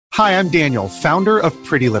Hi, I'm Daniel, founder of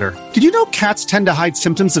Pretty Litter. Did you know cats tend to hide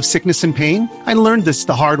symptoms of sickness and pain? I learned this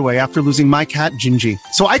the hard way after losing my cat, Gingy.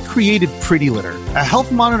 So I created Pretty Litter, a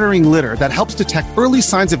health monitoring litter that helps detect early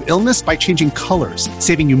signs of illness by changing colors,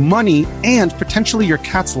 saving you money and potentially your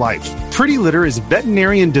cat's life. Pretty Litter is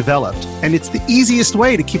veterinarian developed, and it's the easiest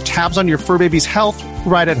way to keep tabs on your fur baby's health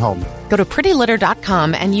right at home. Go to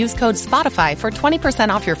prettylitter.com and use code SPOTIFY for 20%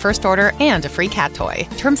 off your first order and a free cat toy.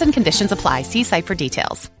 Terms and conditions apply. See site for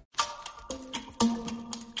details.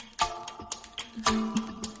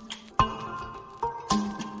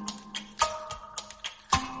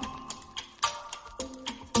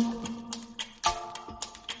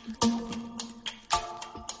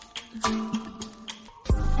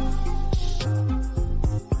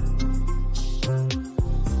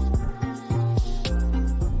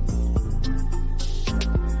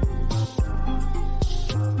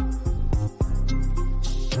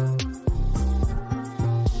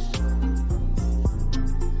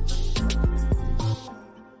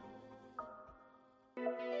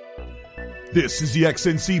 This is the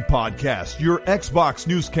XNC Podcast, your Xbox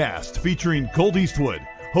newscast featuring Colt Eastwood,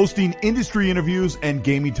 hosting industry interviews and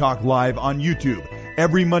gaming talk live on YouTube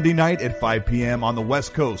every Monday night at 5 p.m. on the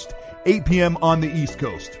West Coast, 8 p.m. on the East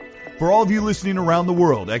Coast. For all of you listening around the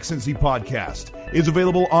world, XNC Podcast is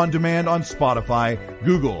available on demand on Spotify,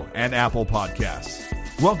 Google, and Apple Podcasts.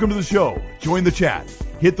 Welcome to the show. Join the chat,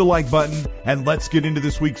 hit the like button, and let's get into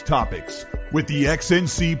this week's topics with the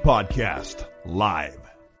XNC Podcast live.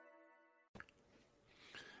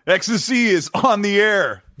 XNC is on the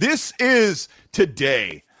air. This is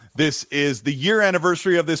today. This is the year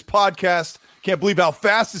anniversary of this podcast. Can't believe how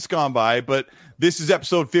fast it's gone by, but this is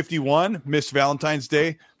episode 51, Miss Valentine's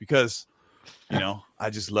Day, because, you know, I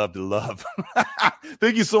just love to love.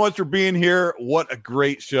 Thank you so much for being here. What a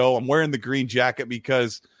great show. I'm wearing the green jacket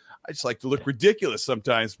because I just like to look ridiculous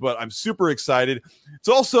sometimes, but I'm super excited. It's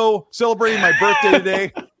also celebrating my birthday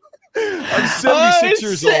today. I'm 76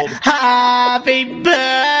 years old. Happy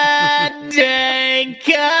birthday,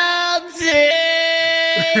 County!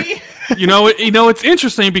 You know, it's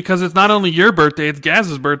interesting because it's not only your birthday, it's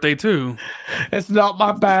Gaz's birthday too. It's not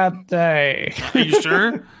my birthday. Are you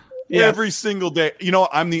sure? Yes. Every single day. You know,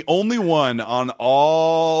 I'm the only one on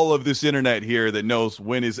all of this internet here that knows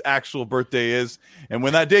when his actual birthday is. And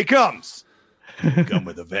when that day comes, come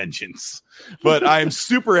with a vengeance. But I'm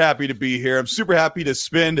super happy to be here. I'm super happy to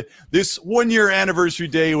spend this 1 year anniversary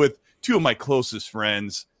day with two of my closest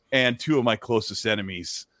friends and two of my closest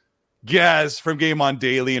enemies, Gaz from Game On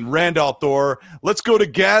Daily and Randall Thor. Let's go to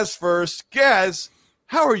Gaz first. Gaz,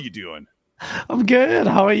 how are you doing? I'm good.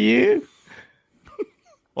 How are you?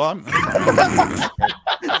 Well, I'm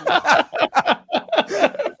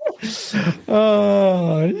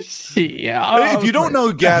Oh, shit. If you don't know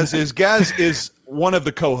who Gaz is one of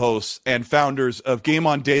the co-hosts and founders of Game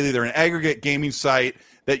On Daily. They're an aggregate gaming site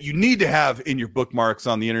that you need to have in your bookmarks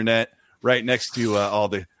on the internet, right next to all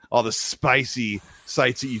the spicy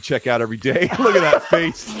sites that you check out every day. Look at that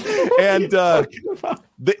face. And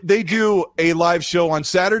they do a live show on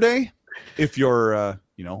Saturday if you're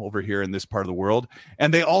over here in this part of the world.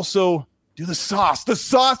 And they also do the sauce. The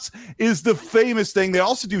sauce is the famous thing. They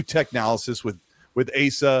also do Technalysis with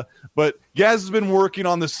Asa, but Gaz has been working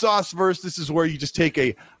on the Sauce Verse. This is where you just take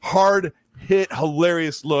a hard hit,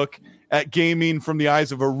 hilarious look at gaming from the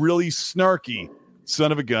eyes of a really snarky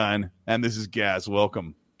son of a gun. And this is Gaz.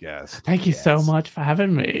 Welcome, Gaz. Thank you so much for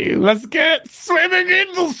having me. Let's get swimming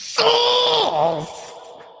in the sauce.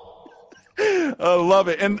 I love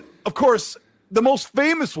it. And of course, the most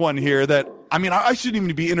famous one here that, I mean, I shouldn't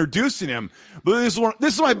even be introducing him, but this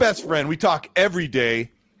is my best friend. We talk every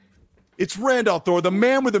day. It's Randall Thor, the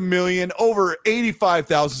man with 1 million, over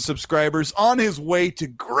 85,000 subscribers, on his way to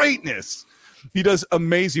greatness. He does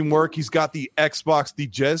amazing work. He's got the Xbox, the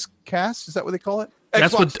Jezcast. Is that what they call it? I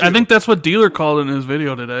think that's what Dealer called it in his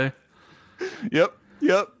video today. Yep.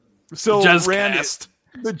 So Jezcast.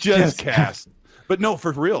 The Jezcast. But no,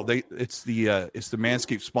 for real, it's the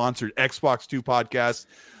Manscaped sponsored Xbox 2 podcast.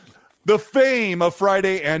 The fame of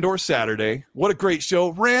Friday and or Saturday. What a great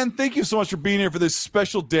show. Rand, thank you so much for being here for this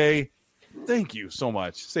special day. Thank you so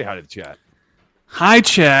much. Say hi to the chat. Hi,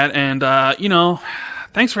 chat. And,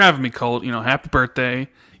 thanks for having me, Colt. Happy birthday.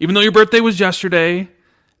 Even though your birthday was yesterday,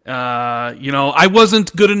 I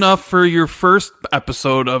wasn't good enough for your first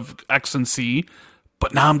episode of XNC,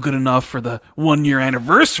 but now I'm good enough for the 1 year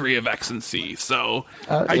anniversary of XNC. So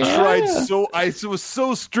I was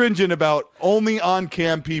so stringent about only on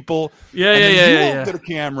cam people. Yeah. Get a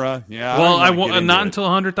camera. Yeah. Well, I won't not until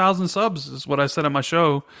 100,000 subs is what I said on my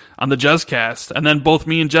show on the Jezcast, and then both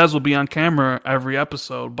me and Jez will be on camera every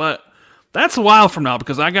episode. But That's a while from now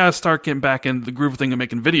because I gotta start getting back into the groove thing and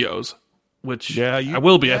making videos, which I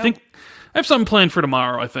will be. I think I have something planned for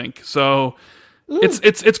tomorrow. I think so.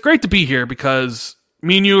 It's great to be here because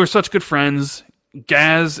me and you are such good friends.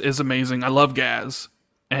 Gaz is amazing. I love Gaz,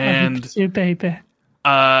 and you, baby.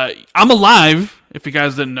 I'm alive. If you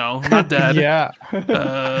guys didn't know, I'm not dead. Yeah.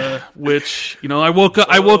 Which I woke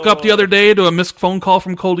up the other day to a missed phone call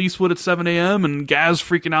from Colt Eastwood at 7 a.m. and Gaz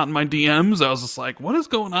freaking out in my DMs. I was just like, "What is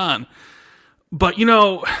going on?" But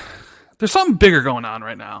there's something bigger going on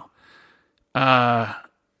right now,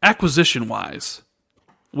 acquisition wise.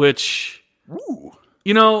 Which, should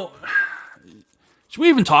we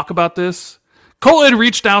even talk about this? Colt had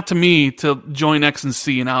reached out to me to join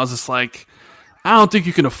X&C, and I was just like, I don't think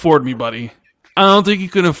you can afford me, buddy. I don't think you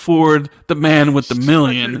can afford the man with the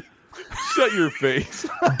million. Shut your face.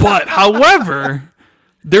 But, however,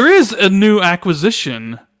 there is a new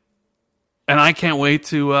acquisition, and I can't wait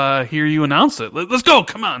to hear you announce it. Let's go.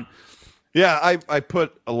 Come on. Yeah, I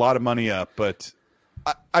put a lot of money up, but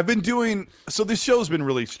I've been doing... So this show's been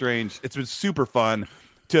really strange. It's been super fun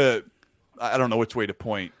to... I don't know which way to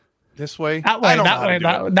point. This way? That way,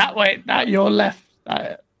 that way, your left.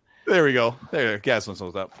 There we go. There, Gaz knows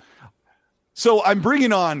what's up. So I'm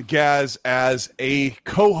bringing on Gaz as a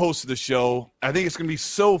co-host of the show. I think it's going to be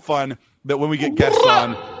so fun that when we get guests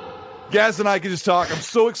on, Gaz and I can just talk. I'm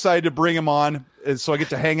so excited to bring him on, and so I get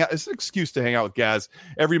to hang out. It's an excuse to hang out with Gaz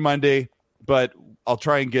every Monday, but I'll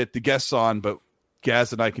try and get the guests on, but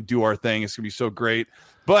Gaz and I can do our thing. It's going to be so great.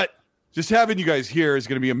 But just having you guys here is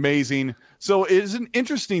going to be amazing. So it is an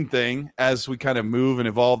interesting thing as we kind of move and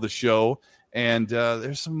evolve the show. And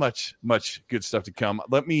there's so much good stuff to come.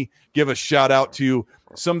 Let me give a shout out to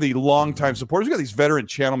some of the longtime supporters. We got these veteran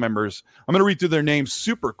channel members. I'm going to read through their names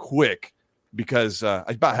super quick because I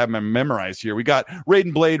about have them memorized here. We got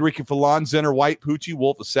Raiden Blade, Ricky Falon, Zenner White, Poochie,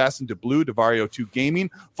 Wolf Assassin, DeBlue, Devario 2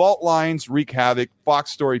 Gaming, Fault Lines, Wreak Havoc,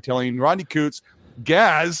 Fox Storytelling, Rodney Coots,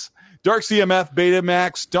 Gaz, Dark CMF, Beta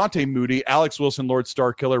Max, Dante Moody, Alex Wilson, Lord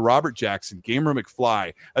Starkiller, Robert Jackson, Gamer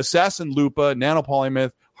McFly, Assassin Lupa,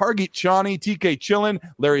 Nanopolymath, Hargeet Chani, TK Chillin,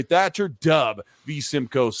 Larry Thatcher, Dub, V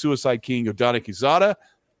Simcoe, Suicide King, Odana Kizada,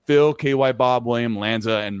 Phil, KY Bob, William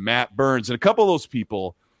Lanza, and Matt Burns. And a couple of those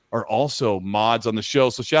people are also mods on the show.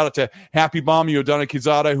 So shout out to Happy Bomb, Odana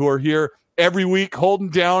Kizada, who are here every week holding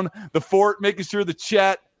down the fort, making sure the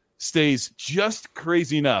chat stays just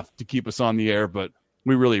crazy enough to keep us on the air, but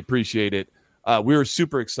we really appreciate it. We're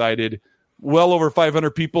super excited. Well over 500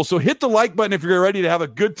 people. So hit the like button if you're ready to have a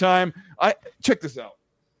good time. Check this out.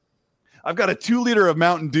 I've got a 2-liter of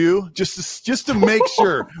Mountain Dew just to make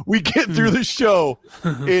sure we get through the show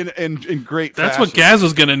in great That's fashion. what Gaz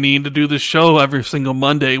is going to need to do the show every single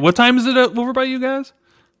Monday. What time is it over by you guys?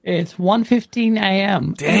 It's 1:15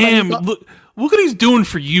 a.m. Damn, look what he's doing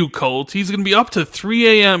for you, Colt. He's going to be up to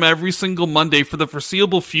 3 a.m. every single Monday for the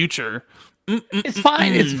foreseeable future. It's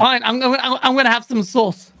fine. It's fine. I'm gonna have some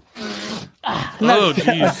sauce. Oh,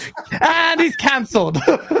 jeez. And he's cancelled.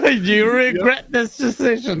 You regret this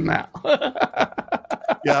decision now.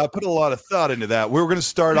 Yeah, I put a lot of thought into that. We're going to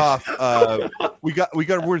start off. We're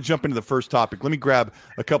going to jump into the first topic. Let me grab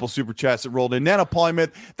a couple super chats that rolled in. Nano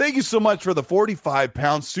Polymath, thank you so much for the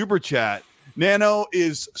 45-pound super chat. Nano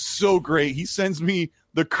is so great. He sends me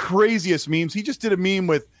the craziest memes. He just did a meme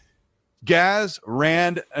with Gaz,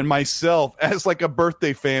 Rand, and myself as like a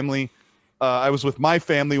birthday family. I was with my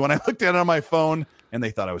family when I looked at it on my phone, and they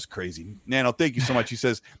thought I was crazy. Nano, thank you so much. He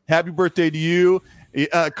says, happy birthday to you,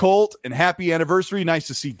 Colt, and happy anniversary. Nice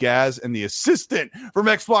to see Gaz and the assistant from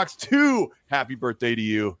Xbox 2. Happy birthday to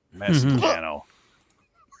you, Nano.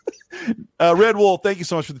 Red Wolf, thank you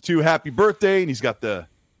so much for the 2. Happy birthday. And he's got the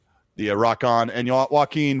rock on. And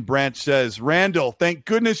Joaquin Branch says, Randall, thank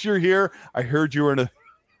goodness you're here. I heard you were in a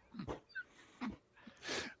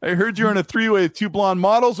 3-way with 2 blonde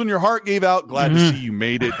models when your heart gave out. Glad to see you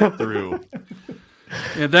made it through.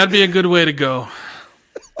 Yeah, that'd be a good way to go.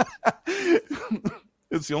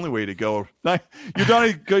 It's the only way to go.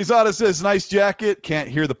 Udani Gaizada says, nice jacket. Can't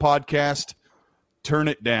hear the podcast. Turn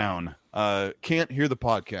it down. Can't hear the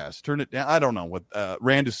podcast. Turn it down. I don't know what.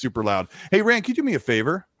 Rand is super loud. Hey, Rand, could you do me a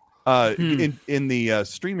favor? In the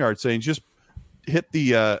StreamYard saying, just hit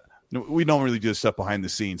the... we don't really do this stuff behind the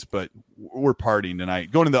scenes, but we're partying tonight.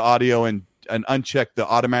 Go into the audio and uncheck the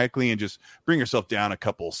automatically and just bring yourself down a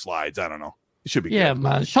couple slides. I don't know. It should be good.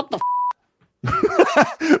 Man. Shut the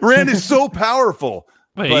Rand is so powerful.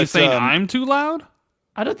 Wait, are you saying I'm too loud?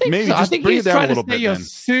 I don't think maybe so. I just think bring he's it down a trying little to say bit your then.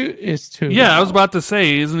 suit is too Yeah, loud. I was about to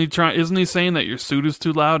say, isn't he saying that your suit is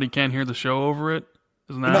too loud? He can't hear the show over it?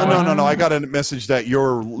 Isn't that No. I got a message that you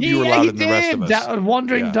were louder than the rest of us.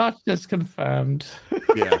 Wandering Dutch is confirmed.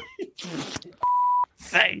 Yeah.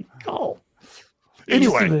 Say, Cole.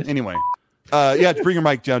 Anyway. To bring your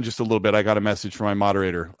mic down just a little bit, I got a message from my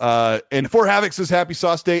moderator. And For Havoc says happy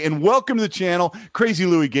sauce day and welcome to the channel, Crazy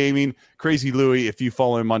Louie Gaming. Crazy Louie, if you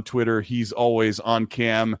follow him on Twitter, he's always on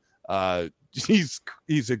cam.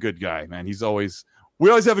 He's a good guy, man. We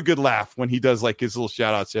always have a good laugh when he does like his little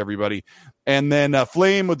shout outs to everybody. And then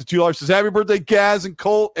Flame with the $2 says happy birthday, Gaz and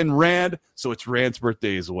Colt and Rand. So it's Rand's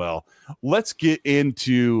birthday as well. Let's get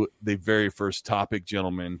into the very first topic,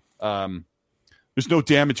 gentlemen. There's no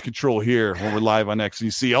damage control here when we're live on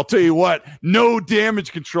XEC. I'll tell you what, no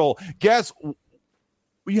damage control. Gaz,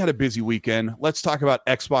 we had a busy weekend. Let's talk about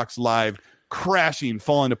Xbox Live crashing,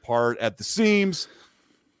 falling apart at the seams,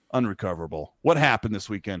 unrecoverable. What happened this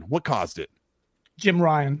weekend? What caused it? Jim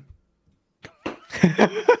Ryan.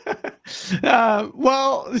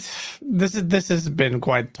 Well, this has been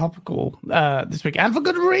quite topical this week, and for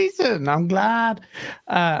good reason. I'm glad.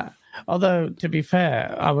 Although, to be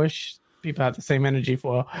fair, I wish people had the same energy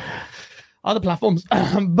for other platforms.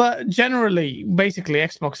 But generally, basically,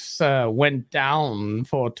 Xbox went down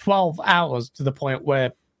for 12 hours to the point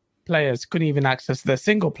where players couldn't even access their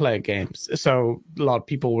single-player games. So a lot of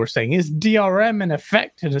people were saying, is DRM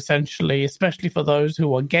affected, essentially, especially for those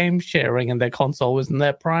who are game sharing and their console isn't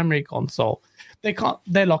their primary console.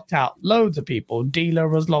 They're locked out. Loads of people. Dealer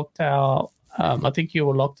was locked out. I think you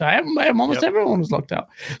were locked out. Almost everyone was locked out.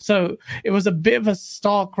 So it was a bit of a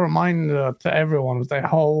stark reminder to everyone. Was like,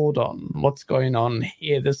 hold on, what's going on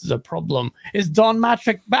here? This is a problem. Is Don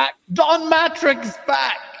Matrick back? Don Matrick's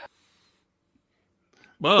back.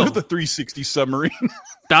 Whoa. The 360 submarine.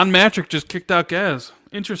 Don Matrick just kicked out Gaz.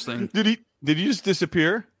 Interesting. Did he just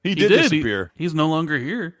disappear? He did disappear. He's no longer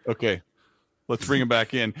here. Okay. Let's bring him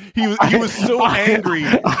back in. He was so angry.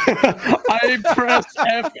 I pressed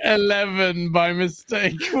F11 by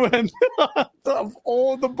mistake when of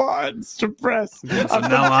all the buttons to press. So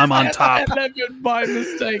now I'm on top. F11 by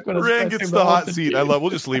mistake. When Rand gets the hot seat. We'll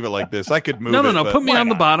just leave it like this. I could move it. No. Put me on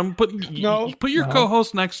the bottom. Put your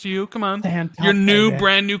co-host next to you. Come on. Your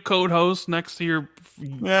brand new co-host next to your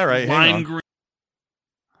lime green.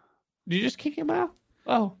 Did you just kick him out?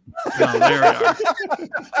 Oh, no, there we are.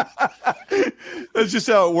 That's just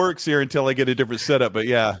how it works here until I get a different setup. But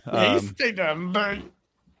yeah, stay down, buddy.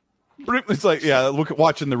 It's like,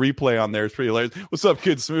 watching the replay on there is pretty hilarious. What's up,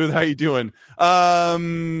 Kid Smooth? How you doing?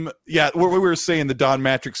 What we were saying, the Don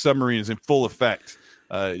Matrick submarine is in full effect.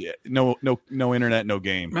 No internet, no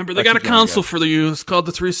game. Remember, they got a console for you. It's called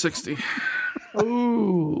the 360.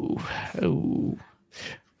 Ooh.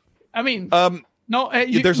 I mean, no,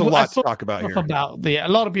 there's a lot to talk about here. A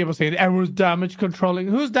lot of people say everyone's damage controlling.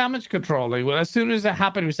 Who's damage controlling? Well, as soon as it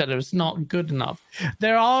happened, we said it was not good enough.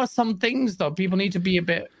 There are some things, though, people need to be a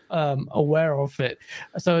bit aware of it.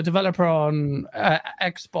 So a developer on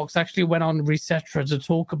Xbox actually went on Resetra to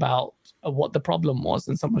talk about what the problem was,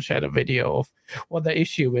 and someone shared a video of what the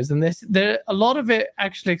issue is. And a lot of it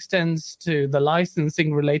actually extends to the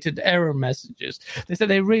licensing related error messages. They said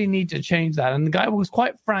they really need to change that. And the guy was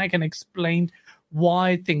quite frank and explained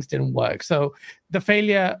why things didn't work. So the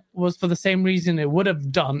failure was for the same reason it would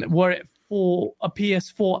have done were it for a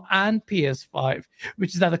PS4 and PS5,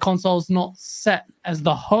 which is that the console is not set as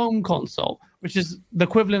the home console, which is the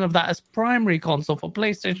equivalent of that as primary console for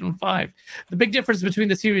PlayStation 5. The big difference between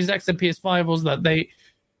the Series X and PS5 was that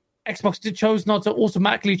Xbox chose not to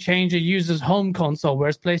automatically change a user's home console,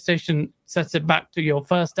 whereas PlayStation sets it back to your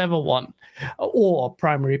first ever one or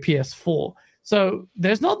primary PS4. So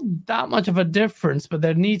there's not that much of a difference, but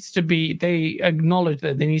they acknowledge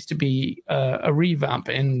that there needs to be a revamp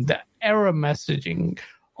in the error messaging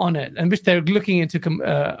on it, and which they're looking into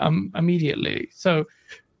immediately. So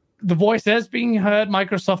the voice is being heard.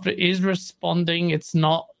 Microsoft is responding. It's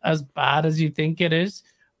not as bad as you think it is.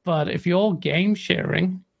 But if you're game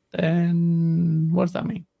sharing, then what does that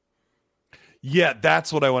mean? Yeah,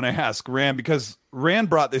 that's what I want to ask Rand, because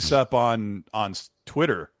Rand brought this up on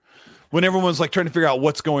Twitter when everyone's like trying to figure out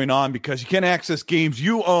what's going on because you can't access games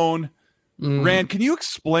you own. Rand, can you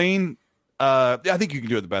explain? I think you can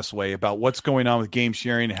do it the best way about what's going on with game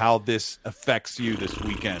sharing and how this affects you this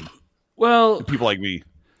weekend. Well, to people like me.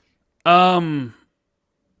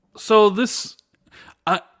 So this,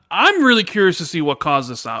 I'm really curious to see what caused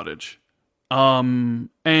this outage. And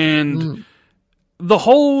the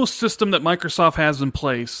whole system that Microsoft has in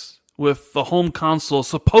place with the home console is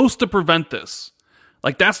supposed to prevent this.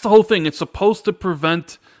 Like, that's the whole thing. It's supposed to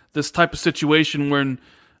prevent this type of situation when,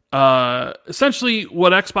 essentially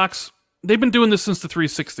what Xbox, they've been doing this since the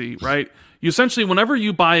 360, right? You essentially, whenever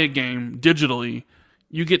you buy a game digitally,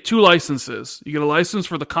 you get 2 licenses. You get a license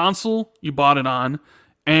for the console you bought it on,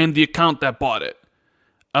 and the account that bought it.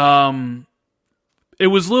 It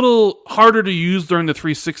was a little harder to use during the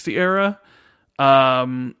 360 era,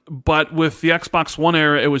 but with the Xbox One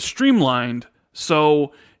era, it was streamlined.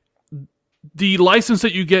 So the license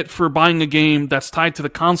that you get for buying a game that's tied to the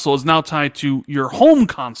console is now tied to your home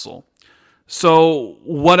console. So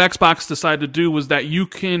what Xbox decided to do was that you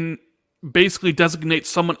can basically designate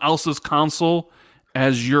someone else's console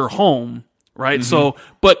as your home, right? Mm-hmm. So,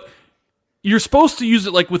 but you're supposed to use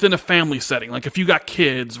it like within a family setting. Like if you got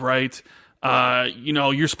kids, right?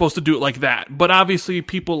 You're supposed to do it like that. But obviously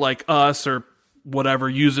people like us or whatever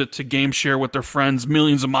use it to game share with their friends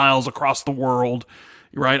millions of miles across the world,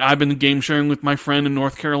 right? I've been game sharing with my friend in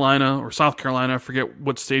North Carolina or South Carolina, I forget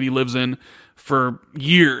what state he lives in, for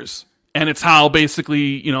years. And it's how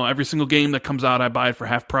basically, every single game that comes out, I buy it for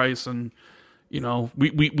half price, and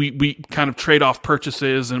we kind of trade off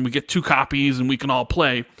purchases, and we get 2 copies, and we can all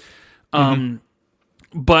play.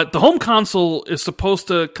 But the home console is supposed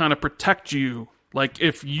to kind of protect you. Like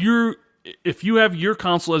if you have your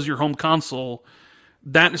console as your home console,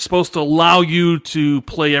 that is supposed to allow you to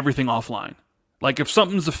play everything offline. Like if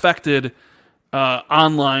something's affected,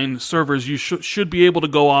 online servers, you should be able to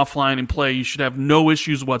go offline and play. You should have no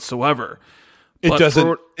issues whatsoever.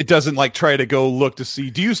 It doesn't like try to go look to see,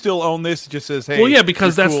 do you still own this? It just says, hey, well, yeah,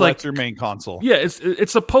 because that's cool, like that's your main console. Yeah,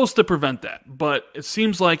 it's supposed to prevent that, but it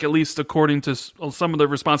seems like, at least according to some of the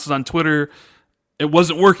responses on Twitter, it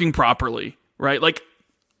wasn't working properly, right? Like,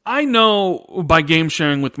 I know by game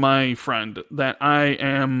sharing with my friend that I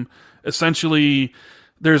am essentially,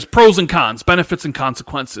 there's pros and cons, benefits and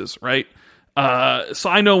consequences, right? So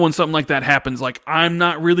I know when something like that happens, like I'm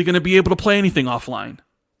not really going to be able to play anything offline.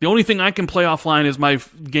 The only thing I can play offline is my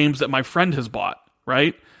games that my friend has bought,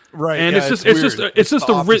 right? Right. And yeah, it's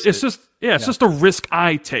just a risk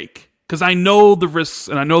I take, because I know the risks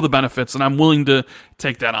and I know the benefits, and I'm willing to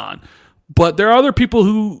take that on. But there are other people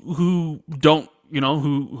who don't,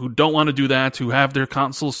 who don't want to do that, who have their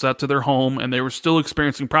console set to their home, and they were still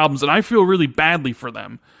experiencing problems, and I feel really badly for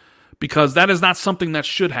them, because that is not something that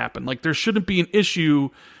should happen. Like, there shouldn't be an issue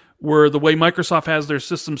where the way Microsoft has their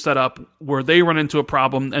system set up, where they run into a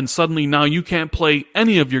problem and suddenly now you can't play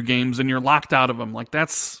any of your games and you're locked out of them. Like,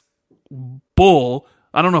 that's bull.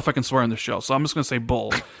 I don't know if I can swear on this show, so I'm just going to say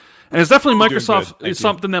bull. And it's definitely Microsoft. It's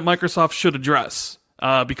something that Microsoft should address,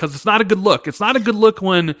 because it's not a good look. It's not a good look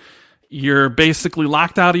when you're basically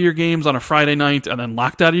locked out of your games on a Friday night and then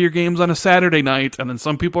locked out of your games on a Saturday night, and then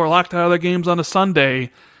some people are locked out of their games on a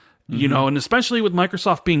Sunday. And especially with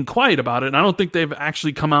Microsoft being quiet about it, and I don't think they've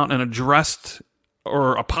actually come out and addressed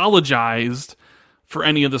or apologized for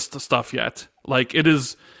any of this stuff yet. Like, it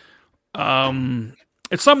is,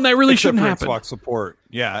 it's something that really shouldn't happen. Xbox support,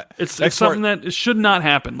 yeah, it's something that should not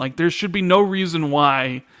happen. Like, there should be no reason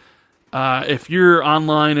why, if you're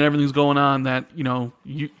online and everything's going on, that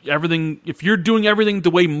if you're doing everything the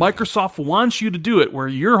way Microsoft wants you to do it, where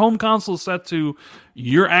your home console is set to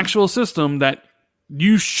your actual system, that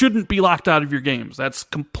you shouldn't be locked out of your games. That's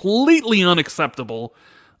completely unacceptable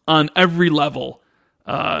on every level,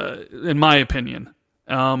 in my opinion.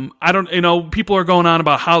 I don't, people are going on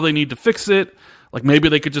about how they need to fix it. Like, maybe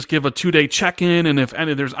they could just give a 2-day check-in, and if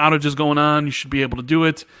there's outages going on, you should be able to do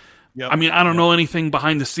it. Yep. I mean, I don't know anything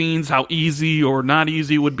behind the scenes, how easy or not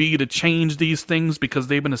easy it would be to change these things, because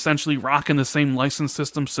they've been essentially rocking the same license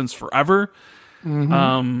system since forever.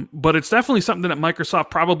 But it's definitely something that Microsoft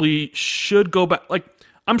probably should go back. Like,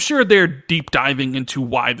 I'm sure they're deep diving into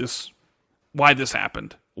why this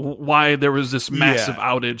happened, why there was this massive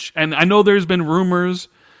outage. And I know there's been rumors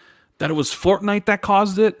that it was Fortnite that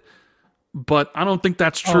caused it, but I don't think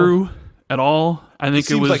that's true at all. I think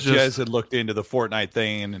it was like just, Jez had looked into the Fortnite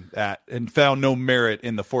thing and found no merit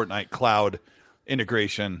in the Fortnite cloud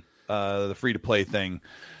integration, the free to play thing.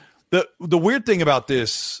 The weird thing about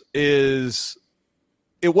this is,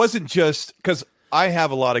 it wasn't just because I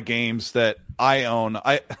have a lot of games that I own.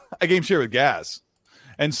 I game share with Gaz,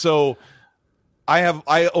 and so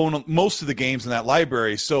I own most of the games in that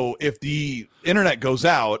library. So if the internet goes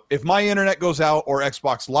out, if my internet goes out or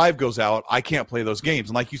Xbox Live goes out, I can't play those games.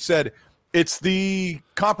 And like you said, it's the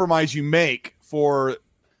compromise you make for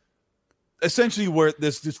essentially where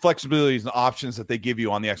this flexibility and options that they give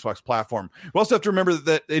you on the Xbox platform. We also have to remember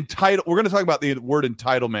that we're going to talk about the word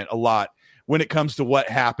entitlement a lot when it comes to what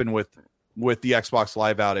happened with the Xbox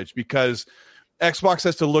Live outage, because Xbox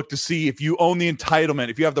has to look to see if you own the entitlement,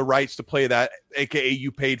 if you have the rights to play that, aka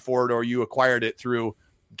you paid for it or you acquired it through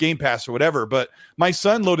Game Pass or whatever. But my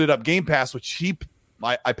son loaded up Game Pass, which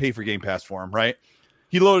I pay for Game Pass for him, right?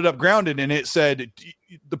 he loaded up Grounded, and it said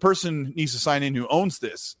the person needs to sign in who owns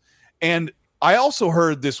this. And I also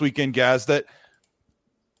heard this weekend, Gaz, that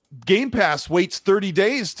Game Pass waits 30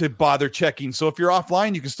 days to bother checking. So if you're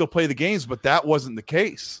offline, you can still play the games, but that wasn't the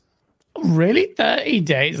case. Really? 30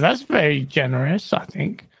 days? That's very generous, I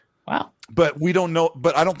think. Wow. But we don't know.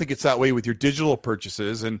 But I don't think it's that way with your digital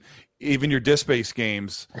purchases and even your disc-based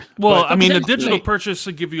games. Well, but, I mean, a digital purchase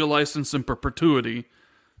should give you a license in perpetuity,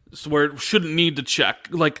 so where it shouldn't need to check.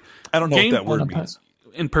 Like, I don't know what that word means.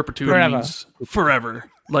 In perpetuity means forever.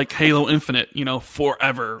 Like Halo Infinite,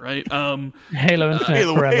 forever, right? Halo Infinite,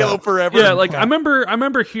 Halo forever. Yeah, like I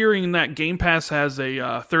remember hearing that Game Pass has a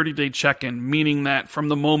 30-day check-in, meaning that from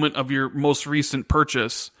the moment of your most recent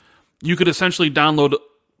purchase, you could essentially download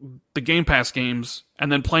the Game Pass games and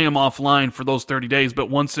then play them offline for those 30 days. But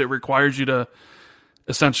once it requires you to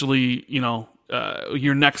essentially,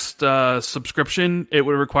 your next subscription, it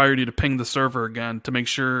would require you to ping the server again to make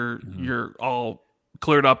sure you're all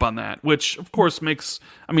cleared up on that, which of course it's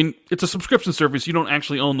a subscription service. You don't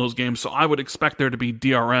actually own those games, so I would expect there to be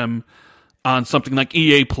DRM on something like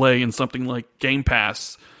EA Play and something like Game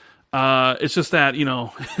Pass. It's just that we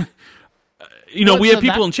had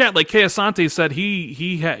people in chat like Kayasante said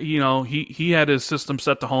he had his system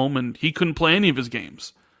set to home and he couldn't play any of his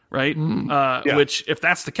games, right? Which if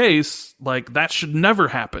that's the case, like that should never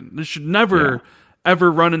happen. This should never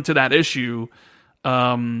ever run into that issue.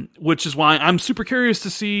 Which is why I'm super curious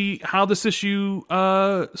to see how this issue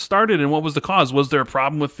started and what was the cause. Was there a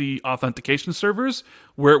problem with the authentication servers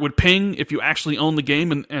where it would ping if you actually own the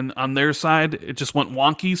game and on their side it just went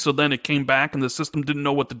wonky, so then it came back and the system didn't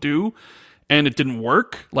know what to do and it didn't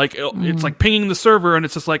work? Like it's like pinging the server and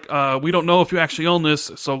it's just like we don't know if you actually own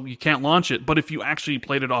this, so you can't launch it. But if you actually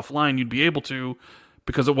played it offline, you'd be able to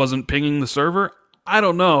because it wasn't pinging the server. I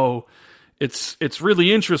don't know. It's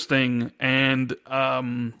really interesting, and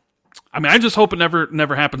I just hope it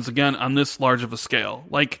never happens again on this large of a scale.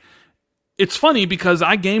 Like, it's funny because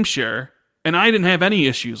I game share, and I didn't have any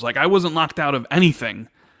issues. Like, I wasn't locked out of anything.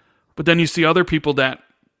 But then you see other people that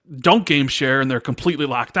don't game share, and they're completely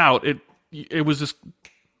locked out. It was just,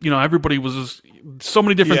 everybody was just so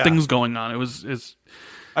many different things going on.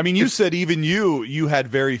 You said even you had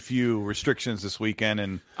very few restrictions this weekend,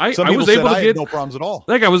 and I some people was said able to I get had no problems at all.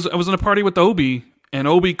 Like I was in a party with Obi, and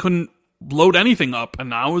Obi couldn't load anything up,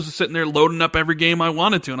 and I was sitting there loading up every game I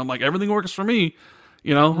wanted to, and I'm like, everything works for me,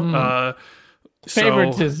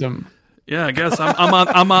 favoritism. So, yeah, I guess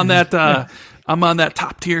I'm on that. I'm on that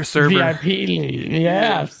top tier server. VIP league.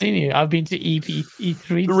 Yeah, I've seen you. I've been to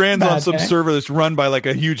E3. Rand's on some server that's run by like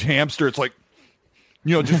a huge hamster. It's like,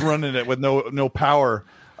 just running it with no power.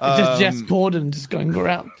 Just Jess Gordon just going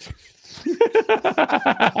around.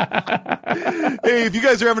 Hey, if you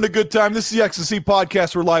guys are having a good time, this is the XNC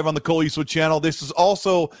Podcast. We're live on the Cole Eastwood channel. This is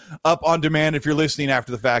also up on demand if you're listening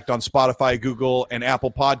after the fact on Spotify, Google, and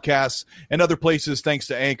Apple Podcasts and other places thanks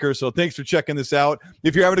to Anchor. So thanks for checking this out.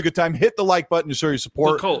 If you're having a good time, hit the like button to show your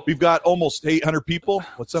support. Cool. We've got almost 800 people.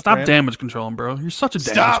 What's up, Stop Rand? damage controlling, bro. You're such a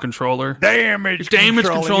damage controller. Damage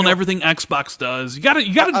controlling everything Xbox does. You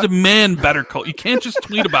gotta demand better, Cole. You can't just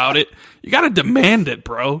tweet about it. You gotta demand it,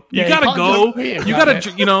 bro. You gotta go. You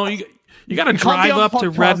gotta, you gotta drive up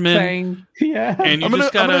to Redmond. And I'm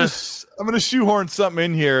gonna shoehorn something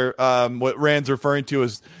in here. What Rand's referring to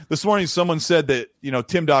is this morning someone said that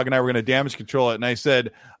Tim Dog and I were gonna damage control it, and I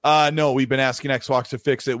said, no, we've been asking Xbox to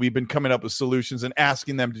fix it. We've been coming up with solutions and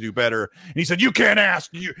asking them to do better. And he said, you can't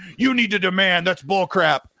ask. You need to demand. That's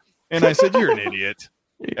bullcrap. And I said, you're an idiot.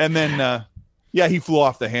 And then he flew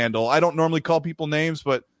off the handle. I don't normally call people names,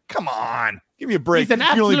 but come on, give me a break. He's an you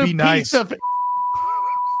can only be nice.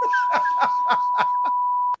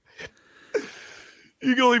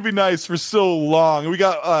 You can only be nice for so long. We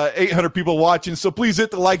got 800 people watching, so please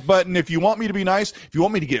hit the like button if you want me to be nice. If you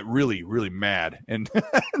want me to get really, really mad and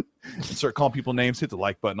start calling people names, hit the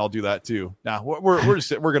like button. I'll do that too. Now we're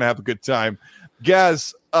gonna have a good time,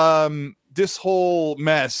 Gaz. This whole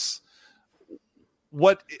mess.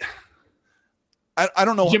 What? I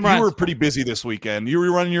don't know. You were pretty busy this weekend. You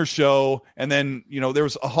were running your show, and then there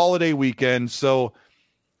was a holiday weekend. So,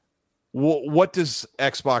 what does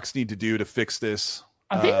Xbox need to do to fix this?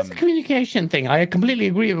 I think it's a communication thing. I completely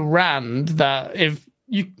agree with Rand that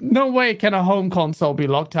no way can a home console be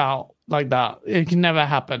locked out like that. It can never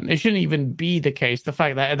happen. It shouldn't even be the case. The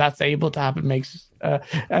fact that that's able to happen makes,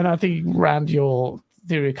 and I think Rand, your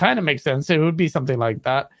theory kind of makes sense. It would be something like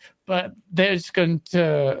that. But they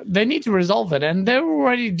need to resolve it, and they're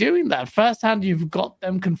already doing that. Firsthand, you've got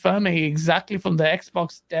them confirming exactly from the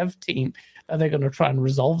Xbox dev team are they going to try and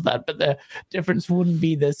resolve that? But the difference wouldn't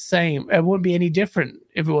be the same. It wouldn't be any different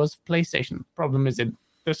if it was PlayStation. Problem is,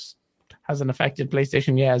 this hasn't affected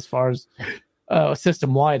PlayStation yet as far as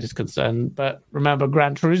system-wide is concerned. But remember,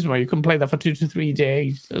 Gran Turismo, you can play that for 2 to 3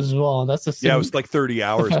 days as well. That's a it was like 30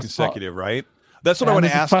 hours consecutive, right? That's what I want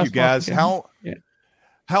to ask you guys. How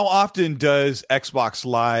often does Xbox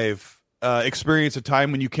Live experience a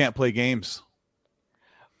time when you can't play games?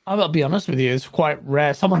 I'll be honest with you, it's quite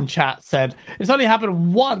rare. Someone in chat said it's only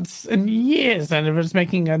happened once in years, and it was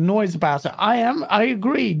making a noise about it. I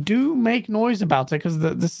agree. Do make noise about it, because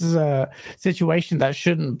this is a situation that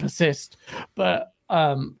shouldn't persist. But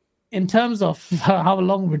in terms of how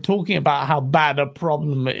long we're talking about how bad a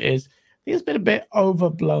problem it is, I think it's been a bit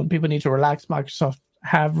overblown. People need to relax. Microsoft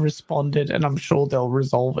have responded, and I'm sure they'll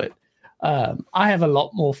resolve it. I have a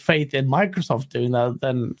lot more faith in Microsoft doing that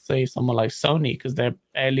than, say, someone like Sony, because they're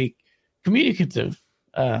barely communicative,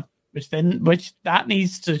 which that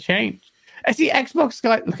needs to change. I see Xbox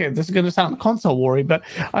guys. Okay, this is going to sound console worry, but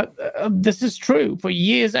this is true. For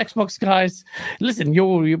years, Xbox guys, listen,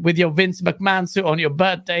 you're with your Vince McMahon suit on your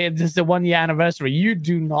birthday, and this is the 1-year anniversary. You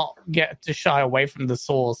do not get to shy away from the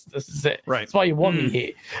source. This is it. Right. That's why you want me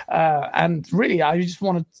here. And really, I just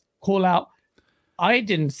want to call out. I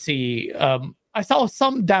didn't see. I saw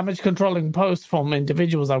some damage controlling posts from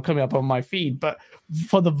individuals that were coming up on my feed, but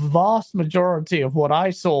for the vast majority of what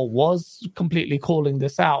I saw was completely calling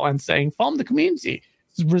this out and saying from the community,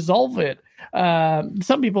 resolve it.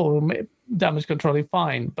 Some people were damage controlling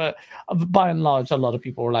fine, but by and large, a lot of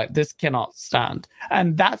people were like, this cannot stand.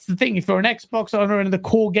 And that's the thing. If you're an Xbox owner in the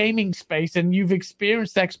core gaming space and you've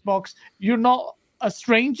experienced Xbox, you're not a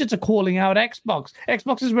stranger to calling out Xbox.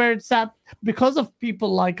 Xbox is where it's at because of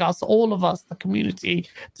people like us, all of us, the community.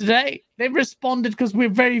 Today, they've responded because we're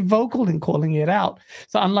very vocal in calling it out.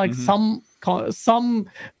 So unlike some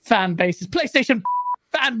fan bases, PlayStation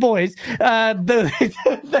fanboys,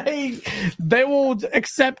 they will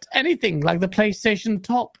accept anything like the PlayStation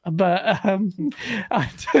top. But I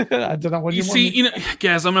don't know what you see. want. You know,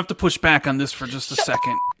 Gaz, I'm gonna have to push back on this for just a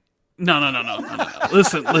second. No.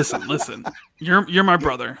 Listen. You're my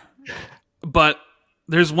brother. But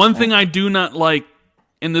there's one thing I do not like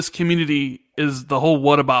in this community is the whole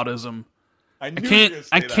whataboutism. I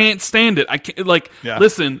can't stand it.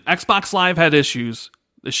 Listen, Xbox Live had issues.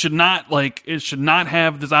 It should not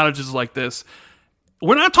have these outages like this.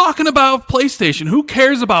 We're not talking about PlayStation. Who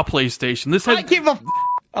cares about PlayStation? I give a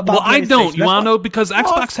I don't. You want to know? Because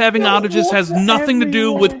Xbox having outages has nothing to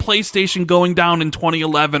do with PlayStation going down in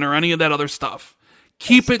 2011 or any of that other stuff.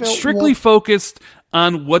 Keep it strictly focused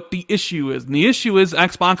on what the issue is. And the issue is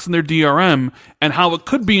Xbox and their DRM and how it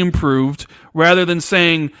could be improved, rather than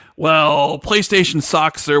saying, well, PlayStation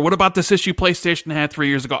sucks, or what about this issue PlayStation had 3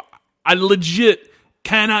 years ago? I legit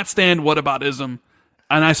cannot stand whataboutism,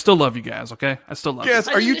 and I still love you guys, okay? I still love you. Yes,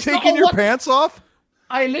 are you taking your pants off?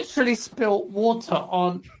 I literally spilled water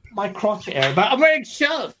on my crotch area, but I'm wearing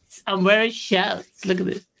shorts. Look at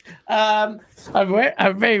this. I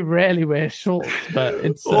very rarely wear shorts, but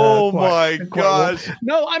it's. Oh my gosh!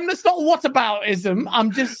 No, that's not whataboutism.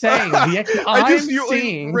 I'm just saying.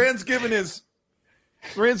 Rand's giving his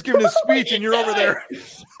speech, and you're over there.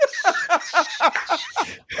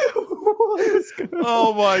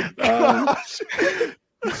 Oh my gosh!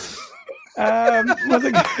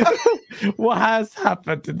 What has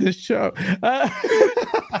happened to this show?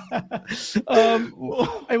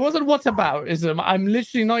 It wasn't whataboutism. I'm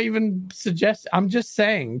literally not even suggesting. I'm just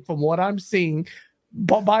saying, from what I'm seeing,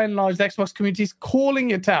 by and large, the Xbox community is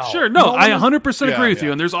calling it out. Sure, no, I 100% agree with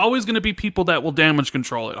you. And there's always going to be people that will damage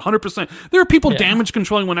control it. 100%. There are people damage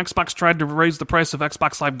controlling when Xbox tried to raise the price of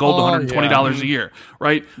Xbox Live Gold to $120 a year,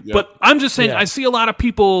 right? Yeah. But I'm just saying, I see a lot of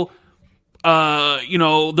people.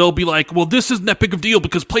 They'll be like, well, this isn't that big of a deal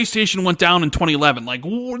because PlayStation went down in 2011. Like,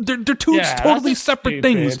 they're two totally separate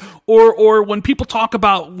things. Or when people talk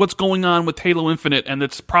about what's going on with Halo Infinite and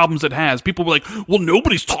its problems it has, people were like, well,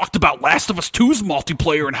 nobody's talked about Last of Us 2's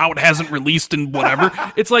multiplayer and how it hasn't released and whatever.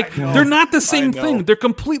 It's like, they're not the same thing. They're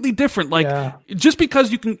completely different. Like, just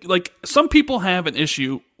because you can, like, some people have an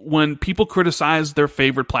issue when people criticize their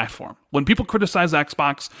favorite platform. When people criticize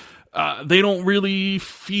Xbox, they don't really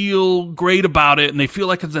feel great about it, and they feel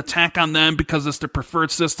like it's an attack on them because it's their preferred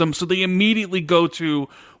system. So they immediately go to,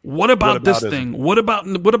 what about this thing? What about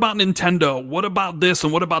Nintendo? What about this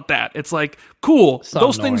and what about that? It's like, cool,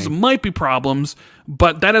 those things might be problems,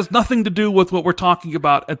 but that has nothing to do with what we're talking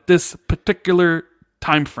about at this particular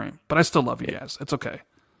time frame. But I still love you guys. It's okay.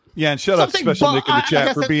 Yeah, and shout out to Special Nick in the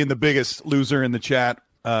chat for being the biggest loser in the chat.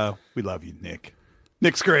 We love you, Nick.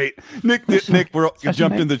 Nick's great. Nick,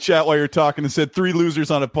 jumped in the chat while you're talking and said 3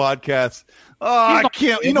 losers on a podcast. Oh, I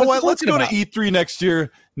can't. You know what? Let's go to E3 next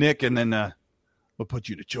year, Nick, and then we'll put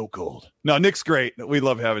you to chokehold. No, Nick's great. We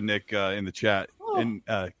love having Nick in the chat, and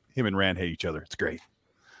him and Rand hate each other. It's great.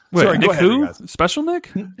 Wait, Sorry, Nick go ahead, who? you guys. Special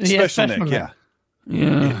Nick? Special Nick, yeah.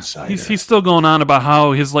 Yeah, he's still going on about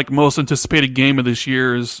how his most anticipated game of this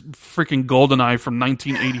year is freaking GoldenEye from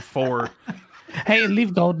 1984. Hey,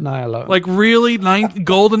 leave GoldenEye alone. Really,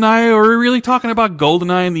 GoldenEye? Are we really talking about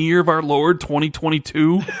GoldenEye in the year of our Lord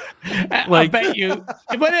 2022? I bet you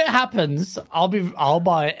when it happens, I'll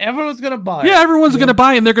buy it. Everyone's gonna buy it. Yeah, everyone's gonna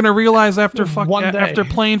buy it, and they're gonna realize after after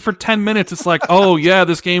playing for 10 minutes, it's like, oh yeah,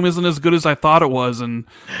 this game isn't as good as I thought it was, and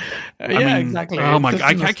exactly. Oh my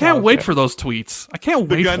god, I can't wait for those tweets. I can't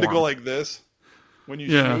wait. The gun for to go like this when you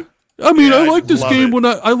shoot. I mean, I liked this game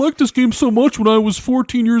I liked this game so much when I was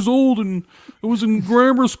 14 years old and I was in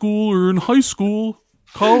grammar school or in high school,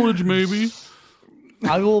 college maybe.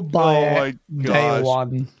 I will buy it day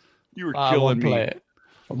one. You were killing me. Play it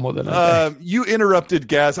for more than a day. You interrupted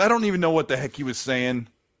Gaz. I don't even know what the heck he was saying.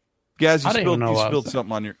 Gaz, you spilled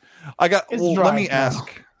something on your. Let me ask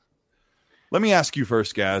you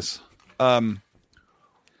first, Gaz.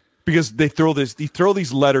 Because they throw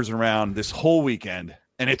these letters around this whole weekend.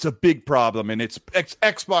 And it's a big problem, and it's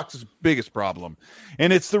Xbox's biggest problem.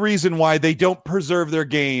 And it's the reason why they don't preserve their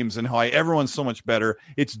games and why everyone's so much better.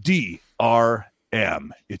 It's DRM.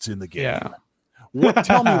 It's in the game. Yeah.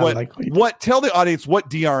 Tell me tell the audience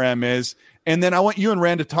what DRM is, and then I want you and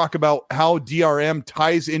Rand to talk about how DRM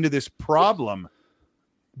ties into this problem.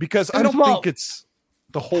 Because I don't think it's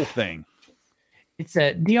the whole thing. It's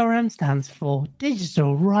DRM stands for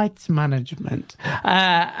Digital Rights Management,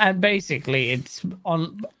 and basically it's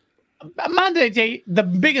on mandate. The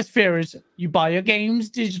biggest fear is you buy your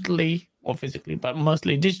games digitally or physically, but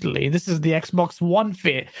mostly digitally. This is the Xbox One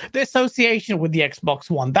fear, the association with the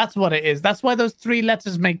Xbox One. That's what it is. That's why those 3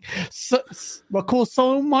 letters cause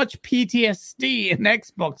so much PTSD in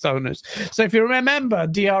Xbox owners. So if you remember,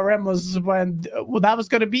 DRM was when that was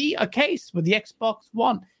going to be a case with the Xbox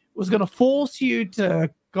One. Was going to force you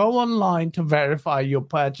to go online to verify your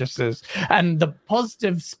purchases. And the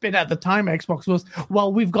positive spin at the time, Xbox was,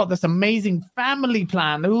 well, we've got this amazing family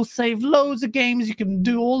plan. It will save loads of games. You can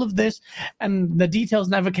do all of this. And the details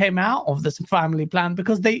never came out of this family plan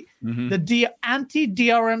because the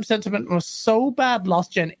anti-DRM sentiment was so bad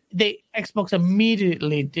last gen. Xbox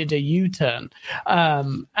immediately did a U-turn.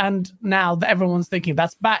 And now everyone's thinking,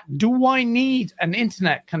 that's back. Do I need an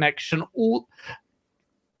internet connection?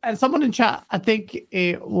 And someone in chat, I think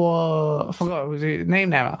it was, I forgot what his name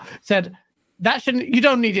now, said you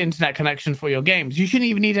don't need an internet connection for your games. You shouldn't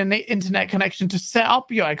even need an internet connection to set up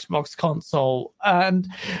your Xbox console. And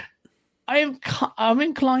I'm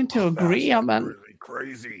inclined to agree. That's really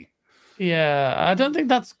crazy. Yeah, I don't think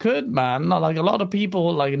that's good, man. Not like a lot of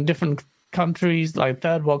people, like in different countries, like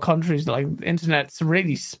third world countries, like internet's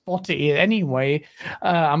really spotty anyway.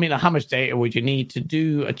 I mean, how much data would you need to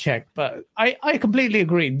do a check? But I completely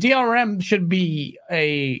agree. DRM should be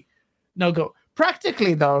a no-go.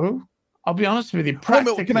 Practically, though, I'll be honest with you.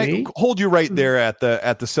 Practically, can I hold you right there at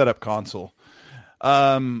the setup console?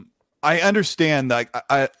 I understand that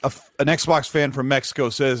an Xbox fan from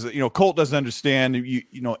Mexico says that, Colt doesn't understand.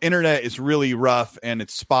 Internet is really rough and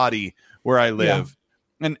it's spotty where I live. Yeah.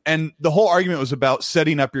 And the whole argument was about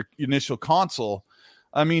setting up your initial console.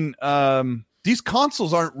 I mean, these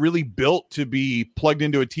consoles aren't really built to be plugged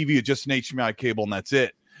into a TV with just an HDMI cable and that's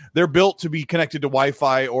it. They're built to be connected to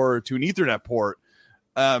Wi-Fi or to an Ethernet port.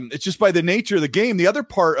 It's just by the nature of the game. The other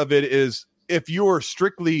part of it is if you're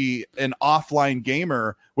strictly an offline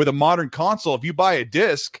gamer with a modern console, if you buy a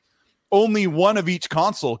disc, only one of each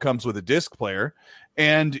console comes with a disc player.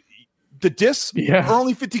 And the discs are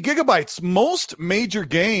only 50 gigabytes. Most major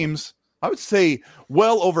games, I would say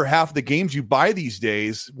well over half of the games you buy these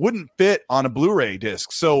days wouldn't fit on a Blu-ray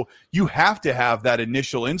disc. So you have to have that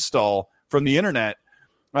initial install from the internet.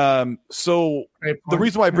 So the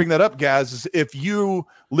reason why I bring that up, Gaz, is if you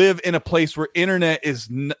live in a place where internet is,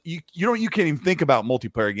 you can't even think about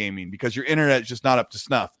multiplayer gaming because your internet is just not up to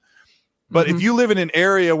snuff. But if you live in an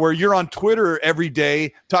area where you're on Twitter every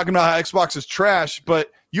day talking about how Xbox is trash, but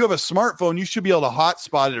you have a smartphone, you should be able to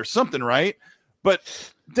hotspot it or something, right? But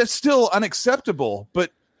that's still unacceptable.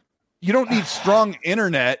 But you don't need strong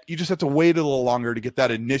internet. You just have to wait a little longer to get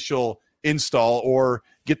that initial install or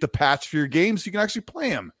get the patch for your games so you can actually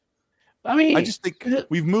play them. I mean, I just think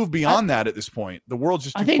we've moved beyond that at this point. The world's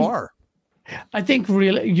just too far. I think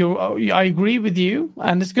really, I agree with you,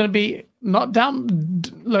 and it's going to be not down.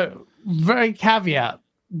 Look, very caveat.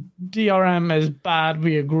 DRM is bad.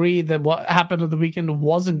 We agree that what happened on the weekend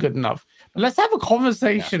wasn't good enough. But let's have a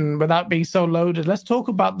conversation without being so loaded. Let's talk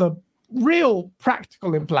about the real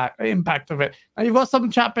practical impact of it. Now, you've got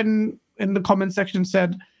some chap in the comment section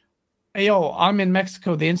said, hey, yo, I'm in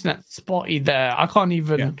Mexico. The internet's spotty there. I can't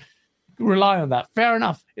even rely on that. Fair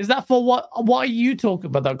enough. Is that for what are you talking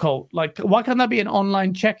about, that, Colt? Like, why can't that be an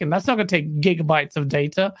online check-in? That's not going to take gigabytes of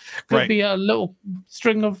data. Could be a little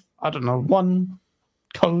string of, I don't know, one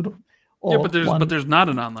code. Or but there's not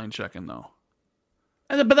an online check-in though.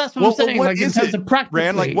 But that's what I'm saying. What like, is in terms it, of practically,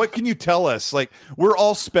 Rand? Like, what can you tell us? Like, we're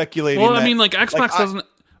all speculating. Well, I mean, like Xbox doesn't,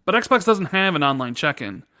 but Xbox doesn't have an online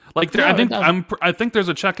check-in. Like, I think there's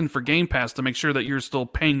a check-in for Game Pass to make sure that you're still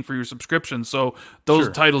paying for your subscription. So those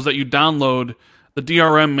titles that you download, the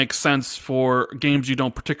DRM makes sense for games you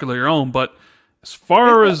don't particularly own. But as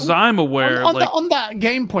far as I'm aware, on that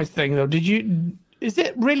Game Point thing though, is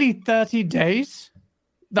it really 30 days?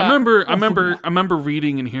 I remember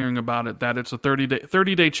reading and hearing about it that it's a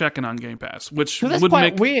 30-day check-in on Game Pass, which would make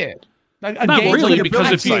quite weird. Like, not really,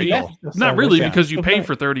 because because you pay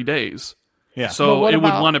for 30 days. Yeah. So it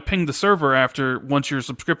would want to ping the server once your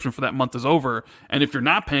subscription for that month is over, and if you're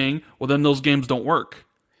not paying, well, then those games don't work.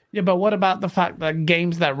 Yeah, but what about the fact that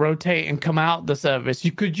games that rotate and come out the service?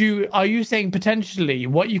 Are you saying potentially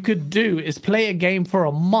what you could do is play a game for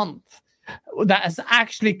a month that has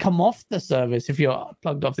actually come off the service if you're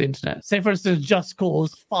plugged off the internet? Say, for instance, Just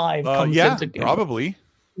Cause 5 comes into game. Probably.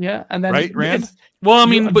 Yeah, and then right, Rand? Well, I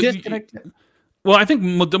mean, well, I think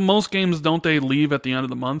most games don't they leave at the end of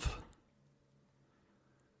the month?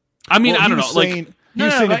 I mean, I don't know. Like,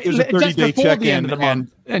 you're saying if there's a 30-day check-in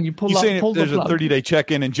and you pull there's a 30-day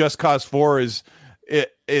check-in and Just Cause 4 is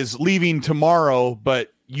leaving tomorrow,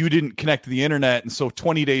 but you didn't connect to the internet, and so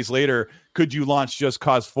 20 days later, could you launch Just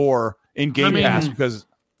Cause 4 in Game Pass? Because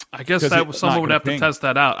I guess that someone would have to test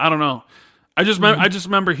that out. I don't know. I just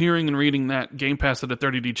remember hearing and reading that Game Pass had a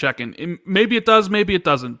 30-day check-in. Maybe it does, maybe it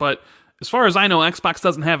doesn't. But as far as I know, Xbox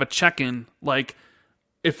doesn't have a check-in. Like,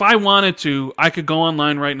 if I wanted to, I could go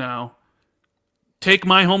online right now, take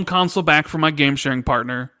my home console back from my game sharing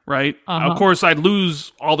partner, right? Of course, I'd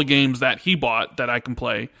lose all the games that he bought that I can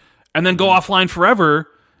play, and then go offline forever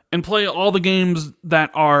and play all the games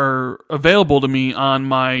that are available to me on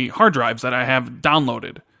my hard drives that I have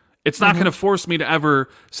downloaded. It's not going to force me to ever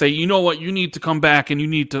say, you know what, you need to come back and you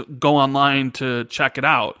need to go online to check it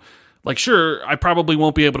out. Like, sure, I probably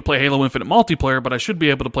won't be able to play Halo Infinite multiplayer, but I should be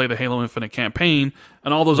able to play the Halo Infinite campaign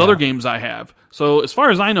and all those other games I have. So as far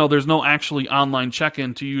as I know, there's no actually online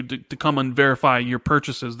check-in to you to come and verify your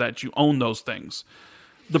purchases that you own those things.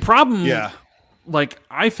 The problem, like,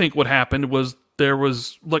 I think what happened was there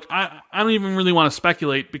was, like, I don't even really want to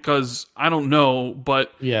speculate because I don't know,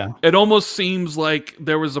 but it almost seems like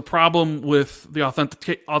there was a problem with the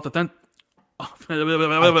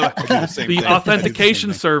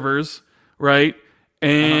authentication servers, right?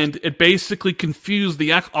 And it basically confused the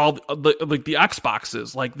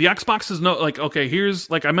Xboxes. Like, the Xboxes know, like, okay, here's,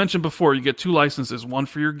 like I mentioned before, you get 2 licenses, one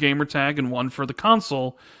for your gamer tag and one for the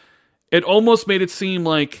console. It almost made it seem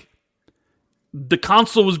like the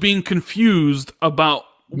console was being confused about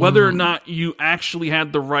whether or not you actually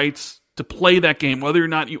had the rights to play that game, whether or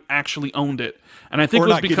not you actually owned it. And I think it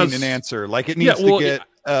was because getting an answer, like it needs to get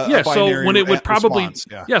so when it would probably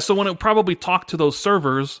response. So when it probably talked to those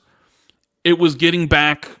servers, it was getting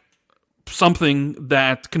back something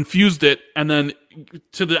that confused it, and then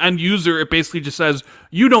to the end user, it basically just says,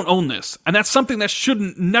 you don't own this. And that's something that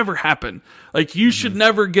shouldn't never happen. Like, you should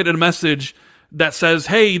never get a message that says,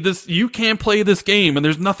 hey, you can't play this game and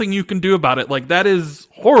there's nothing you can do about it. Like, that is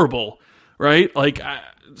horrible, right? Like,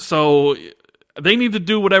 so they need to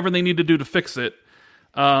do whatever they need to do to fix it.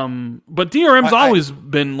 But DRM's always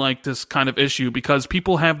been like this kind of issue because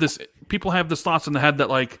people have this thoughts in the head that,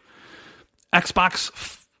 like,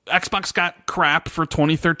 Xbox got crap for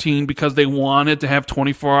 2013 because they wanted to have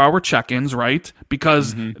 24-hour check-ins, right?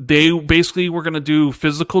 Because they basically were going to do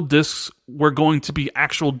physical discs were going to be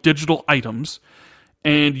actual digital items,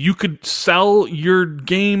 and you could sell your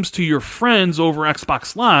games to your friends over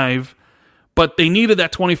Xbox Live, but they needed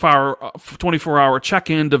that 24-hour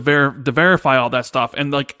check-in to verify all that stuff.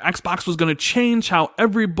 And, like, Xbox was going to change how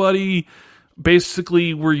everybody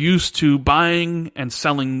basically were used to buying and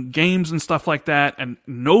selling games and stuff like that, and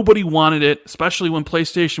nobody wanted it, especially when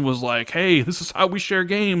PlayStation was like, hey, this is how we share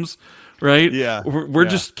games, right? Yeah. We're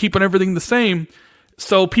just keeping everything the same.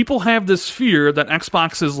 So people have this fear that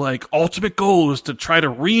Xbox's, like, ultimate goal is to try to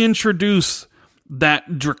reintroduce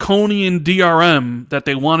that draconian DRM that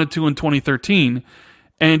they wanted to in 2013.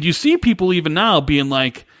 And you see people even now being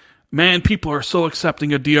like, man, people are so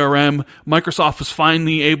accepting of DRM. Microsoft was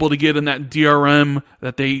finally able to get in that DRM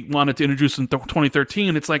that they wanted to introduce in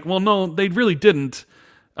 2013. It's like, well, no, they really didn't,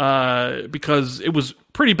 because it was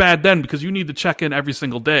pretty bad then, because you need to check in every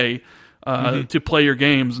single day to play your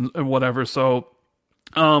games and whatever. So,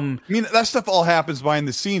 I mean, that stuff all happens behind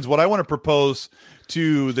the scenes. What I want to propose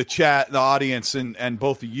to the chat, the audience, and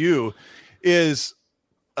both of you is,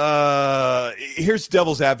 here's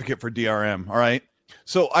devil's advocate for DRM. All right.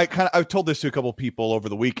 So I've told this to a couple of people over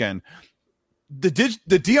the weekend. The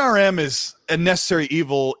DRM is a necessary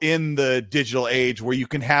evil in the digital age, where you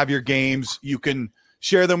can have your games, you can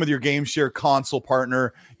share them with your game share console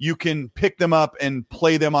partner, you can pick them up and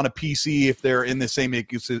play them on a PC if they're in the same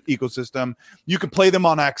ecosystem. You can play them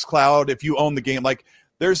on xCloud if you own the game. Like,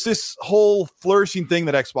 there's this whole flourishing thing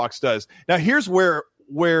that Xbox does. Now, here's where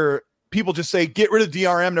people just say, get rid of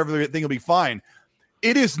DRM and everything will be fine.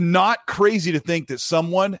 It is not crazy to think that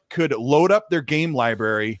someone could load up their game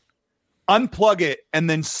library, unplug it, and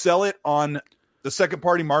then sell it on the second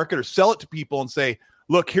party market, or sell it to people and say,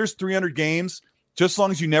 look, here's 300 games. Just as long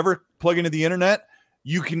as you never plug into the internet,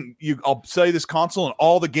 I'll sell you this console and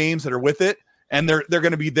all the games that are with it, and they're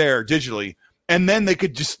going to be there digitally. And then they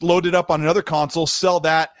could just load it up on another console, sell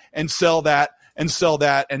that and sell that and sell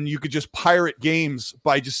that, and you could just pirate games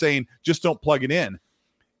by just saying, just don't plug it in.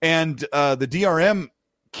 And the DRM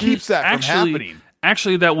keeps that from happening.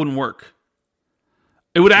 Actually, that wouldn't work.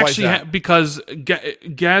 It would actually because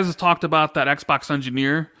Gaz has talked about that Xbox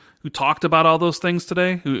engineer who talked about all those things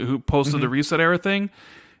today, who posted the reset error thing.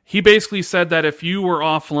 He basically said that if you were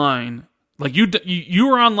offline, like you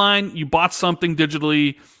were online, you bought something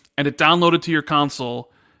digitally, and it downloaded to your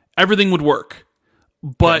console, everything would work.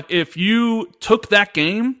 But if you took that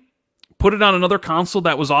game, put it on another console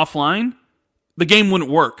that was offline, the game wouldn't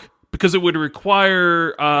work, because it would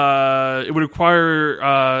require a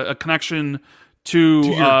connection to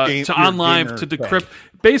OnLive to decrypt.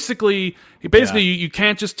 Basically, you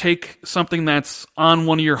can't just take something that's on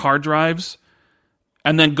one of your hard drives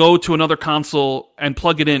and then go to another console and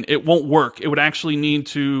plug it in. It won't work. It would actually need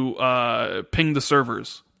to ping the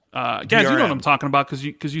servers. Gaz, you know what I'm talking about, because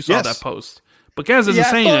you saw that post. But Gaz isn't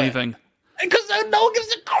saying anything. Because no one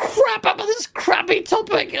gives a crap about this crappy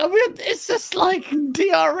topic. I mean, it's just like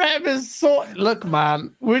DRM is so... Look,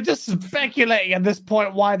 man, we're just speculating at this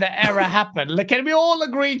point why the error happened. Like, can we all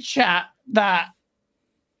agree, chat, that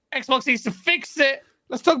Xbox needs to fix it?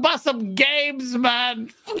 Let's talk about some games, man.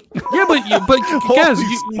 But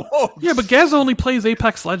Gaz only plays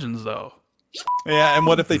Apex Legends, though. Yeah, and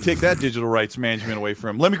what if they take that digital rights management away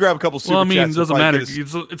from him? Let me grab a couple super chats. It doesn't matter.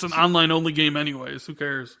 It's an online-only game anyways. Who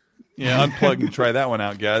cares? Yeah, unplug and try that one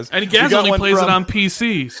out, guys. And Gaz only plays it on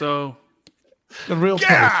PC, so... The real game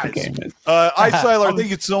is... Icyler, thank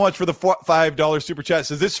you so much for the $5 super chat.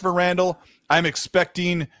 Says, this is for Randall. I'm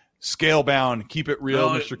expecting Scalebound. Keep it real,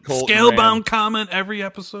 Mr. Colt. Scalebound comment every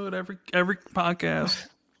episode, every podcast.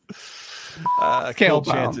 Scalebound.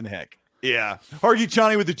 Chance and heck. Yeah. Hargy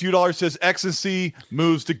Chani with the $2 says, XNC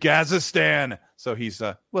moves to Gazistan. So he's,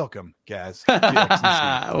 welcome, Gaz.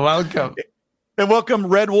 Welcome. And welcome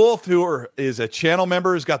Red Wolf, who is a channel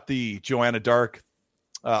member, has got the Joanna Dark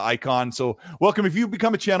icon. So welcome. If you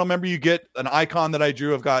become a channel member, you get an icon that I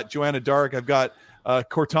drew. I've got Joanna Dark. I've got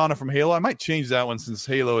Cortana from Halo. I might change that one since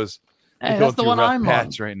Halo is going through a rough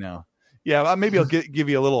patch right now. Yeah, maybe I'll give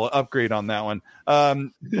you a little upgrade on that one.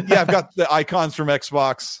 I've got the icons from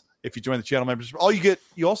Xbox. If you join the channel members,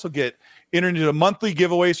 you also get entered into monthly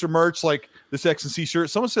giveaways for merch, like this XNC shirt.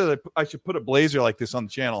 Someone said that I should put a blazer like this on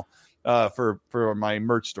the channel for my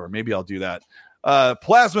merch store. Maybe I'll do that.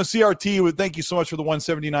 Plasma CRT would thank you so much for the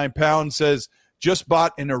 179 pounds. Says, just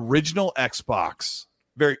bought an original Xbox.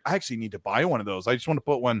 I actually need to buy one of those. I just want to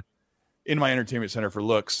put one in my entertainment center for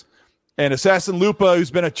looks. And Assassin Lupa,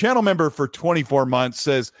 who's been a channel member for 24 months,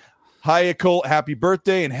 says, hi, Colt, happy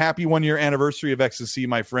birthday and happy 1-year anniversary of XNC,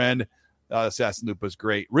 my friend. Assassin Lupa is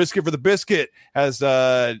great. Risk It for the Biscuit has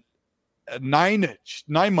a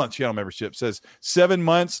 9-month channel membership. Says 7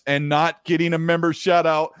 months and not getting a member shout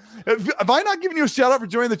out. Have I not given you a shout out for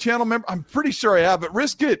joining the channel member? I'm pretty sure I have, but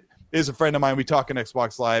Risk It is a friend of mine. We talk on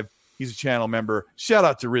Xbox Live. He's a channel member. Shout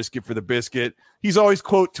out to Risk It for the Biscuit. He's always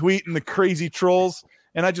quote tweeting the crazy trolls,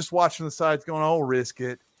 and I just watch from the sides going, oh, Risk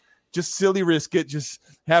It. Just silly Risk It, just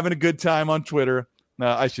having a good time on Twitter.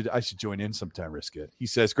 I should join in sometime, Risk It. He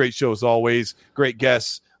says, great show as always. Great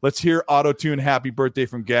guests. Let's hear Auto-Tune Happy Birthday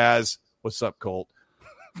from Gaz. What's up, Colt?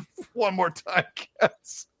 One more time,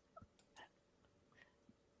 Gaz.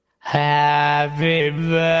 Happy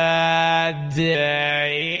birthday,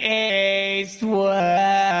 Ace World.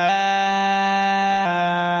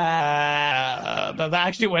 I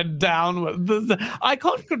actually went down. I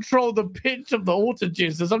can't control the pitch of the auto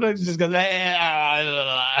tune, so sometimes it just goes.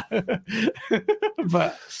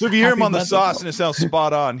 But so if you hear him on the sauce and it sounds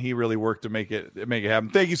spot on, he really worked to make it happen.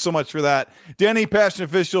 Thank you so much for that. Danny Passion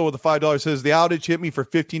Official with the $5 says the outage hit me for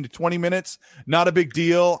 15 to 20 minutes. Not a big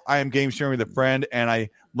deal. I am game sharing with a friend, and I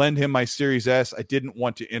lend him my Series S. I didn't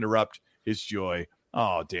want to interrupt his joy.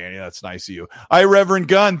 Oh, Danny, that's nice of you. Reverend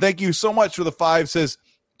Gunn, thank you so much for the 5. Says,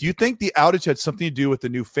 do you think the outage had something to do with the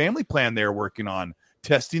new family plan they're working on,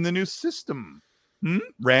 testing the new system?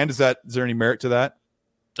 Rand, is there any merit to that?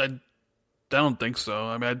 I don't think so.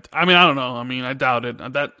 I mean, I don't know. I mean, I doubt it.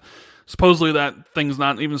 That supposedly that thing's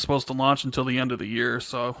not even supposed to launch until the end of the year,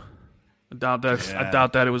 so I doubt that. Yeah. I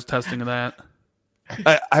doubt that it was testing that.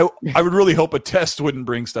 I would really hope a test wouldn't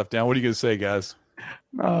bring stuff down. What are you going to say, guys?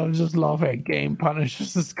 I'm just laughing at Game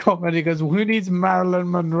Punisher's comment. He goes, who needs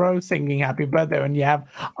Marilyn Monroe singing Happy Birthday when you have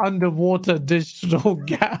underwater digital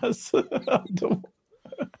gas?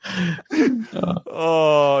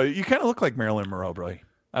 Oh, you kind of look like Marilyn Monroe, bro.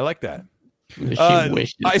 I like that.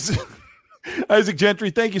 Isaac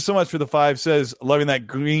Gentry, thank you so much for the 5. Says, loving that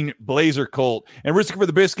green blazer Colt. And Risking for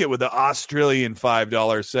the Biscuit with the Australian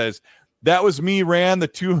 $5 says, that was me, Rand. The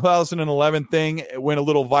 2011 thing. It went a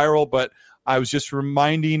little viral, but I was just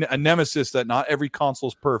reminding a nemesis that not every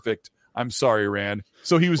console's perfect. I'm sorry, Rand.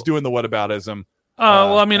 So he was doing the whataboutism.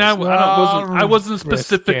 Well, I mean, I wasn't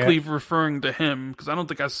specifically referring to him because I don't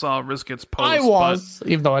think I saw Risket's post. I was,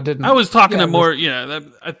 even though I didn't. I was talking to more.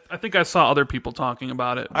 I think I saw other people talking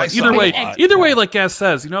about it. But either way, like Gaz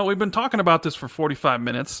says, we've been talking about this for 45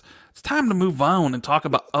 minutes. It's time to move on and talk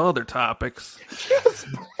about other topics.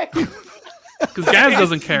 Because Gaz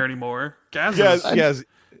doesn't care anymore. Gaz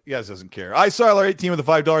doesn't care. iSiler18 with a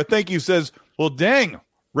 $5. Thank you. Says, well, dang.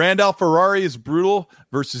 Randall Ferrari is brutal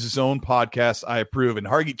versus his own podcast. I approve. And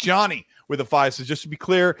Hargy Johnny with a 5 says, just to be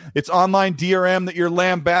clear, it's online DRM that you're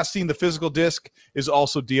lambasting. The physical disc is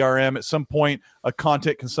also DRM. At some point, a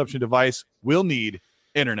content consumption device will need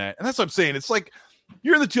internet. And that's what I'm saying. It's like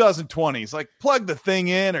you're in the 2020s. Like, plug the thing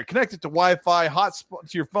in or connect it to Wi-Fi, hotspot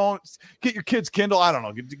to your phone, get your kid's Kindle. I don't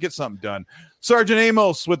know. Get something done. Sergeant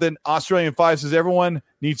Amos with an Australian 5 says, everyone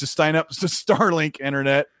needs to sign up to Starlink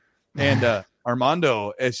internet. And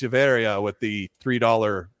Armando Echeverria with the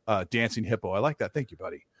 $3 dancing hippo. I like that. Thank you,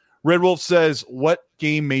 buddy. Red Wolf says, what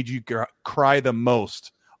game made you cry the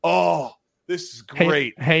most? Oh, this is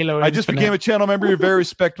great. Halo. I just became a channel member. You're very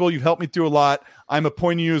respectable. You've helped me through a lot. I'm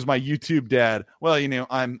appointing you as my YouTube dad. Well,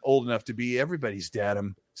 I'm old enough to be everybody's dad.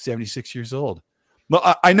 I'm 76 years old.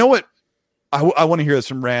 Well, I know what I want to hear this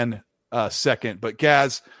from Rand second, but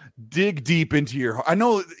Gaz, dig deep into your heart. I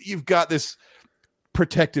know you've got this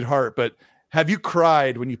protected heart, but have you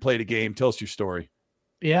cried when you played a game? Tell us your story.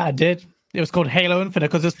 Yeah, I did. It was called Halo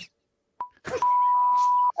Infinite because it's.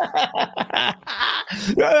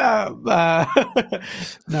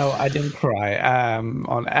 No, I didn't cry.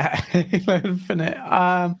 On Halo Infinite.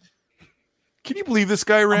 Can you believe this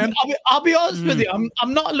guy, Rand? I'll be honest with you.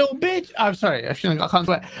 I'm not a little bitch. I'm sorry. I can't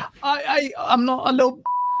swear. I'm not a little.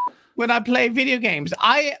 When I play video games,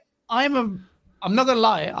 I'm not gonna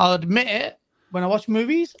lie. I'll admit it. When I watch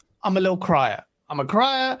movies, I'm a little crier. I'm a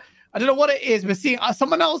crier. I don't know what it is, but seeing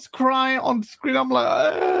someone else cry on screen, I'm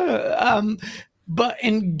like, But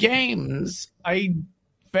in games, I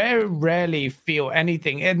very rarely feel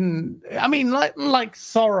anything. And I mean, like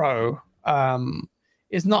sorrow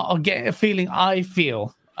is not a feeling I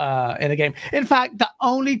feel in a game. In fact, the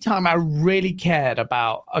only time I really cared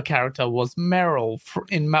about a character was Meryl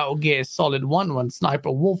in Metal Gear Solid 1 when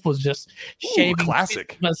Sniper Wolf was just shaving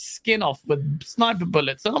her skin off with sniper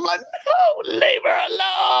bullets. And I'm like, no, leave her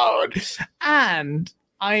alone. And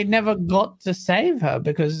I never got to save her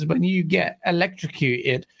because when you get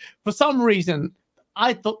electrocuted, for some reason,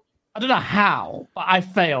 I thought, I don't know how, but I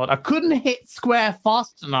failed. I couldn't hit square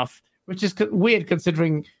fast enough, which is weird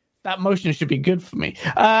considering that motion should be good for me.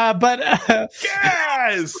 Yes!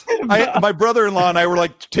 My brother-in-law and I were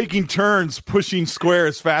like taking turns pushing square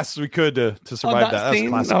as fast as we could to survive that. That was a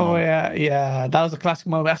classic moment. Yeah. That was a classic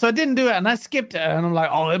moment. So I didn't do it and I skipped it. And I'm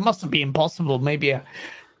like, oh, it must have been impossible. Maybe.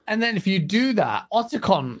 And then if you do that,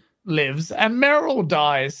 Otacon lives and Meryl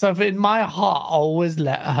dies. So in my heart, I always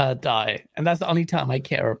let her die. And that's the only time I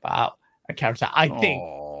care about a character, I think.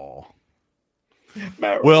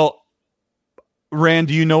 Well, Rand,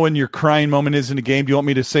 do you know when your crying moment is in a game? Do you want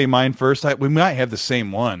me to say mine first? We might have the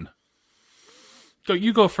same one.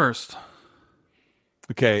 You go first.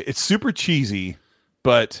 Okay, it's super cheesy,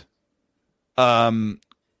 but in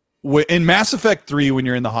Mass Effect 3, when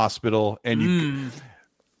you're in the hospital and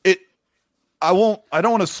I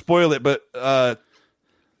don't want to spoil it, but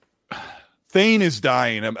Thane is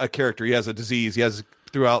dying, a character. He has a disease. He has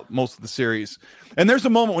throughout most of the series. And there's a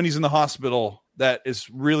moment when he's in the hospital that is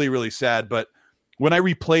really, really sad. But when I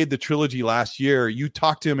replayed the trilogy last year, you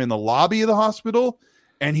talked to him in the lobby of the hospital,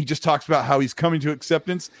 and he just talks about how he's coming to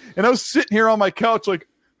acceptance. And I was sitting here on my couch like,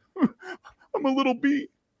 I'm a little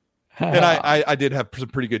beat. And I did have some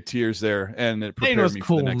pretty good tears there, and it prepared me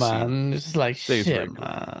for the next scene. It's like Dane's shit, cool.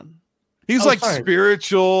 man. He's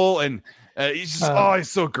spiritual, and he's just he's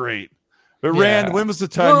so great. But Rand, when was the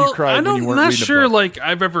time you cried when you weren't reading a book? I'm not sure, like,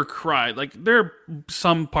 I've ever cried. Like, there are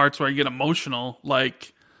some parts where I get emotional.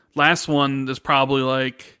 Like, last one is probably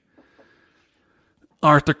like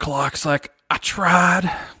Arthur Clarke's like, I tried.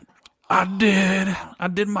 I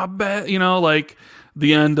did my best. You know, like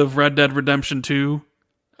the end of Red Dead Redemption 2.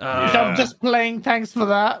 I'm just playing. Thanks for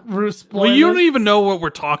that. Well, you don't even know what we're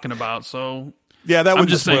talking about, so yeah, that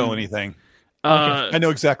wouldn't spoil anything. I know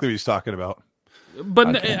exactly what he's talking about.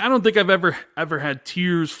 But I don't think I've ever had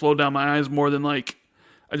tears flow down my eyes more than like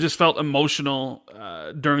I just felt emotional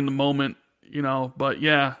during the moment, you know. But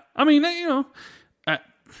yeah, I mean, you know, I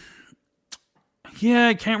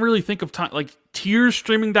can't really think of time like tears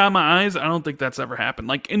streaming down my eyes. I don't think that's ever happened.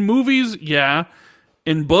 Like in movies, yeah.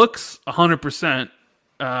 In books, 100%.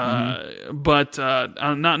 But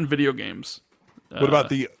not in video games. What about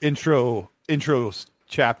the intro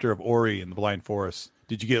chapter of Ori in the Blind Forest?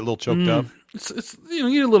 Did you get a little choked up? It's you know,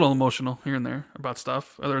 you get a little emotional here and there about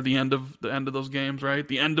stuff. Or the end of those games, right?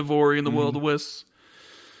 The end of Ori and the Will of the Wisps.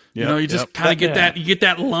 You know, you just kind of get that. You get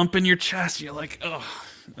that lump in your chest. You're like,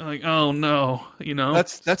 oh no. You know,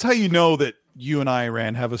 that's how you know that you and I,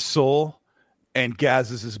 Rand, have a soul, and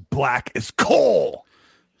Gaz is as black as coal.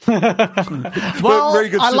 Well,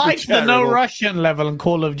 I like the no Russian level in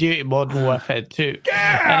Call of Duty Modern Warfare 2.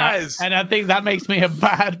 Yes! And I think that makes me a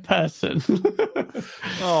bad person.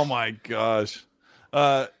 Oh my gosh.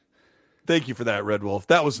 Thank you for that, Red Wolf.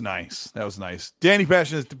 That was nice. Danny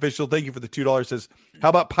Passionate Official, thank you for the $2. Says, how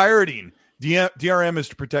about pirating? DRM is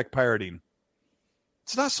to protect pirating.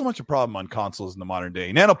 It's not so much a problem on consoles in the modern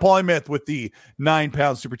day. Nano Polymyth with the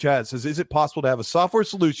 £9 super chat says, is it possible to have a software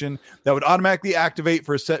solution that would automatically activate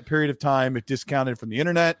for a set period of time if discounted from the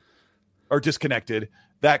internet or disconnected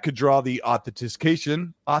that could draw the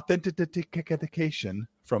authentication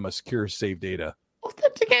from a secure save data?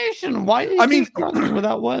 Authentication? Why do you with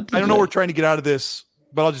that word? I don't know. We're trying to get out of this,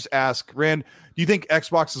 but I'll just ask, Rand, do you think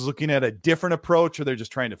Xbox is looking at a different approach, or they're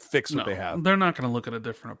just trying to fix what they have? They're not going to look at a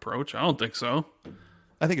different approach. I don't think so.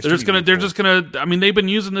 I think they're just gonna. I mean, they've been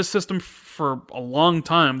using this system for a long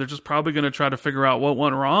time. They're just probably going to try to figure out what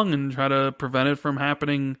went wrong and try to prevent it from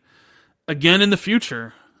happening again in the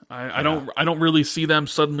future. I don't really see them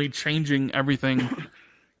suddenly changing everything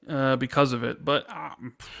because of it. But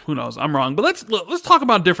who knows? I'm wrong. But let's talk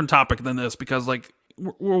about a different topic than this, because like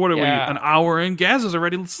what are we, an hour in? Gaz is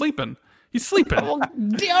already sleeping. He's sleeping. All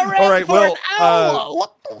right. Well,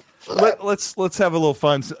 what the? Let's have a little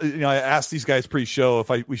fun. You know, I asked these guys pre-show if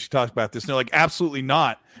we should talk about this, and they're like, absolutely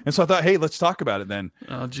not. And so I thought, hey, let's talk about it then.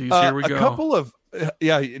 Oh, geez, here we go. A couple of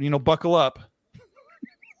buckle up.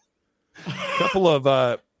 A couple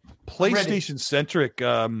of PlayStation-centric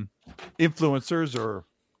influencers or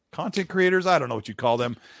content creators. I don't know what you call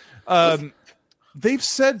them. They've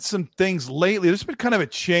said some things lately. There's been kind of a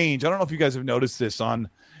change. I don't know if you guys have noticed this on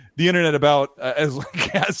the internet about as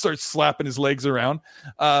Gaz starts slapping his legs around.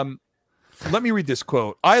 Let me read this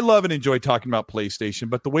quote. I love and enjoy talking about PlayStation,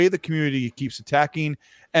 but the way the community keeps attacking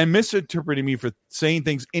and misinterpreting me for saying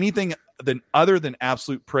anything other than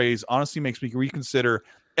absolute praise honestly makes me reconsider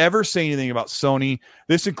ever saying anything about Sony.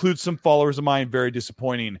 This includes some followers of mine, very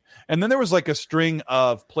disappointing. And then there was like a string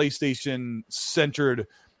of PlayStation-centered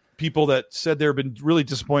people that said they've been really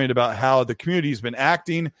disappointed about how the community's been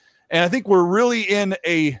acting. And I think we're really in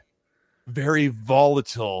a very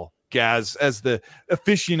volatile, Gaz, as the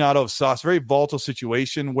aficionado of sauce, very volatile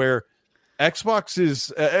situation where Xbox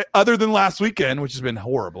is, other than last weekend, which has been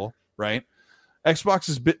horrible, right? Xbox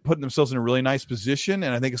is putting themselves in a really nice position,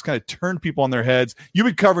 and I think it's kind of turned people on their heads. You've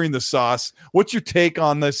been covering the sauce. What's your take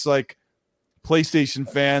on this? Like, PlayStation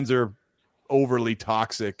fans are overly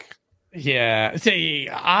toxic. Yeah, see,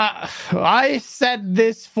 I said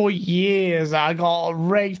this for years. I got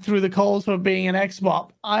raked through the coals for being an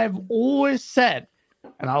Xbox. I've always said,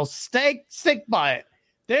 and I'll stick by it,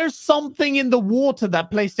 there's something in the water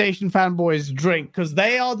that PlayStation fanboys drink, because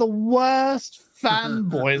they are the worst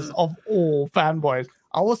fanboys of all fanboys.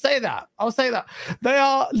 I will say that.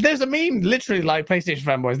 There's a meme literally like PlayStation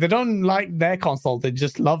fanboys. They don't like their console. They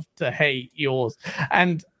just love to hate yours.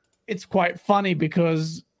 And it's quite funny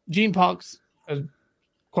because Gene Parks Gene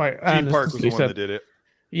Park was the one that did it.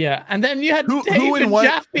 Yeah, and then you had Who David and what-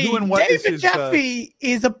 Jaffe. who and what is David his, Jaffe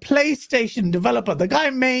is a PlayStation developer. The guy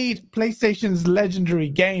made PlayStation's legendary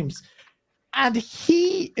games. And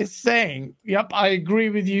he is saying, yep, I agree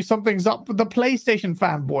with you. Something's up with the PlayStation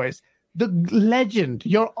fanboys. The legend,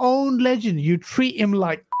 your own legend, you treat him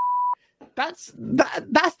like that's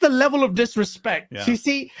the level of disrespect. Yeah. You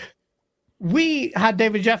see, we had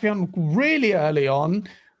David Jaffe on really early on,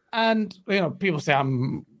 and people say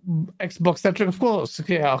I'm Xbox centric, of course.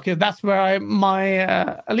 Yeah, okay, that's where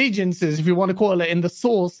my allegiance is, if you want to call it, in the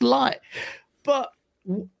source lie. But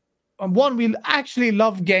one, we actually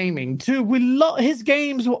love gaming. Two, we love his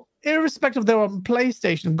games, irrespective if they were on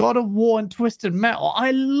PlayStation, God of War and Twisted Metal. I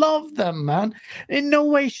love them, man. In no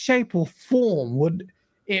way, shape, or form would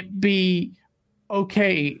it be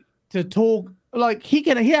okay to talk like he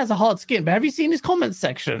has a hard skin. But have you seen his comment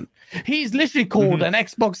section? He's literally called an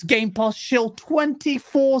Xbox Game Pass shill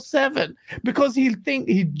 24/7 because he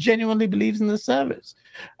genuinely believes in the service.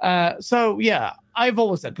 So yeah, I've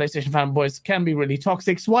always said PlayStation fanboys can be really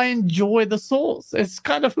toxic. So I enjoy the source. It's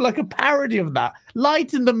kind of like a parody of that.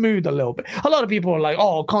 Lighten the mood a little bit. A lot of people are like,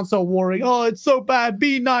 "Oh, console warring. Oh, it's so bad.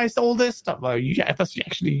 Be nice." All this stuff. Well, yeah, that's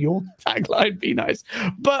actually your tagline. Be nice.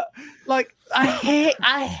 But like,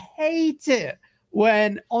 I hate it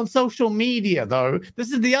when on social media, though.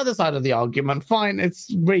 This is the other side of the argument. Fine,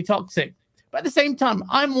 it's really toxic. But at the same time,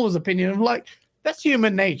 I'm always opinion of like, that's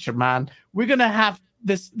human nature, man. We're gonna have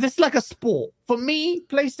this like a sport. For me,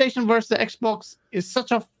 PlayStation versus Xbox is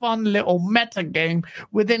such a fun little meta game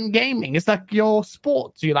within gaming. It's like your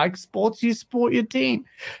sports. You like sports, you support your team.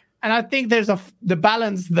 And I think there's the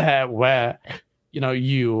balance there where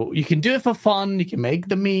you can do it for fun, you can make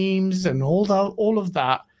the memes and all of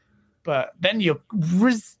that, but then you're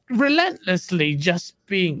relentlessly just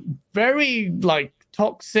being very like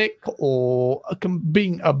toxic or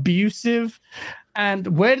being abusive.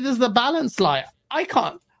 And where does the balance lie? I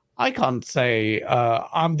can't say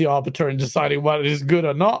I'm the arbiter in deciding what is good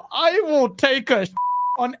or not. I will take a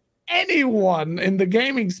on anyone in the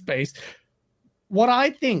gaming space. What I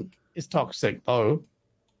think is toxic, though,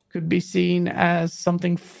 could be seen as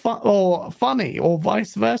something fun or funny, or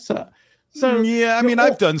vice versa. So yeah, I mean,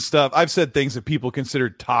 I've done stuff. I've said things that people consider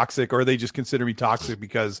toxic, or they just consider me toxic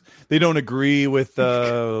because they don't agree with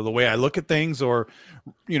the way I look at things, or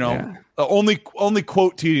only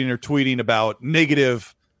quote tweeting or tweeting about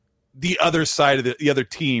negative the other side of the other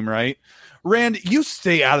team. Right, Rand, you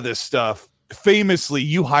stay out of this stuff. Famously,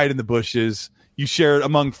 you hide in the bushes. You share it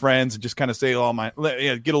among friends and just kind of say, "Oh my,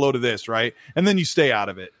 get a load of this," right? And then you stay out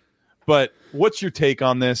of it. But what's your take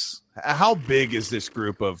on this? How big is this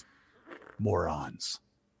group of morons?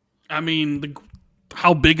 I mean,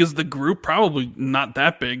 how big is the group? Probably not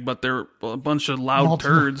that big, but they're a bunch of loud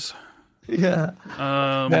turds. Yeah.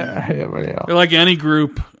 They're like any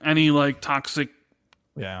group, any like toxic,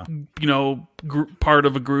 part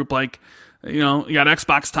of a group. Like, you got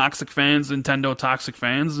Xbox toxic fans, Nintendo toxic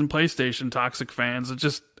fans, and PlayStation toxic fans. It's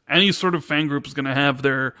just any sort of fan group is going to have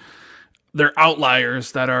their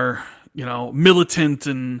outliers that are, militant,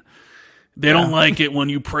 and they don't like it when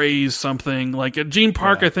you praise something. Like at Gene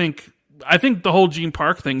Park, I think the whole Gene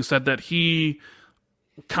Park thing said that he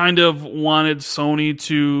kind of wanted Sony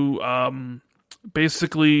to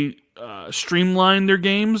basically streamline their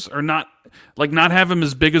games, or not have them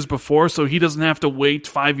as big as before, so he doesn't have to wait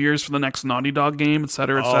 5 years for the next Naughty Dog game, et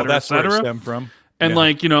cetera, et cetera, that's et cetera. where it stemmed from. And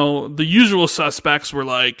the usual suspects were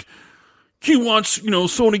like, he wants,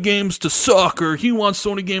 Sony games to suck, or he wants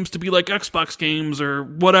Sony games to be like Xbox games, or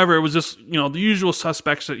whatever. It was just, the usual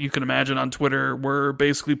suspects that you can imagine on Twitter were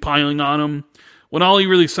basically piling on him, when all he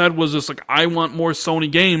really said was just like, I want more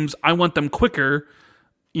Sony games. I want them quicker.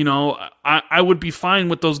 I would be fine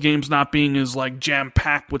with those games not being as like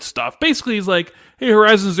jam-packed with stuff. Basically, he's like, hey,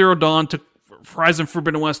 Horizon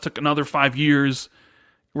Forbidden West took another 5 years,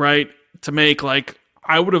 right, to make. Like,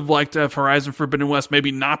 I would have liked to have Horizon Forbidden West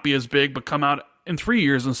maybe not be as big, but come out in 3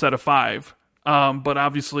 years instead of 5. But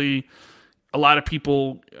obviously, a lot of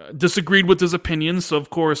people disagreed with his opinion. So, of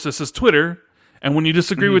course, this is Twitter. And when you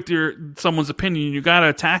disagree with someone's opinion, you got to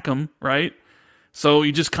attack them, right? So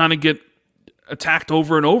you just kind of get attacked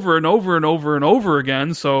over and over and over and over and over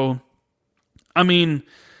again. So, I mean,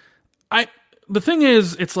 the thing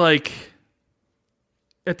is, it's like,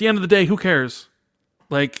 at the end of the day, who cares?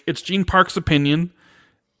 Like, it's Gene Park's opinion.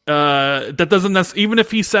 That doesn't even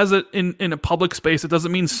if he says it in a public space, it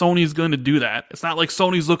doesn't mean Sony's going to do that. It's not like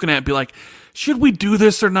Sony's looking at it and be like, should we do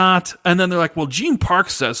this or not? And then they're like, well, Gene Park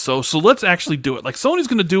says so let's actually do it. Like, Sony's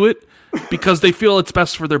going to do it because they feel it's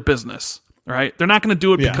best for their business, right? They're not going to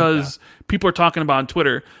do it because people are talking about it on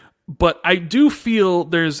Twitter. But I do feel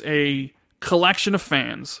there's a collection of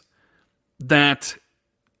fans that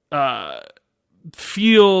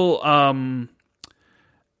feel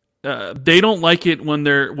they don't like it when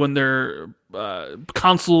their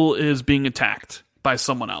console is being attacked by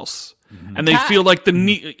someone else, and they feel like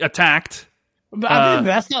attacked. But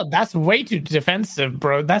I think that's way too defensive,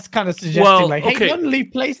 bro. That's kind of suggesting hey, don't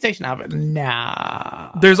leave PlayStation out of it.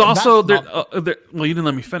 Nah. There's also well, you didn't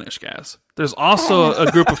let me finish, Gaz. There's also a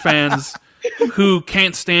group of fans who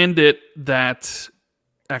can't stand it that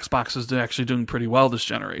Xbox is actually doing pretty well this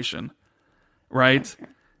generation, right?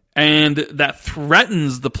 And that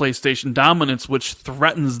threatens the PlayStation dominance, which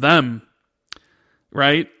threatens them,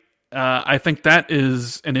 right? I think that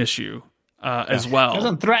is an issue. As well. It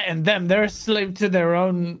doesn't threaten them. They're a slave to their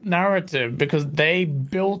own narrative because they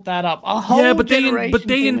built that up. A whole but they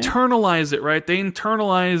generation internalize it, right? They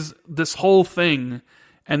internalize this whole thing,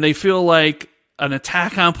 and they feel like an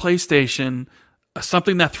attack on PlayStation,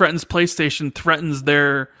 something that threatens PlayStation, threatens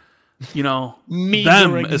their,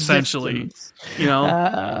 them essentially.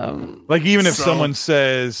 Like even if someone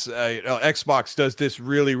says Xbox does this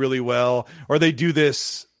really, really well, or they do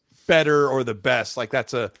this better or the best, like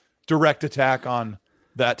that's a direct attack on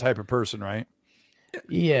that type of person, right?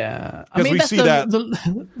 Yeah, I mean, that's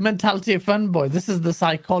the mentality of fanboys. This is the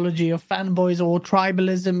psychology of fanboys, or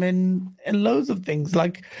tribalism in loads of things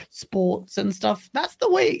like sports and stuff. That's the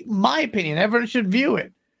way, my opinion, everyone should view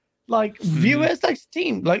it. Like view it as like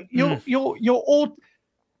team. Like you're all.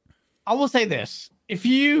 I will say this: if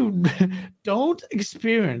you don't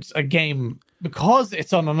experience a game because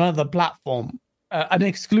it's on another platform, an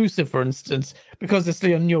exclusive, for instance, because it's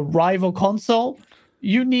on your rival console,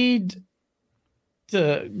 you need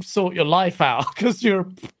to sort your life out because you're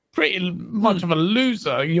pretty much of a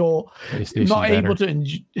loser. You're not able to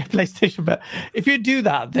enjoy PlayStation better. If you do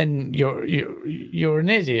that, then you're an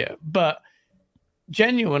idiot. But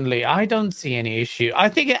genuinely, I don't see any issue. I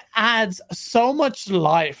think it adds so much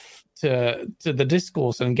life to the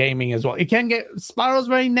discourse and gaming as well. It can get spirals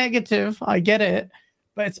very negative. I get it.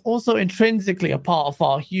 But it's also intrinsically a part of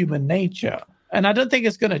our human nature. And I don't think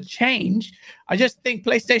it's going to change. I just think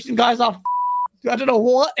PlayStation guys are, I don't know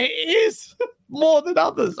what it is, more than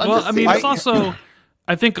others. It's also,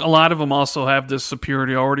 I think a lot of them also have this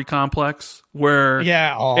superiority complex where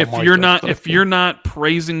if you're not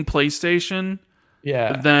praising PlayStation,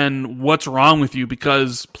 then what's wrong with you?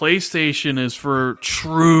 Because PlayStation is for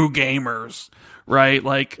true gamers. Right,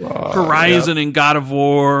 like Horizon and God of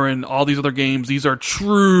War and all these other games, these are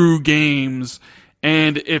true games.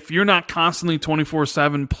 And if you're not constantly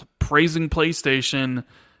 24/7 praising PlayStation,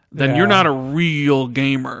 then you're not a real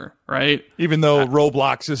gamer, right? Even though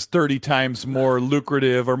Roblox is 30 times more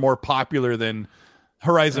lucrative or more popular than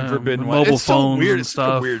Horizon Forbidden West. Mobile it's so phones weird. and It's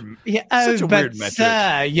stuff. such a weird metric.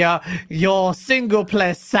 Sir, your single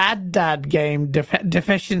player sad dad game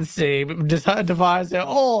deficiency device.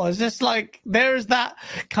 It's just like there's that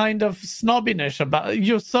kind of snobbiness about.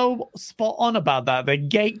 You're so spot on about that. They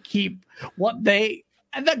gatekeep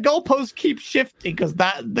and the goalposts keep shifting because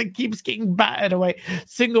that keeps getting battered away.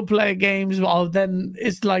 Single player games, then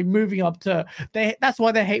it's like moving up to that's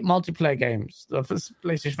why they hate multiplayer games. The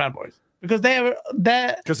PlayStation fanboys. Because they're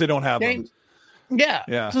because they don't have them.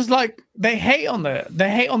 Yeah. Just like they hate on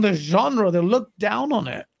the genre. They look down on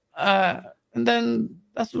it, and then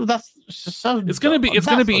that's just so. It's gonna be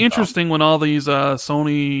interesting when all these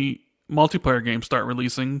Sony multiplayer games start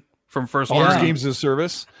releasing from first. All these games as a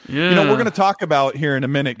service. Yeah, we're going to talk about here in a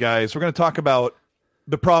minute, guys. We're going to talk about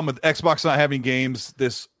the problem with Xbox not having games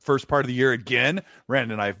this first part of the year again.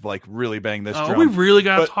 Rand and I've really banged this drum. We really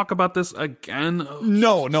got to talk about this again?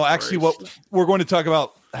 No. Actually, what we're going to talk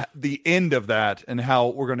about the end of that and how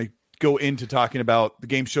we're going to go into talking about the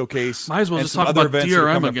game showcase. Might as well and just some talk other about events that are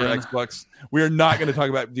DRM coming again. for Xbox. We are not going to talk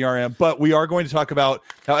about DRM, but we are going to talk about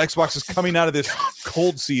how Xbox is coming out of this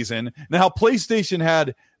cold season and how PlayStation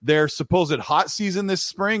had their supposed hot season this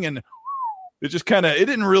spring, and it just it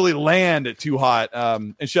didn't really land too hot.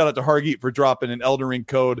 And shout out to Hargeet for dropping an Elden Ring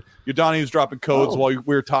code. Yodani was dropping codes while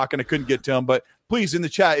we were talking. I couldn't get to him, but please, in the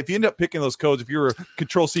chat, if you end up picking those codes, if you're a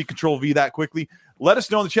Control-C, Control-V that quickly, let us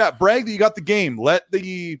know in the chat. Brag that you got the game. Let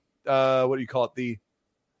the what do you call it? The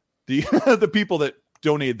the people that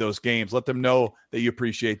donated those games, let them know that you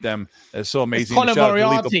appreciate them. It's so amazing. Colin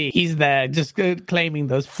Moriarty, he's there just claiming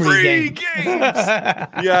those free games.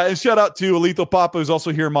 Yeah, and shout out to Lethal Papa, who's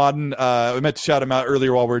also here modding. I meant to shout him out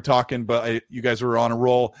earlier while we were talking, but you guys were on a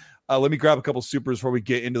roll. Let me grab a couple supers before we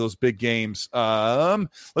get into those big games.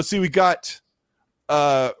 Let's see, we got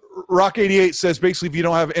Rock88 says basically if you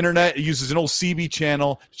don't have internet, it uses an old CB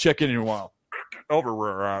channel to check in a while. over.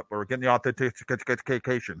 We're getting the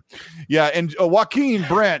authentication. Yeah, and Joaquin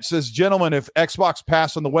Branch says, gentlemen, if Xbox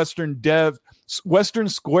passed on the Western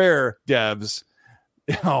Square devs,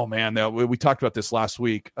 oh man, we talked about this last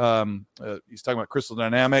week. He's talking about Crystal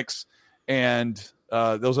Dynamics and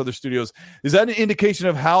those other studios. Is that an indication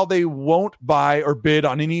of how they won't buy or bid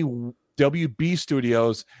on any WB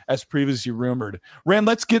studios as previously rumored? Rand,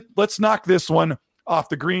 let's knock this one off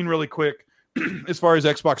the green really quick. As far as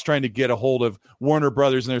Xbox trying to get a hold of Warner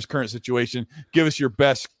Brothers in their current situation, give us your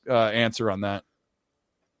best answer on that.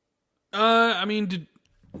 I mean,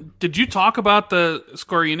 did you talk about the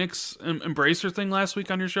Square Enix Embracer thing last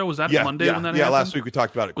week on your show? Was that Monday when that happened? Yeah, last week we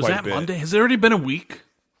talked about it quite a bit. Was that Monday? Has it already been a week?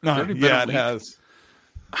 No, yeah, it has.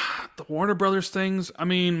 The Warner Brothers things, I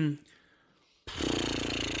mean,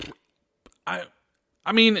 I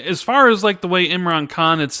mean, as far as like the way Imran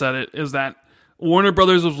Khan had said it, is that Warner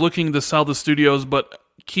Brothers was looking to sell the studios but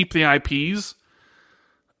keep the IPs.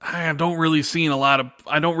 I don't really see a lot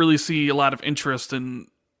of interest in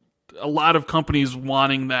a lot of companies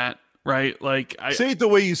wanting that, right? Like, say it the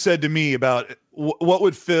way you said to me about what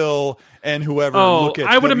would Phil and whoever look at.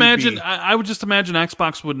 I would WB. imagine. I would just imagine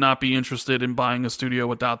Xbox would not be interested in buying a studio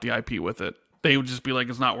without the IP with it. They would just be like,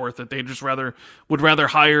 it's not worth it. They just would rather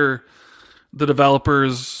hire the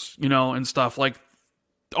developers, and stuff. Like,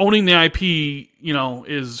 owning the IP,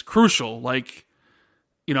 is crucial. Like,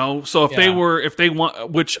 so if they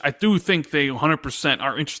want, which I do think they 100%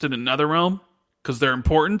 are interested in NetherRealm because they're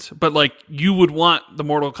important, but like, you would want the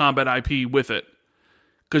Mortal Kombat IP with it.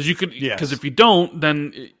 Because if you don't,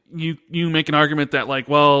 then you make an argument that like,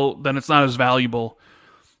 well, then it's not as valuable.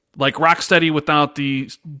 Like Rocksteady without the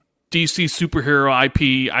DC superhero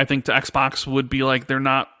IP, I think to Xbox would be like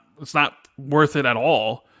it's not worth it at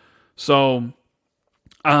all. So,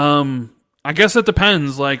 I guess it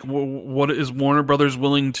depends. Like, what is Warner Brothers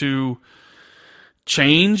willing to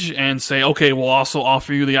change and say, okay, we'll also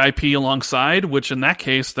offer you the IP alongside, which in that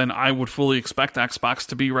case, then I would fully expect Xbox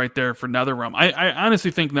to be right there for NetherRealm. I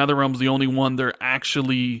honestly think NetherRealm's the only one they're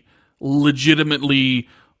actually legitimately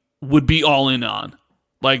would be all in on.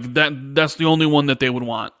 Like, that's the only one that they would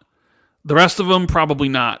want. The rest of them, probably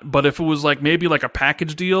not. But if it was like maybe like a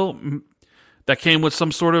package deal that came with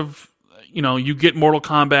some sort of, you get Mortal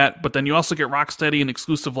Kombat, but then you also get Rocksteady an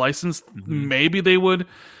exclusive license, maybe they would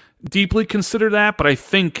deeply consider that, but I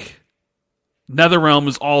think NetherRealm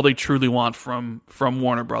is all they truly want from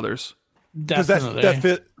Warner Brothers. Because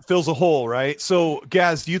that fills a hole, right? So,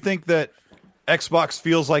 Gaz, do you think that Xbox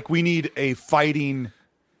feels like we need a fighting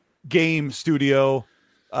game studio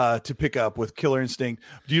to pick up with Killer Instinct?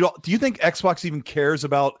 Do you think Xbox even cares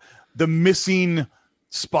about the missing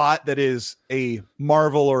spot that is a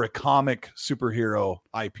Marvel or a comic superhero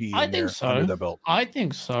IP? I think so. Under the belt? I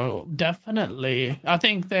think so. Definitely. I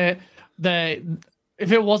think that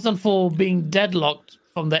if it wasn't for being deadlocked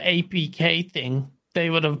from the APK thing, they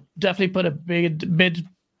would have definitely put a big bid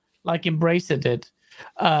like Embracer did.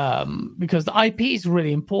 Because the IP is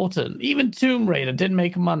really important. Even Tomb Raider didn't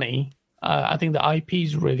make money. I think the IP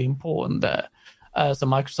is really important there. So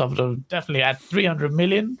Microsoft will definitely add 300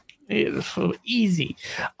 million. Easy.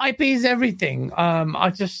 IP is everything. I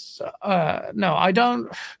just no, I don't.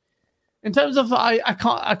 In terms of I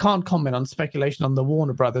can't comment on speculation on the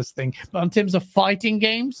Warner Brothers thing, but in terms of fighting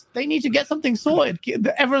games, they need to get something sorted.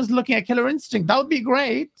 Everyone's looking at Killer Instinct. That would be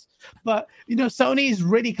great. But Sony is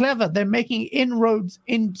really clever. They're making inroads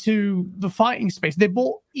into the fighting space. They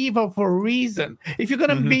bought Evo for a reason. If you're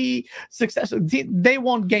going to be successful, they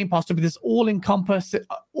want Game Pass to be this all-encompassing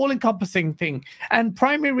thing. And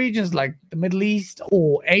primary regions like the Middle East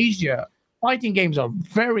or Asia, fighting games are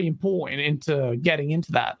very important into getting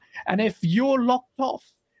into that. And if you're locked off,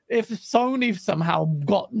 if Sony somehow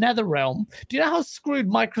got NetherRealm, do you know how screwed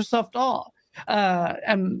Microsoft are?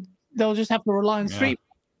 And they'll just have to rely on Street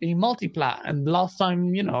being multiplat, and last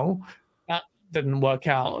time that didn't work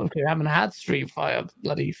out. Okay, we haven't had Street Fighter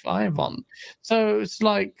bloody 5 on, so it's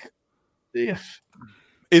like, is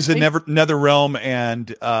the NetherRealm and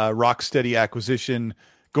Rocksteady acquisition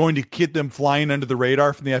going to get them flying under the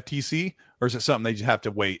radar from the FTC, or is it something they just have to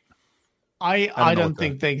wait? I don't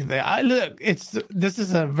think they look. This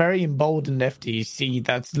is a very emboldened FTC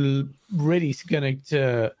that's really going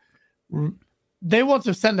to. They want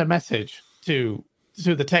to send a message to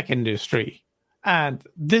the tech industry, and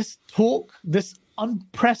this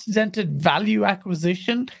unprecedented value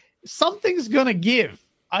acquisition, something's gonna give.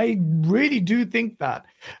 I really do think that.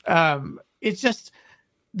 It's just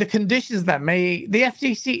the conditions that the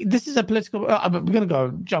FTC. This is a political. I'm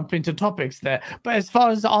gonna jump into topics there, but as far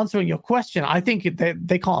as answering your question, I think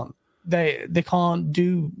they can't. They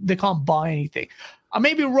can't buy anything. I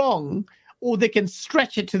may be wrong. or they can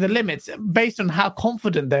stretch it to the limits based on how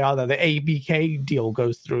confident they are that the ABK deal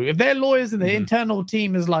goes through. If their lawyers and the internal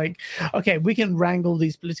team is like, okay, we can wrangle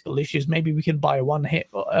these political issues, maybe we can buy one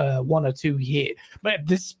or two hit, but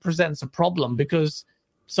this presents a problem because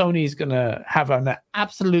Sony is going to have an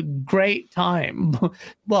absolute great time.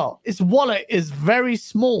 Well, its wallet is very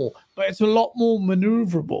small, but it's a lot more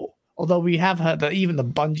maneuverable. Although we have heard that even the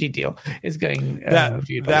Bungie deal is going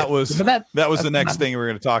that was the next thing we were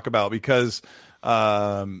going to talk about, because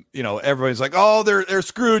everybody's like, oh, they're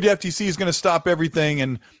screwed. The FTC is going to stop everything.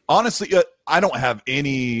 And honestly, I don't have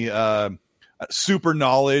any super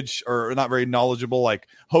knowledge, or not very knowledgeable like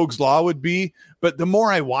Hoag's Law would be. But the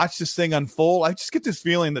more I watch this thing unfold, I just get this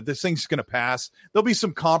feeling that this thing's going to pass. There'll be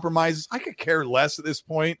some compromises. I could care less at this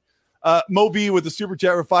point. Mo B with the super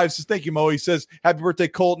chat for 5 says, thank you, Mo. He says, happy birthday,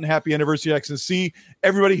 Colt, and happy anniversary, XNC.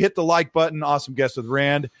 Everybody hit the like button. Awesome guest with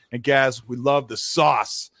Rand and Gaz. We love the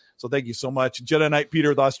sauce. So thank you so much. Jedi Knight Peter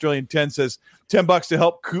with Australian 10 says, $10 to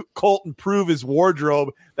help Colt improve his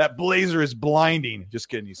wardrobe. That blazer is blinding. Just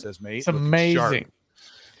kidding, he says, mate. It's amazing. Sharp.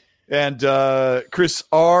 And Chris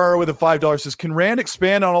R with a $5 says, can Rand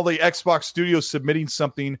expand on all the Xbox studios submitting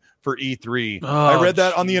something for E3? I read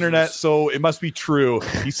that on the internet, so it must be true,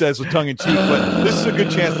 he says with tongue in cheek. But this is a good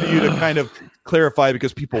chance for you to kind of clarify,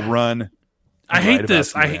 because people run. I hate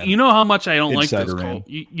this. You know how much I don't like this, Cole.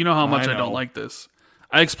 You know how much I don't like this.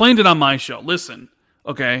 I explained it on my show. Listen,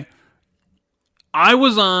 okay. I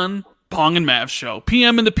was on Pong and Mav's show,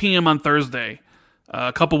 PM in the PM on Thursday,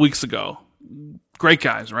 a couple weeks ago. Great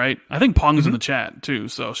guys, right? I think Pong's in the chat too,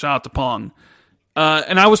 so shout out to Pong.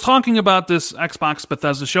 And I was talking about this Xbox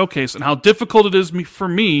Bethesda showcase and how difficult it is for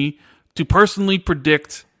me to personally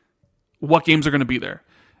predict what games are going to be there.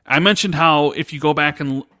 I mentioned how if you go back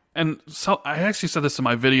and so I actually said this in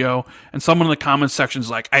my video, and someone in the comments section is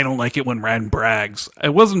like, I don't like it when Rand brags.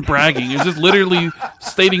 It wasn't bragging. It was just literally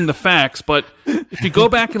stating the facts. But if you go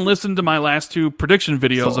back and listen to my last two prediction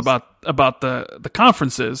videos about the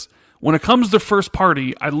conferences, when it comes to first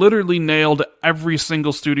party, I literally nailed every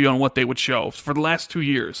single studio on what they would show for the last 2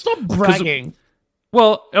 years. Stop bragging.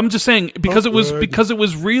 Well, I'm just saying because it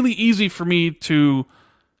was really easy for me to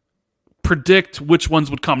predict which ones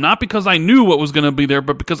would come. Not because I knew what was going to be there,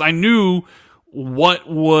 but because I knew what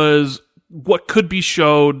could be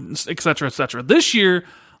showed, etc., etc. This year,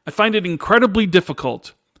 I find it incredibly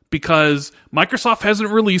difficult because Microsoft hasn't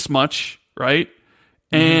released much, right?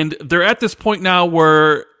 And they're at this point now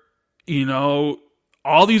where,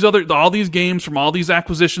 all these games from all these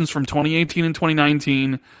acquisitions from 2018 and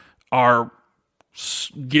 2019 are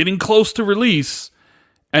getting close to release,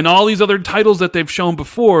 and all these other titles that they've shown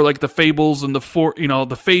before, like the Fables and the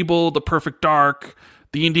Fable, the Perfect Dark,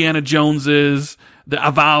 the Indiana Joneses, the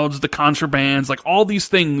Avoweds, the Contrabands, like all these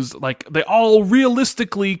things, like they all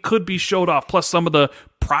realistically could be showed off, plus some of the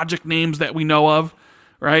project names that we know of,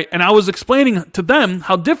 right? And I was explaining to them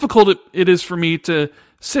how difficult it is for me to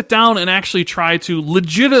sit down and actually try to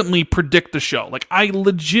legitimately predict the show. Like, I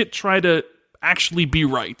legit try to actually be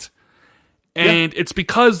right. And it's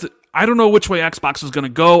because I don't know which way Xbox is going to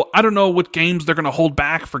go. I don't know what games they're going to hold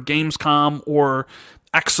back for Gamescom or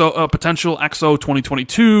potential XO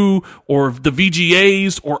 2022 or the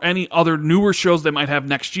VGAs or any other newer shows they might have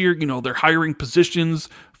next year. They're hiring positions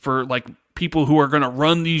for like people who are going to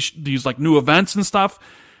run these like new events and stuff.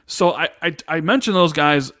 So I mentioned those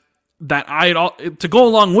guys that to go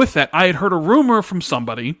along with that, I had heard a rumor from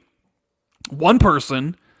one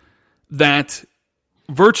person, that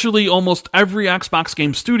virtually almost every Xbox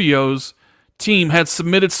Game Studios team had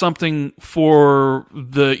submitted something for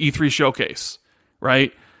the E3 showcase,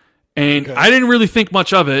 right? And I didn't really think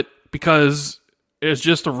much of it because it's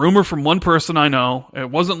just a rumor from one person I know. It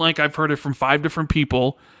wasn't like I've heard it from 5 different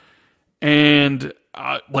people. And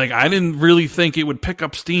I didn't really think it would pick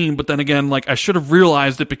up steam, but then again, I should have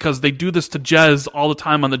realized it because they do this to Jez all the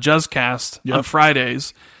time on the Jezcast on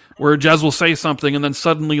Fridays, where Jez will say something and then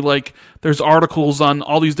suddenly there's articles on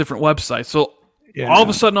all these different websites. So all of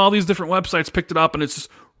a sudden, all these different websites picked it up, and it's just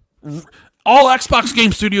all Xbox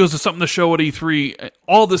Game Studios is something to show at E3,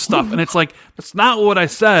 all this stuff. And it's like, that's not what I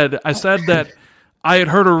said. I said that I had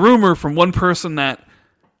heard a rumor from one person that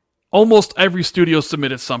almost every studio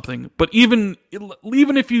submitted something, but even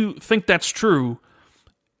if you think that's true,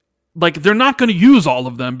 they're not going to use all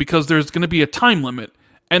of them because there's going to be a time limit,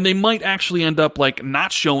 and they might actually end up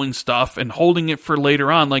not showing stuff and holding it for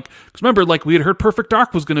later on. Because remember, we had heard Perfect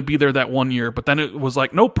Dark was going to be there that one year, but then it was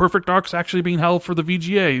nope, Perfect Dark's actually being held for the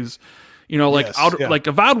VGAs.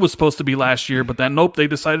 Avowed was supposed to be last year, but then nope, they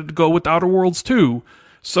decided to go with Outer Worlds 2.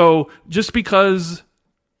 So just because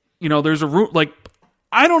there's a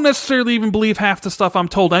I don't necessarily even believe half the stuff I'm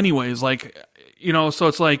told anyways. Like, so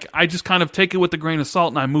it's like I just kind of take it with a grain of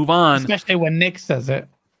salt and I move on. Especially when Nick says it.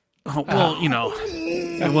 Oh,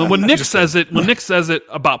 well, when Nick says it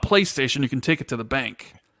about PlayStation, you can take it to the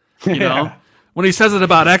bank. You know, when he says it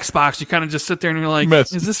about Xbox, you kind of just sit there and you're like,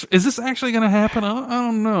 is this actually going to happen? I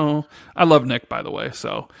don't know. I love Nick, by the way.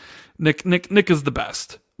 So Nick is the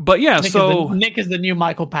best. But yeah, Nick is the new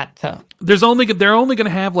Michael Pachter. They're only going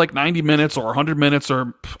to have like 90 minutes or 100 minutes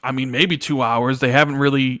or maybe 2 hours. They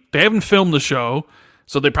haven't filmed the show,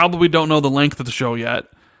 so they probably don't know the length of the show yet,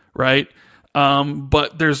 right?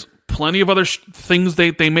 But there's plenty of other things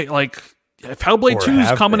they make, like if Hellblade 2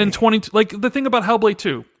 is coming in 20, like the thing about Hellblade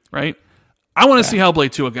 2, right? I want to see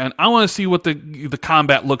Hellblade 2 again. I want to see what the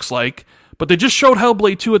combat looks like. But they just showed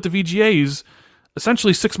Hellblade 2 at the VGAs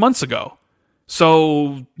essentially 6 months ago.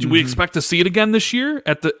 So do we expect to see it again this year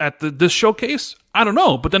at this showcase? I don't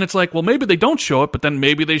know. But then it's like, well, maybe they don't show it, but then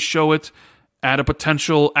maybe they show it at a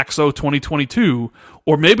potential XO 2022,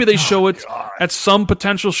 or maybe they show it at some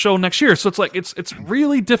potential show next year. So it's like it's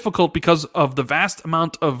really difficult because of the vast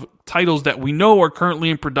amount of titles that we know are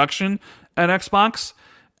currently in production at Xbox,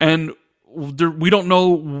 and we don't know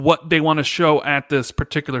what they want to show at this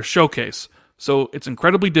particular showcase. So it's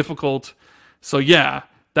incredibly difficult. So yeah,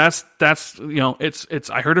 that's it's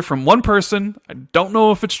I heard it from one person. I don't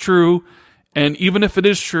know if it's true. And even if it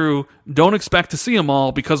is true, don't expect to see them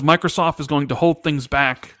all because Microsoft is going to hold things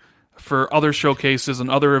back for other showcases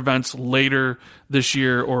and other events later this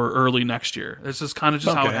year or early next year. This is kind of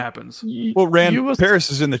just how it happens. Well, Rand,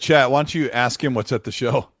 Paris is in the chat. Why don't you ask him what's at the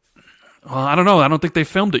show? Well, I don't know. I don't think they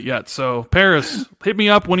filmed it yet. So, Paris, hit me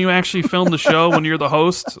up when you actually film the show, when you're the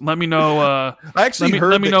host. Let me know. I actually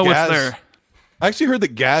heard let me know what's there. I actually heard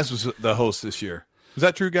that Gaz was the host this year. Is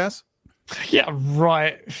that true, Gaz? Yeah,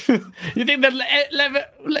 right. You think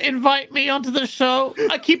they'll invite me onto the show?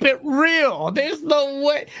 I keep it real. There's no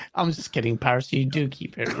way. I'm just kidding, Paris. You do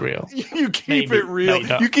keep it real. You keep it real.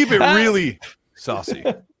 You keep it really saucy.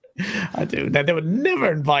 I do. They would never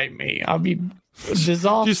invite me. I'll be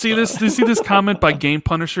disaster. Do you see this? Do you see this comment by Game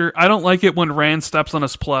Punisher? I don't like it when Rand steps on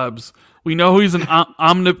his plebs. We know he's an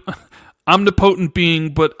omnipotent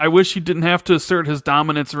being, but I wish he didn't have to assert his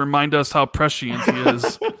dominance and remind us how prescient he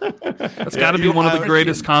is. That's got to be one of the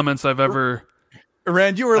greatest comments I've ever.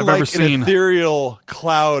 Rand, you were like an ethereal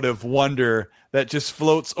cloud of wonder that just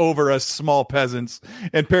floats over us small peasants.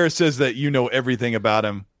 And Paris says that you know everything about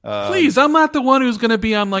him. Please, I'm not the one who's going to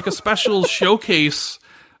be on like a special showcase.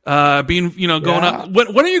 Going on.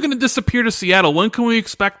 When are you going to disappear to Seattle? When can we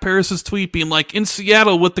expect Paris's tweet being like in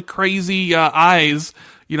Seattle with the crazy eyes?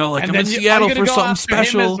 Like I'm in Seattle for something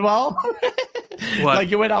special as well. What? Like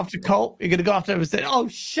you went after Colt, you're gonna go after him and say, "Oh,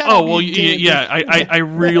 shut up." Oh well, yeah. I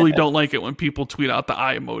really don't like it when people tweet out the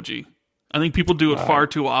eye emoji. I think people do it far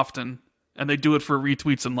too often, and they do it for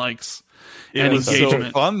retweets and likes and engagement.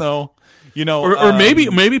 So fun though. Or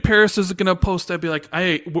maybe Paris is going to post that, be like,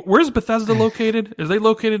 "Hey, where's Bethesda located? Is they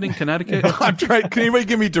located in Connecticut?" I'm trying. Can anybody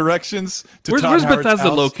give me directions to where's Bethesda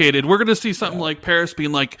located? We're going to see something like Paris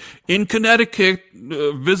being like in Connecticut,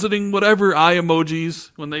 visiting whatever eye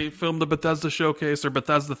emojis when they film the Bethesda showcase or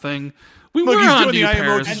Bethesda thing. Look, he's doing the eye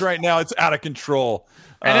emojis right now. It's out of control.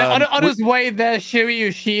 And on his way there, Shiri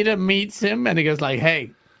Yoshida meets him, and he goes like,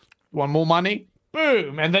 "Hey, want more money?"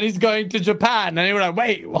 Boom, and then he's going to Japan, and you're like,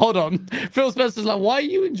 "Wait, hold on." Phil Spencer's like, "Why are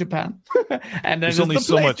you in Japan?" And then there's only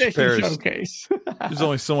so much Paris showcase. There's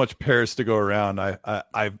only so much Paris to go around.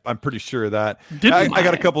 I'm pretty sure of that. I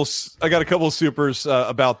got a couple supers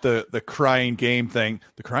about the crying game thing.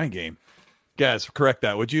 The crying game. Guys, correct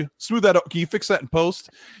that, would you? Smooth that up. Can you fix that in post?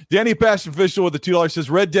 Danny Passion Official with the $2 says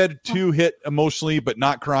Red Dead 2 hit emotionally, but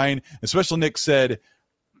not crying. And Special Nick said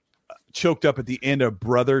choked up at the end of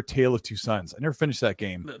Brother Tale of Two Sons. I never finished that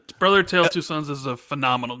game. Brother Tale of Two Sons is a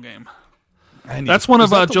phenomenal game. That's one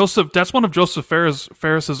of Joseph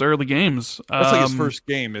Ferris's early games. That's like his first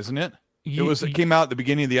game, isn't it? It came out at the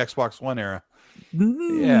beginning of the Xbox One era.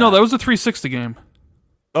 No, that was a 360 game.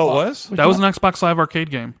 Oh, it was? That was an Xbox Live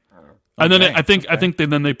Arcade game. And then I think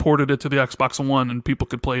they ported it to the Xbox One and people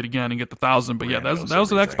could play it again and get the 1,000. But that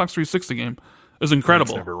was an Xbox 360 game. It was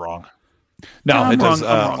incredible. Never wrong. No, it does.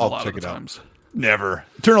 I'll check it out. Never.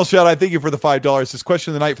 Eternal Shadow, I thank you for the $5. This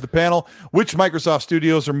question of the night for the panel: which Microsoft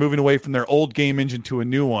studios are moving away from their old game engine to a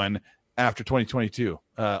new one after 2022?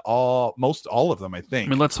 Most all of them, I think. I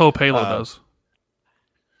mean, let's hope Halo does.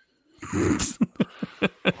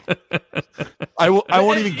 I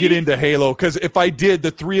won't even get into Halo because if I did, the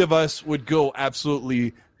three of us would go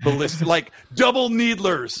absolutely ballistic, like double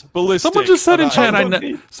needlers, ballistic. Someone just said in about-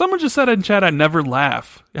 chat. Someone just said in chat. I never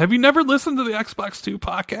laugh. Have you never listened to the Xbox 2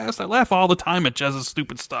 podcast? I laugh all the time at Jez's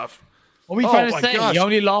stupid stuff. What are we Oh trying to my say? gosh. You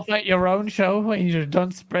only laugh at your own show when you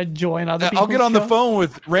don't spread joy in other people's I'll get on the show? phone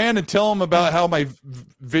with Rand and tell him about how my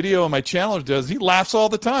video and my channel does. He laughs all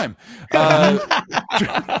the time.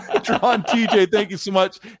 Tron TJ, thank you so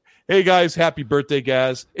much. Hey guys, happy birthday,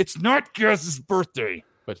 Gaz. It's not Gaz's birthday,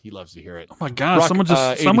 but he loves to hear it. Oh my god! Rock, someone just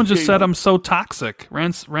 80K. said I'm so toxic.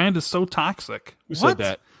 Rand is so toxic. Who What? said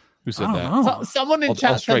that? Who said I that? don't know. Someone in I'll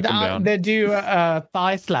chat strike said him down. they do a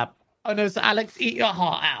thigh slap. Oh no, so Alex, eat your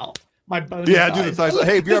heart out. My bonus Yeah, do the thighs. thighs.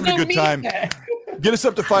 Hey, if you're There's having a no good meat time, there. get us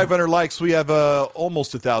up to 500 likes. We have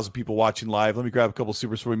almost 1,000 people watching live. Let me grab a couple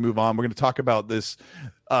supers before we move on. We're going to talk about this.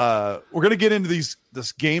 We're going to get into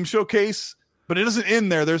this game showcase, but it isn't in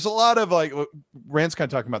there. There's a lot of Rand's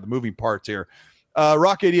kind of talking about the moving parts here.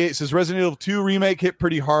 Rock88 says Resident Evil 2 remake hit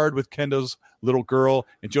pretty hard with Kendo's little girl.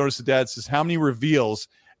 And Jonas the Dad says, how many reveals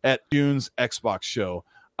at June's Xbox show?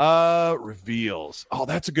 Reveals. Oh,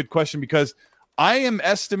 that's a good question because I am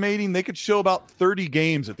estimating they could show about 30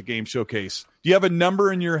 games at the game showcase. Do you have a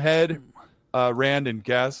number in your head, Rand and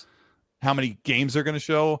Gaz? How many games they're going to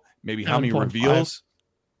show? Maybe how many 7.5. reveals?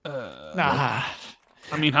 Nah.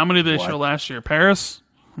 I mean, how many did they show last year? Paris?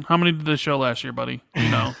 How many did they show last year, buddy? You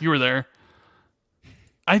know, you were there.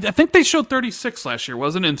 I think they showed 36 last year,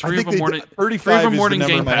 wasn't it? And three of them weren't. 35 is the weren't in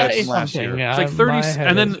number Game in my head Pass. from last year. Yeah, It's like 30, my head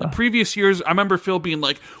and then is, previous years, I remember Phil being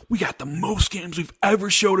like, "We got the most games we've ever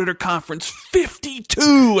showed at our conference,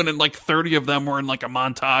 52," and then like 30 of them were in like a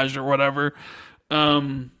montage or whatever.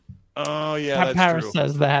 Oh yeah, that's Paris true.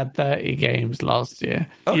 says they had 30 games last year.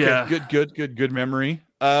 Okay, Yeah. good memory.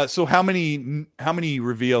 So how many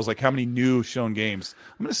reveals? Like how many new shown games?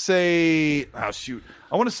 I'm gonna say,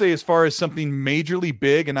 I want to say as far as something majorly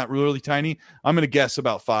big and not really tiny. I'm gonna guess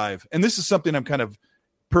about 5. And this is something I'm kind of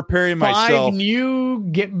preparing myself. 5 new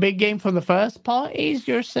big game from the first parties,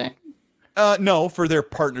 you're saying? No, for their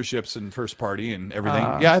partnerships and first party and everything.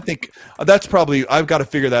 Yeah, I think that's probably. I've got to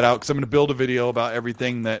figure that out because I'm going to build a video about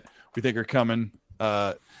everything that we think are coming.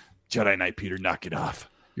 Jedi Knight Peter, knock it off.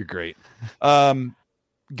 You're great.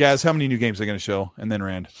 Gaz, how many new games are they going to show? And then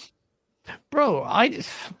Rand. Bro,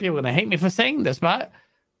 people are going to hate me for saying this, but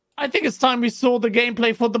I think it's time we saw the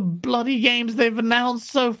gameplay for the bloody games they've announced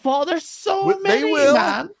so far. There's so many, They will.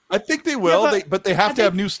 man. I think they will. Yeah, but they have I to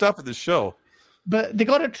have think- new stuff at the show. But they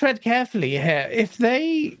got to tread carefully here. If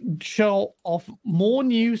they show off more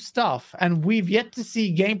new stuff, and we've yet to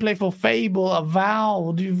see gameplay for Fable,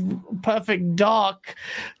 Avowed, Perfect Dark,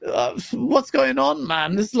 what's going on,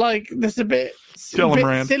 man? This is a bit, Tell 'em, bit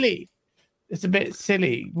Rand. silly. It's a bit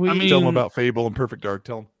silly. I mean, Tell them about Fable and Perfect Dark.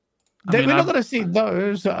 Tell them. We're not going to see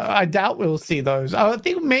those. I doubt we'll see those. I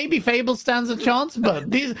think maybe Fable stands a chance, but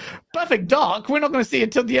these Perfect Dark, we're not going to see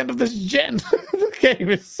until the end of this gen. The game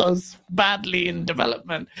is so badly in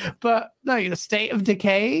development. But no, the State of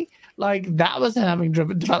Decay, like that was having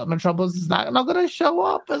development troubles. Is that not going to show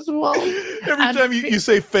up as well? Every And time you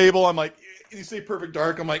say Fable, I'm like, you say Perfect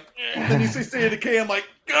Dark, I'm like, then you say State of Decay, I'm like,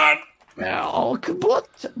 God. Oh,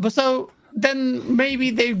 what? But so then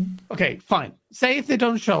maybe okay, fine. Say if they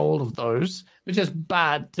don't show all of those, which is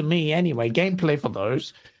bad to me anyway, gameplay for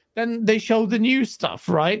those, then they show the new stuff,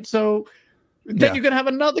 right? So then you're going to have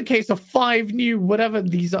another case of 5 new, whatever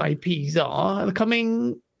these IPs are,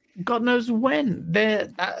 coming God knows when.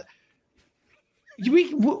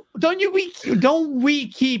 Don't we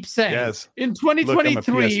keep saying Yes. in Look, I'm a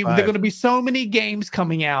 2023 PS5. there are going to be so many games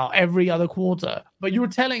coming out every other quarter, but you were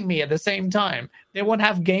telling me at the same time they won't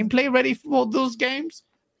have gameplay ready for those games?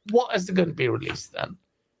 What is going to be released then?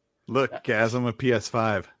 Look, Gaz, I'm a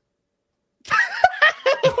PS5.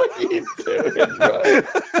 What are you doing, bro?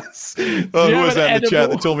 Oh, You who have was an that in the chat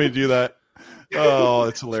edible. that told me to do that? Oh,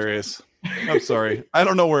 it's hilarious. I'm sorry. I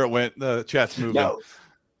don't know where it went. The chat's moving. No.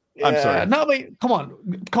 I'm sorry. No, wait, come on.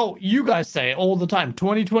 Cole, you guys say it all the time.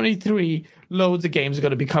 2023, loads of games are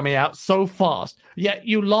going to be coming out so fast. Yet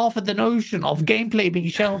you laugh at the notion of gameplay being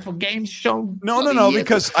shown for games shown. No, years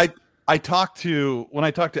because when I talked to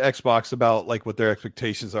Xbox about like what their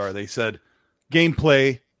expectations are, they said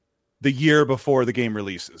gameplay the year before the game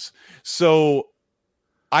releases. So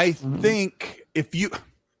I think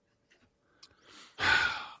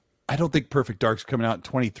I don't think Perfect Dark's coming out in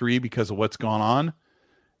 23 because of what's gone on.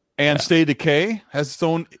 And State of Decay has its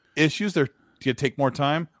own issues. They're going to take more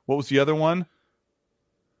time. What was the other one?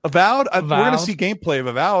 Avowed? We're going to see gameplay of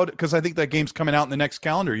Avowed because I think that game's coming out in the next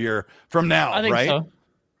calendar year from now, I think right?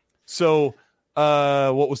 so.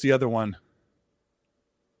 So, what was the other one?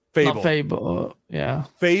 Fable. Not Fable. Yeah.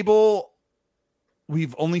 Fable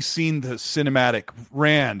we've only seen the cinematic.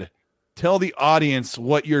 Rand, tell the audience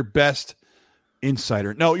what your best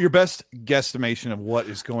your best guesstimation of what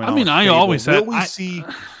is going on. I mean, I Fable. always said,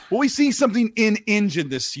 will we see something in engine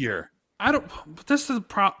this year? I don't. But this is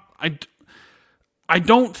the I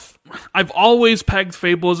don't. I've always pegged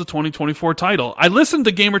Fable as a 2024 title. I listened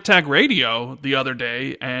to Gamertag Radio the other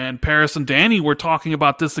day, and Paris and Danny were talking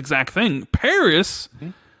about this exact thing. Paris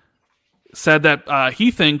said that he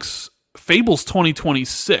thinks Fable's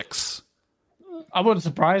 2026. I wouldn't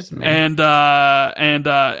surprise me. And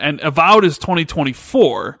Avowed is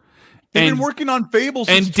 2024. They've been working on Fable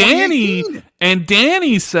since and 2018.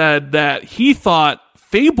 Danny said that he thought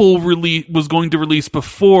Fable was going to release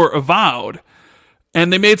before Avowed.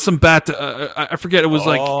 And they made some bet. I forget. It was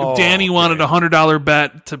like Danny wanted a $100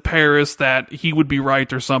 bet to Paris that he would be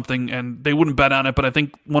right or something, and they wouldn't bet on it. But I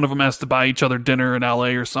think one of them has to buy each other dinner in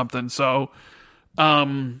LA or something. So,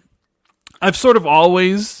 I've sort of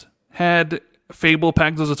always had Fable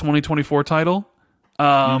pegged as a 2024 title.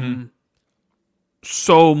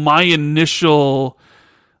 So my initial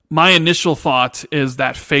thought is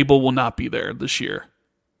that Fable will not be there this year.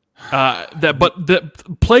 But the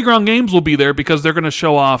Playground Games will be there because they're going to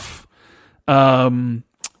show off. They're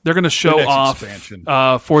going to show off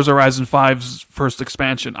Forza Horizon 5's first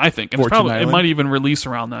expansion, I think, and it might even release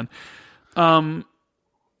around then.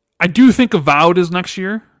 I do think Avowed is next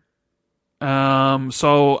year.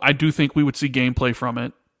 So I do think we would see gameplay from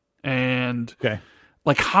it, and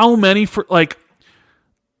like how many for like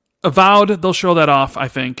Avowed, they'll show that off. I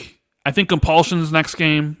think Compulsion's next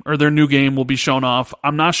game or their new game will be shown off.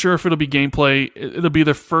 I'm not sure if it'll be gameplay. It'll be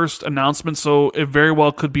their first announcement, so it very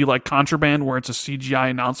well could be like Contraband, where it's a CGI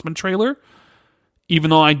announcement trailer. Even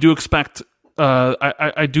though I do expect,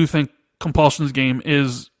 I do think Compulsion's game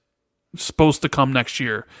is supposed to come next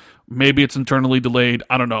year. Maybe it's internally delayed.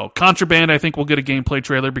 I don't know. Contraband, I think we'll get a gameplay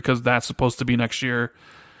trailer because that's supposed to be next year.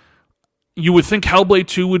 You would think Hellblade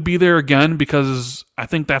 2 would be there again because I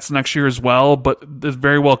think that's next year as well, but it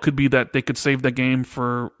very well could be that they could save the game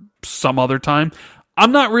for some other time.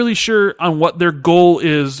 I'm not really sure on what their goal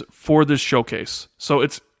is for this showcase. So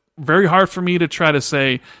it's very hard for me to try to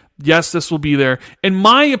say, yes, this will be there. In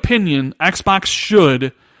my opinion, Xbox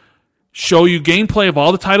should show you gameplay of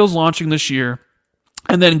all the titles launching this year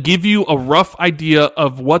and then give you a rough idea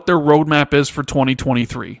of what their roadmap is for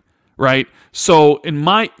 2023, right? So in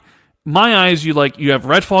my eyes, you have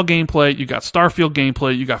Redfall gameplay, you got Starfield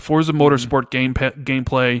gameplay, you got Forza Motorsport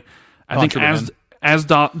gameplay. I think as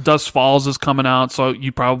Dust Falls is coming out, so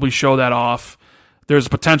you probably show that off. There's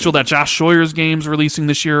potential that Josh Sawyer's game's releasing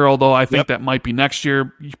this year, although I think that might be next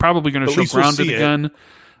year. You're probably going to show Grounded again.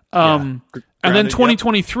 And then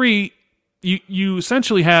 2023, you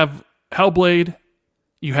essentially have Hellblade,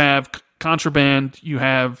 you have Contraband, you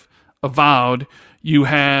have Avowed, you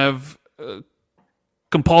have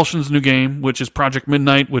Compulsion's new game, which is Project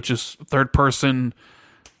Midnight, which is third-person,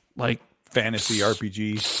 like fantasy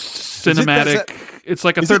RPG cinematic. It's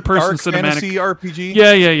like a third-person cinematic fantasy RPG.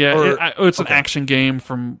 Yeah. It's an action game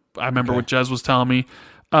from I remember what Jez was telling me.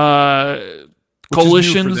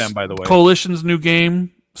 Coalition's new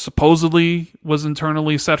game supposedly was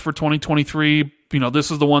internally set for 2023.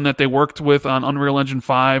 This is the one that they worked with on Unreal Engine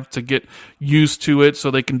 5 to get used to it,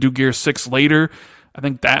 so they can do Gear 6 later. I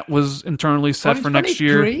think that was internally set for next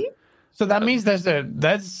year. So that means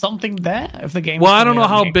there's something there if the game. Well, I don't know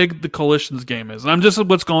how big the Coalition's game is, and I'm just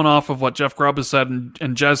what's going off of what Jeff Grubb has said, and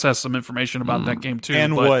Jez has some information about that game too.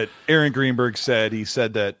 And what Aaron Greenberg said, he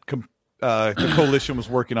said that the Coalition was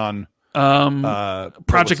working on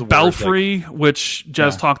Project Belfry, which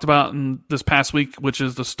Jez talked about in this past week, which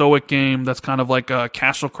is the Stoic game that's kind of like a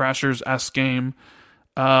Castle Crashers-esque game.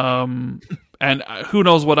 And who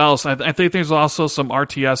knows what else. I think there's also some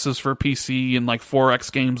RTSs for PC and like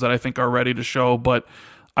 4X games that I think are ready to show, but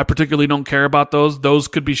I particularly don't care about those. Those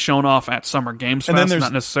could be shown off at Summer Games Fest,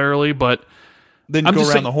 not necessarily, but... Then you go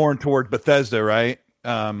around the horn toward Bethesda, right?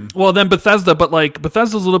 Well, then Bethesda, but like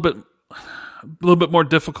Bethesda's a little bit more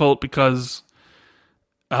difficult because...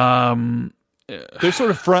 they're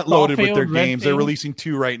sort of front-loaded with their games. They're releasing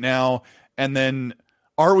 2 right now, and then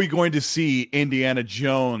are we going to see Indiana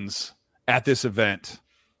Jones at this event?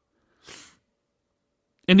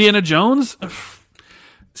 Indiana Jones?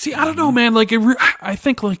 See, I don't know, man. Like, I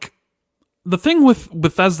think like the thing with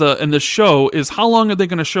Bethesda and this show is how long are they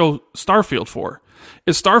going to show Starfield for?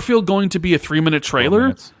 Is Starfield going to be a 3-minute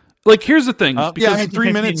trailer? Like, here's the thing. Because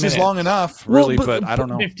 3 minutes is long enough, really, but I don't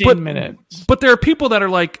know. 15 minutes. But there are people that are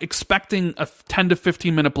like expecting a 10 to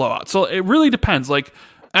 15 minute blowout. So it really depends. Like,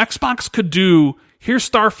 Xbox could do, here's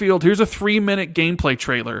Starfield, here's a 3-minute gameplay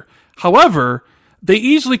trailer. However, they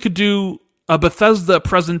easily could do a Bethesda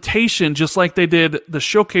presentation, just like they did the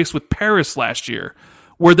showcase with Paris last year,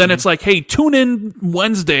 where then it's like, hey, tune in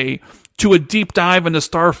Wednesday to a deep dive into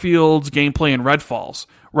Starfield's gameplay and Redfalls,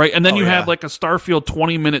 right? And then you have like a Starfield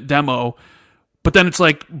 20-minute demo, but then it's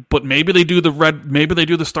like, but maybe they do the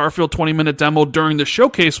Starfield 20-minute demo during the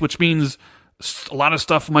showcase, which means a lot of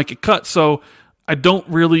stuff might get cut. So I don't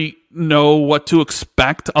really know what to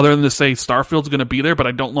expect other than to say Starfield's going to be there, but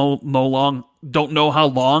I don't know how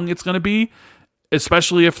long it's going to be,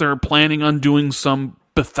 especially if they're planning on doing some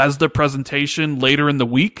Bethesda presentation later in the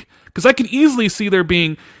week. Because I can easily see there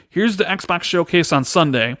being, here's the Xbox showcase on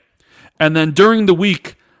Sunday, and then during the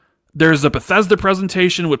week, there's a Bethesda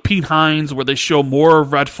presentation with Pete Hines where they show more of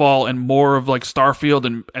Redfall and more of like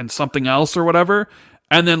Starfield and something else or whatever.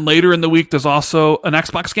 And then later in the week, there's also an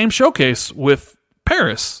Xbox game showcase with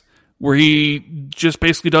Paris, where he just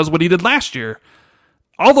basically does what he did last year.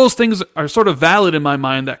 All those things are sort of valid in my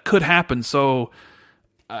mind that could happen. So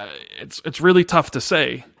it's really tough to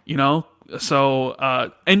say, you know?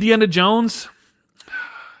 So Indiana Jones,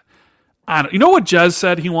 you know what Jez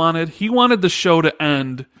said he wanted? He wanted the show to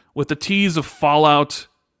end with a tease of Fallout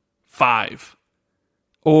 5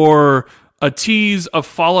 or a tease of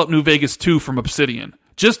Fallout New Vegas 2 from Obsidian,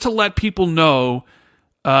 just to let people know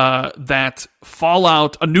that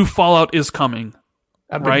a new Fallout is coming,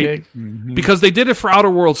 right? Mm-hmm. Because they did it for Outer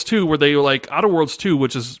Worlds 2, where they were like, Outer Worlds 2,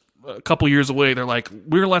 which is a couple years away, they're like,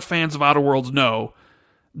 we're going to let fans of Outer Worlds know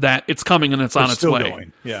that it's coming and it's on its way.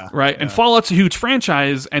 Going. Yeah. Right? Yeah. And Fallout's a huge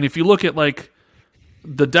franchise, and if you look at like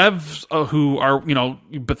the devs who are, you know,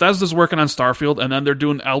 Bethesda's working on Starfield, and then they're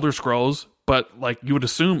doing Elder Scrolls, but like you would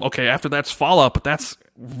assume, okay, after that's Fallout, but that's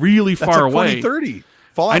really far away. 2030.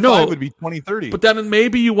 Fallout 5 would be 2030. But then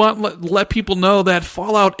maybe you want let people know that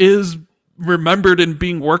Fallout is remembered and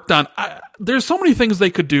being worked on. There's so many things they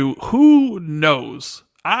could do. Who knows?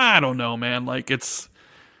 I don't know, man. Like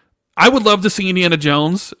I would love to see Indiana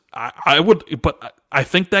Jones. I would, but I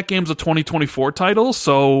think that game's a 2024 title,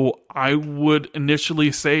 so I would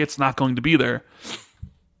initially say it's not going to be there.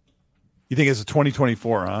 You think it's a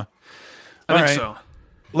 2024, huh? I think so.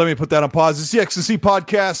 Let me put that on pause. It's the X&C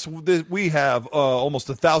podcast. We have almost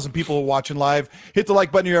 1,000 people watching live. Hit the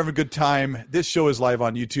like button. You're having a good time. This show is live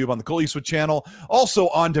on YouTube on the Cole Eastwood channel. Also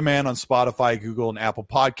on demand on Spotify, Google, and Apple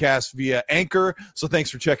Podcasts via Anchor. So thanks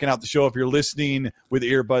for checking out the show. If you're listening with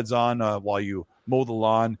earbuds on while you mow the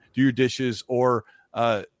lawn, do your dishes, or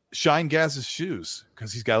shine Gaz's shoes,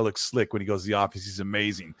 because he's got to look slick when he goes to the office. He's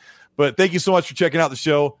amazing. But thank you so much for checking out the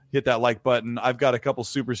show. Hit that like button. I've got a couple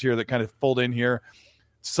supers here that kind of fold in here.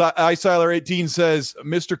 iSiler18 says,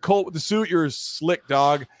 Mr. Colt with the suit, you're a slick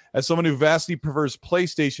dog. As someone who vastly prefers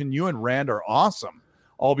PlayStation, you and Rand are awesome.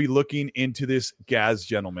 I'll be looking into this, Gaz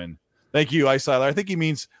gentleman. Thank you, iSiler. I think he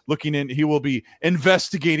means looking in. He will be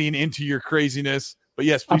investigating into your craziness. But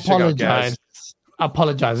yes, please check out Gaz.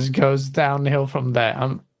 Apologize. It goes downhill from there.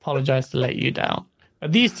 I apologize to let you down.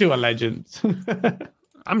 But these two are legends.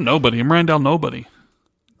 I'm nobody. I'm Randall Nobody.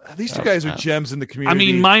 These two guys are gems in the community. I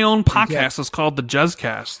mean, my own podcast is called the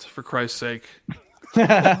Jezcast, for Christ's sake. You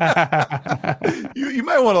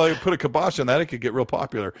might want to like put a kibosh on that. It could get real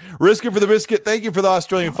popular. Risk it for the biscuit. Thank you for the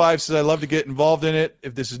Australian 5. Says I love to get involved in it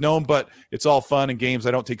if this is known, but it's all fun and games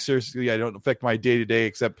I don't take seriously. I don't affect my day-to-day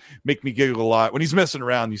except make me giggle a lot. When he's messing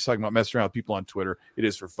around, he's talking about messing around with people on Twitter. It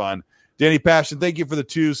is for fun. Danny Passion, thank you for the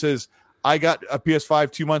 2. Says, I got a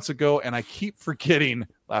PS5 2 months ago, and I keep forgetting.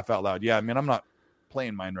 Laugh out loud. Yeah, I mean, I'm not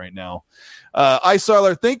playing mine right now.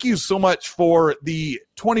 iSiler, thank you so much for the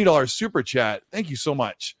 $20 super chat. Thank you so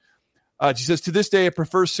much. She says, to this day, I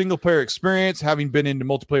prefer single player experience, having been into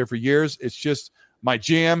multiplayer for years. It's just my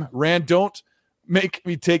jam. Rand, don't make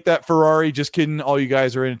me take that Ferrari. Just kidding. All you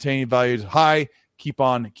guys are entertaining values high. Keep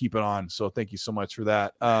on, keep it on. So thank you so much for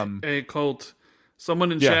that. Hey, Colt.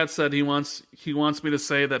 Someone in chat said he wants me to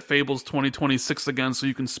say that Fable's 2026 again, so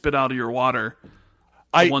you can spit out of your water.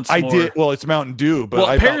 I did. Well, it's Mountain Dew,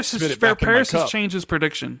 but Paris has changed his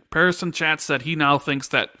prediction. Paris in chat said he now thinks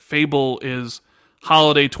that Fable is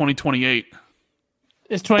holiday 2028.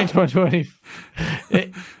 It's 2020.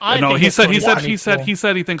 No, he said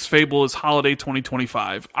he thinks Fable is holiday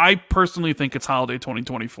 2025. I personally think it's holiday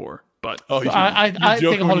 2024. But I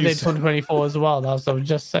think holiday 2024 as well. I was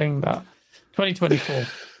just saying that 2024.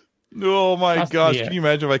 Oh my gosh! Can you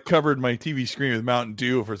imagine if I covered my TV screen with Mountain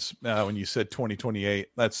Dew for when you said 2028?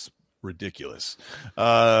 That's ridiculous.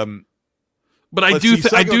 But I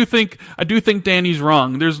do think Danny's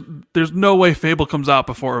wrong. There's no way Fable comes out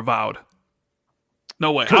before Avowed.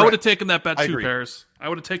 No way. Correct. I would have taken that bet too, Paris. I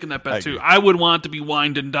would have taken that bet too. I would want it to be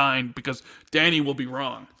wined and dined because Danny will be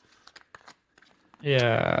wrong.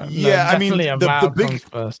 Yeah. Yeah. I mean, the big.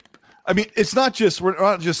 I mean, we're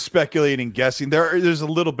not just speculating, guessing. There's a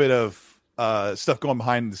little bit of stuff going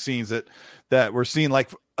behind the scenes that we're seeing.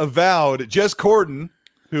 Like Avowed, Jez Corden,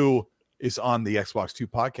 who is on the Xbox 2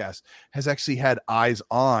 podcast, has actually had eyes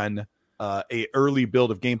on a early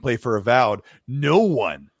build of gameplay for Avowed. No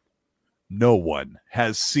one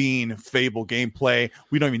has seen Fable gameplay.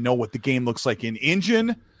 We don't even know what the game looks like in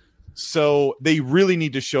engine. So they really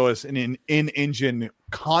need to show us an in-engine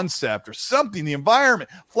concept or something. The environment,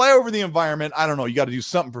 fly over the environment. I don't know. You got to do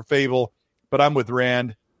something for Fable. But I'm with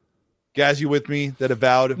Rand. Gaz, you with me that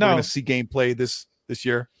Avowed? No. We're going to see gameplay this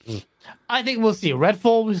year. I think we'll see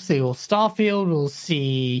Redfall. We'll see Starfield. We'll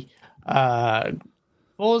see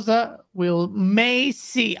Forza. May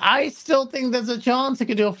see. I still think there's a chance they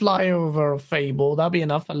could do a flyover of Fable. That'll be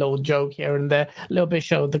enough. A little joke here and there. A little bit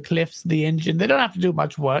show the cliffs, the engine. They don't have to do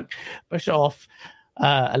much work, but show off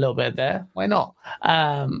a little bit there. Why not?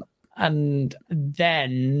 And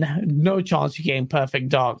then no chance you getting Perfect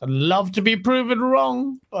Dark. I'd love to be proven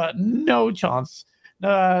wrong, but no chance.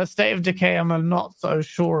 State of Decay, I'm not so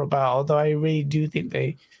sure about, although I really do think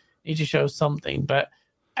they need to show something. But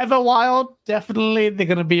Everwild, definitely they're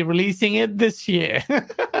going to be releasing it this year.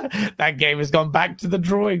 That game has gone back to the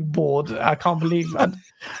drawing board. I can't believe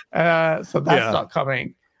that. So that's not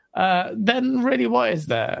coming. Then really, what is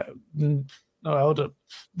there? No Elder.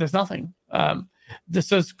 There's nothing.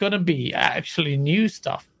 This is going to be actually new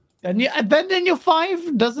stuff. And then your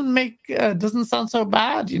 5 doesn't sound so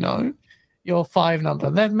bad, your 5 number.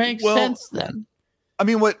 That makes sense then. I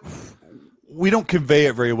mean, we don't convey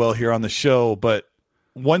it very well here on the show, but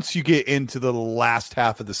once you get into the last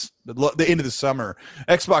half of the end of the summer,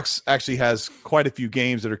 Xbox actually has quite a few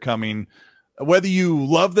games that are coming. Whether you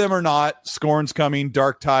love them or not, Scorn's coming,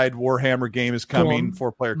 Darktide Warhammer game is coming,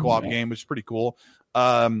 4-player co-op game, which is pretty cool.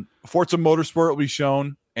 Forza Motorsport will be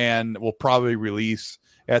shown and will probably release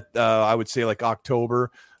at I would say like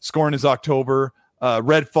October. Scorn is October.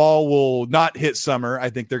 Redfall will not hit summer. I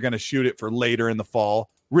think they're going to shoot it for later in the fall,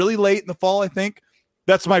 really late in the fall. I think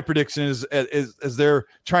that's my prediction is they're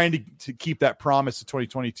trying to keep that promise to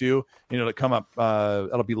 2022, to come up.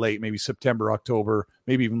 That'll be late, maybe September, October,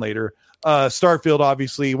 maybe even later. Starfield,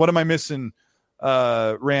 obviously. What am I missing,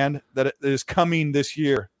 Rand, that is coming this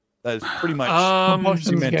year? That is pretty much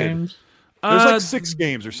cemented. Games. There's like 6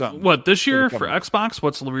 games or something. What, this year for Xbox?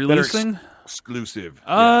 What's releasing? Exclusive.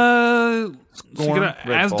 As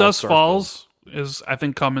Dusk Falls is, I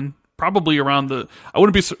think, coming. Probably around I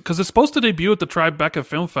wouldn't be, because it's supposed to debut at the Tribeca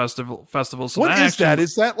Film Festival. So what is that?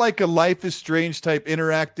 Is that like a Life is Strange type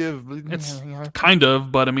interactive? It's kind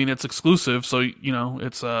of, but I mean, it's exclusive. So,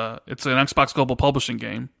 it's an Xbox Global Publishing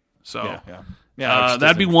game. So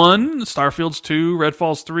that'd be 1. Starfield's 2,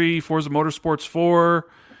 Redfall's 3, Forza Motorsports 4,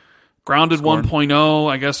 Grounded 1.0.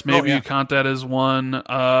 I guess maybe you count that as 1.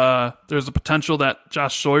 There's a potential that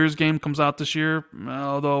Josh Sawyer's game comes out this year,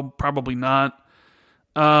 although probably not.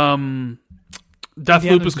 Deathloop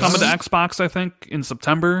is coming to Xbox, I think, in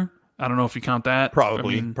September. I don't know if you count that.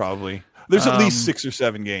 Probably. There's at least 6 or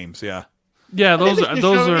 7 games. Yeah, those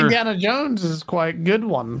are. Indiana Jones is quite a good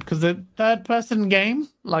one because the third-person game,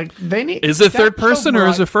 like they need. Is it third person or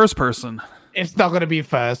is it first person? It's not going to be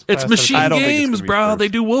first. It's Machine Games, bro. They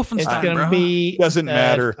do Wolfenstein. It's going to be. Doesn't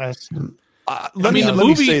matter. Let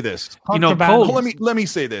me say this. Cole. Let me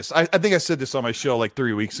say this. I think I said this on my show like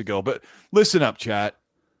 3 weeks ago, but listen up, chat.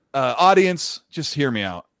 Audience, just hear me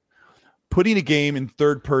out. Putting a game in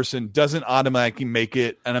third person doesn't automatically make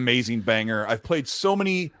it an amazing banger. I've played so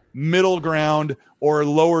many middle ground or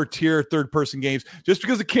lower tier third person games. Just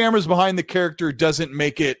because the camera's behind the character doesn't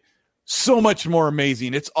make it so much more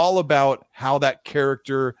amazing. It's all about how that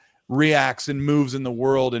character reacts and moves in the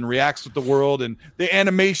world and reacts with the world and the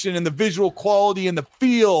animation and the visual quality and the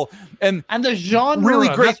feel and the genre. Really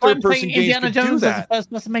great third person games Indiana could do Jones that.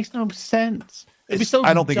 First person makes no sense. I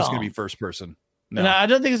don't think it's going to be first person. No, I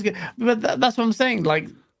don't think it's good. But that's what I'm saying. Like,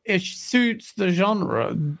 it suits the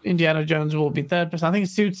genre. Indiana Jones will be third person. I think it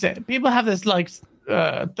suits it. People have this like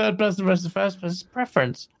third person versus first person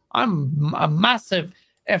preference. I'm a massive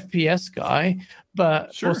FPS guy,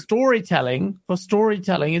 but for storytelling,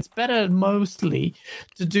 it's better mostly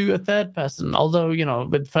to do a third person. Although,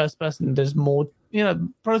 with first person, there's more,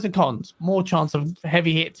 pros and cons, more chance of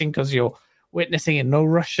heavy hitting because you're witnessing it. No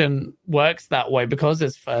Russian works that way because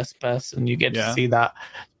it's first person. You get to see that.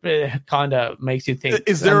 It kind of makes you think.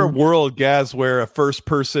 Is there a world, Gaz, where a first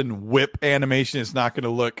person whip animation is not going to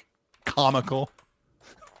look comical?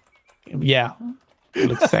 Yeah, it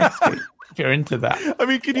looks sexy. if you're into that. I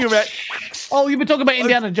mean, can you imagine? Oh, you've been talking about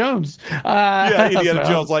Indiana Jones. Yeah, Indiana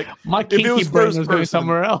Jones. Like, my if it kinky was brain first was going person-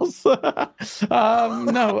 somewhere else. No.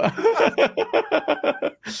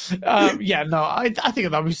 Yeah, no. I think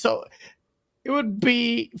that'd be so. It would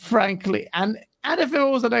be, frankly, and if it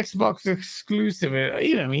was an Xbox exclusive,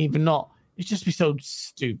 even not, it'd just be so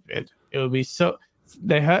stupid. It would be so.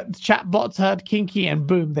 They heard chatbots heard kinky and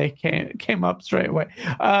boom, they came up straight away.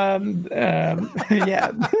 Yeah,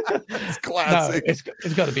 It's classic. No,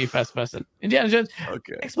 it's got to be first person. Indiana Jones.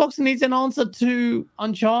 Okay. Xbox needs an answer to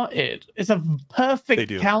Uncharted. It's a They perfect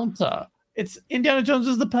do. counter. It's Indiana Jones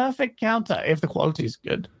is the perfect counter if the quality is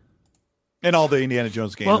good. And all the Indiana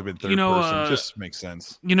Jones games Well, have been third you know, person. Just makes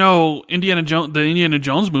sense. You know, the Indiana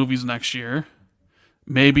Jones movie's next year.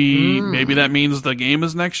 Maybe that means the game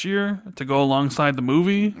is next year to go alongside the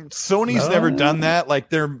movie. Sony's never done that. Like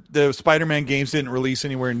the Spider-Man games didn't release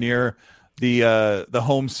anywhere near the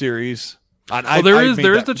home series. Well, there is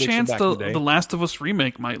the chance the Last of Us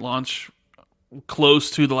remake might launch close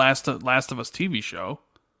to the Last of Us TV show.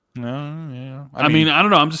 No, yeah. I mean, I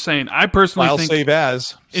don't know. I'm just saying. I personally I'll think save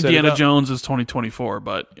as Indiana Jones is 2024,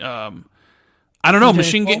 but I don't know.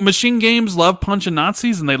 Machine Games love punching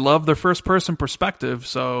Nazis, and they love their first person perspective.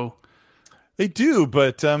 So They do,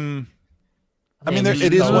 but I mean,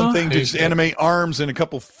 it is one thing to just animate arms and a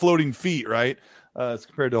couple floating feet, right? As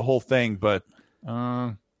compared to the whole thing, but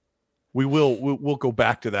we'll go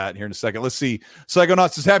back to that here in a second. Let's see.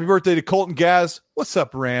 Psychonauts says happy birthday to Colton Gaz. What's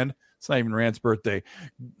up, Rand? It's not even Rand's birthday.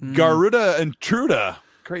 Garuda and Truda,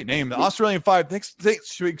 great name. The Australian 5. Thanks.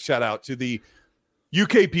 Big shout out to the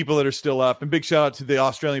UK people that are still up, and big shout out to the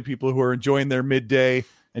Australian people who are enjoying their midday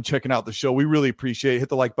and checking out the show. We really appreciate it. Hit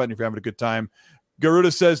the like button if you're having a good time.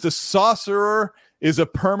 Garuda says the Sorcerer is a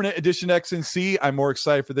permanent edition XNC. I'm more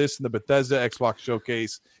excited for this than the Bethesda Xbox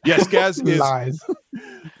Showcase. Yes, Gaz is. Lies.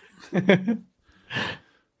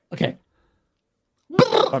 Okay.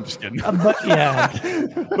 I'm just kidding. But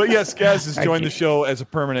yeah. But yes, Gaz has Thank joined you. the show as a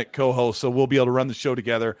permanent co-host, so we'll be able to run the show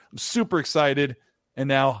together. I'm super excited, and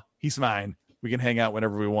now he's mine. We can hang out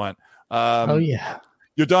whenever we want. Oh yeah.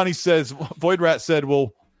 Yodani says, Void Rat said,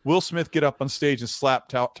 "Will Will Smith get up on stage and slap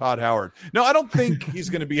Todd Howard?" No, I don't think he's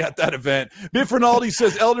going to be at that event. Biff Rinaldi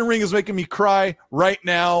says, "Elden Ring is making me cry right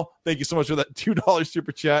now." Thank you so much for that $2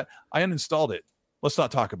 super chat. I uninstalled it. Let's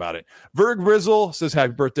not talk about it. Verg Rizzle says,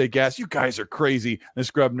 "Happy birthday, Gas. You guys are crazy." And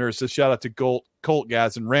Scrub Nurse says, "Shout out to Colt,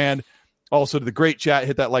 Gas, and Rand." Also to the great chat.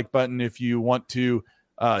 Hit that like button if you want to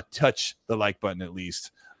touch the like button at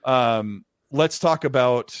least. Let's talk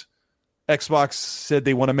about Xbox said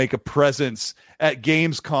they want to make a presence at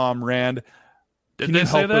Gamescom, Rand. Can you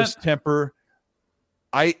help us temper?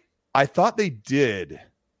 I thought they did.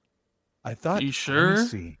 I thought. You sure?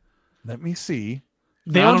 Let me see.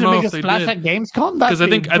 They want to make a splash at Gamescom? Because I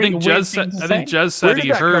think Jez said he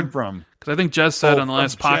heard from. Because I think Jez said on the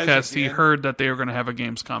last podcast he heard that they were going to have a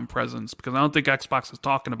Gamescom presence. Because I don't think Xbox is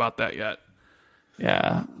talking about that yet.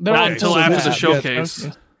 Yeah, not until after the showcase.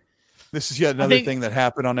 This is yet another thing that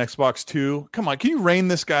happened on Xbox 2. Come on, can you rein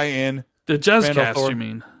this guy in? The Jez cast, you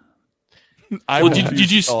mean?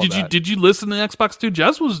 Did you listen to Xbox 2?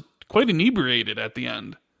 Jez was quite inebriated at the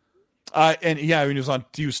end. And yeah, he was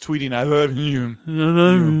tweeting, "I love you."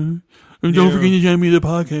 And don't forget to join me the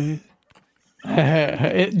podcast.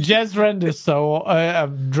 Jez Rend is so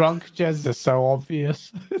drunk. Jez is so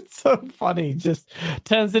obvious. It's so funny. Just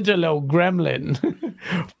turns into a little gremlin.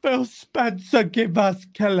 Phil Spencer, give us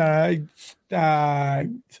killer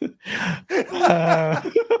instinct.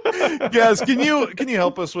 Yes, can you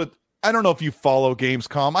help us with? I don't know if you follow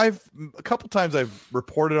Gamescom. A couple times I've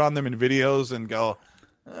reported on them in videos and go,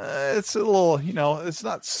 it's a little, it's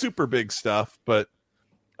not super big stuff, but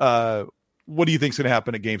what do you think's going to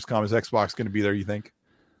happen at Gamescom? Is Xbox going to be there, you think?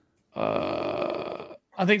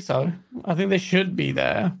 I think so. I think they should be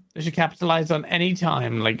there. They should capitalize on any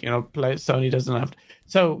time. Sony doesn't have to.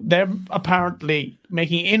 So they're apparently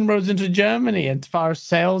making inroads into Germany. As far as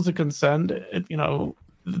sales are concerned,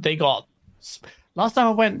 they got... Last time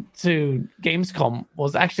I went to Gamescom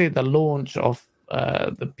was actually the launch of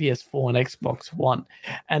the PS4 and Xbox One.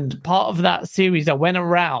 And part of that series, I went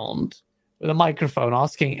around with a microphone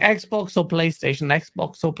asking Xbox or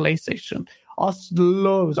PlayStation. Asked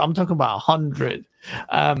loads. I'm talking about 100.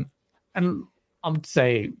 And I'm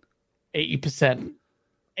say 80%,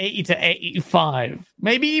 80 to 85,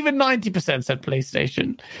 maybe even 90% said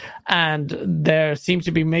PlayStation. And there seems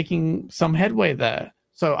to be making some headway there.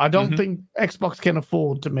 So I don't think Xbox can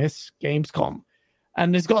afford to miss Gamescom.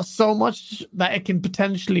 And it's got so much that it can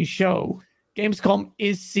potentially show. Gamescom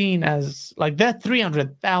is seen as there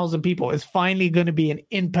 300,000 people. It's finally going to be an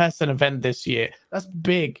in-person event this year. That's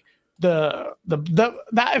big.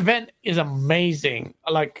 that event is amazing.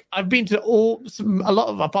 Like I've been to a lot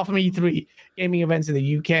of, apart from E3 gaming events in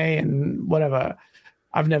the UK and whatever,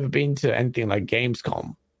 I've never been to anything like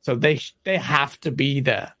Gamescom. So they have to be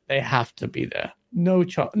there. They have to be there. No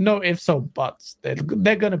ifs or buts.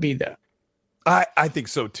 They're gonna be there. I think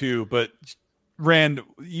so too. But Rand,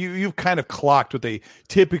 you've kind of clocked what they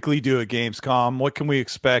typically do at Gamescom. What can we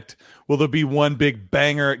expect? Will there be one big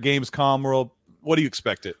banger at Gamescom? What do you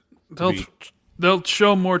expect it? They'll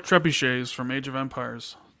show more trebuchets from Age of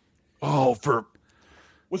Empires. Oh,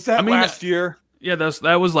 was that last year? Yeah,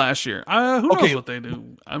 that was last year. Who knows what they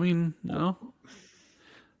do? I mean,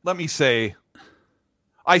 Let me say,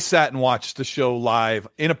 I sat and watched the show live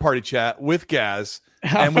in a party chat with Gaz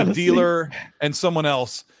and with Dealer and someone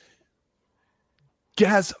else.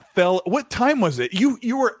 Gaz fell. What time was it?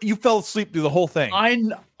 You fell asleep through the whole thing.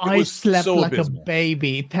 I slept so like abysmal. A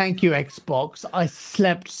baby. Thank you, Xbox. I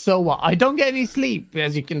slept so well. I don't get any sleep,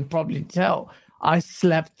 as you can probably tell. I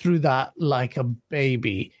slept through that like a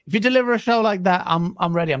baby. If you deliver a show like that, I'm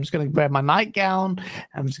ready. I'm just gonna wear my nightgown.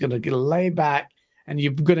 I'm just gonna lay back, and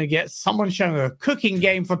you're gonna get someone showing a cooking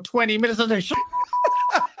game for 20 minutes of the show.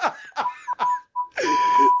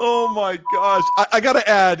 Oh my gosh! I gotta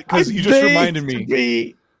add, because you just reminded me.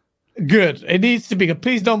 Be good. It needs to be good.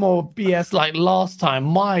 Please no more BS like last time.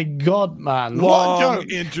 My God, man! Long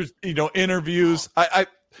interviews.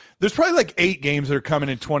 There's probably like 8 games that are coming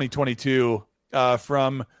in 2022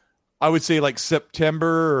 from, I would say, like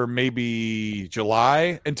September or maybe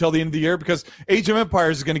July until the end of the year, because Age of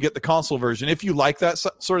Empires is going to get the console version. If you like that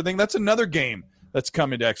sort of thing, that's another game that's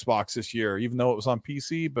coming to Xbox this year, even though it was on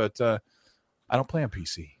PC. But I don't play on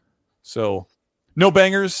PC. So no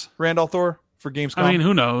bangers, Randolph Thor, for Gamescom. I mean,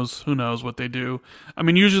 who knows? Who knows what they do? I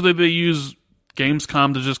mean, usually they use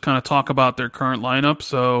Gamescom to just kind of talk about their current lineup.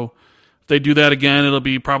 So if they do that again, it'll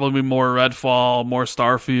be probably more Redfall, more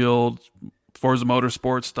Starfield, Forza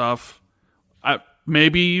Motorsport stuff.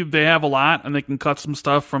 Maybe they have a lot and they can cut some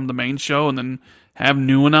stuff from the main show and then have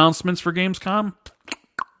new announcements for Gamescom.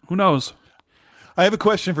 Who knows? I have a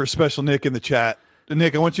question for Special Nick in the chat.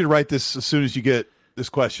 Nick, I want you to write this as soon as you get this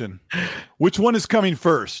question. Which one is coming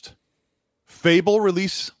first? Fable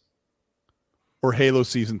release or Halo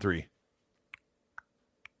Season 3?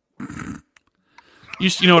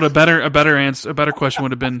 You know what, a better question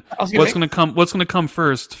would have been, what's going to come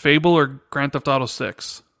first, Fable or Grand Theft Auto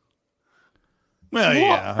 6? Well,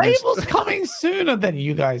 yeah. Fable's coming sooner than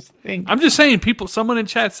you guys think. I'm just saying, someone in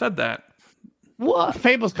chat said that. What?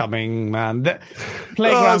 Fable's coming, man.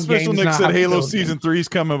 Playground Special games Nick said Halo build Season 3 is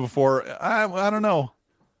coming before. I don't know.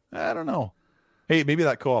 Hey, maybe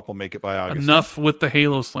that co-op will make it by August. Enough with the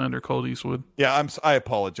Halo slander, Colt Eastwood. Yeah, I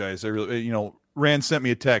apologize. I really, Rand sent me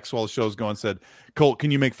a text while the show's going, said, Colt, can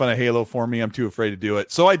you make fun of Halo for me? I'm too afraid to do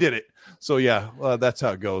it. So I did it. So yeah, that's how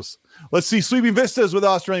it goes. Let's see. Sweeping Vistas with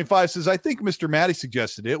Australian 5 says, I think Mr. Matty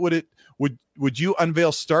suggested it. Would you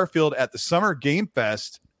unveil Starfield at the Summer Game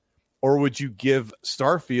Fest, or would you give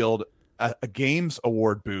Starfield a Games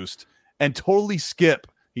Award boost and totally skip?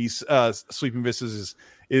 He's Sweeping Vistas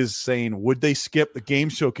is saying, would they skip the game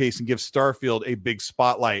showcase and give Starfield a big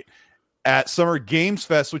spotlight at Summer Games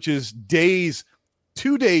Fest, which is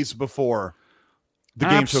 2 days before the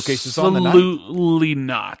game showcase is on the night? Absolutely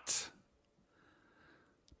not.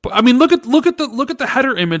 But I mean, look at the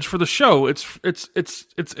header image for the show. It's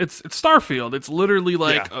Starfield. It's literally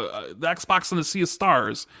like the Xbox and the Sea of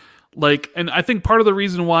Stars. And I think part of the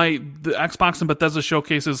reason why the Xbox and Bethesda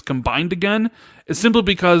showcases combined again is simply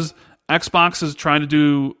because Xbox is trying to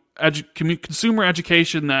do consumer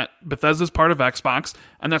education that Bethesda is part of Xbox,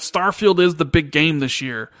 and that Starfield is the big game this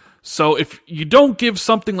year. So if you don't give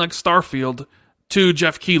something like Starfield to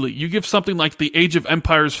Jeff Keighley, you give something like the Age of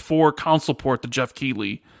Empires 4 console port to Jeff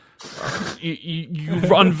Keighley. You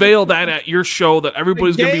unveil that at your show that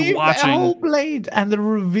everybody's going to be watching. Hellblade and the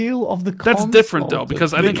reveal of the console. That's different though,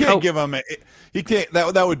 because I think give him he can't.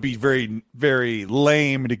 That would be very, very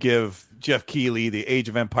lame to give Jeff Keighley the Age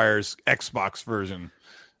of Empires Xbox version.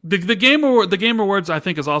 The Game Awards I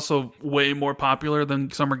think is also way more popular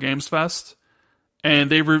than Summer Games Fest.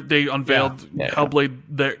 And they unveiled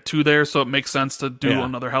Hellblade 2 there, so it makes sense to do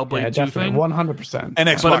another Hellblade 2 thing. 100%. And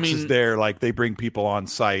Xbox is there, like they bring people on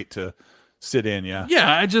site to sit in, Yeah,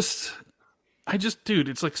 I just dude,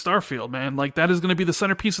 it's like Starfield, man. Like that is going to be the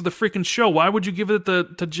centerpiece of the freaking show. Why would you give it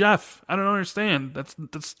to Jeff? I don't understand. That's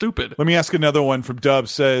stupid. Let me ask another one from Dub.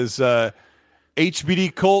 Says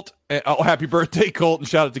HBD Colt. Happy birthday, Colt, and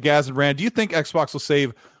shout out to Gaz and Rand. Do you think Xbox will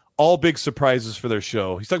save all big surprises for their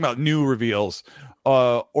show? He's talking about new reveals.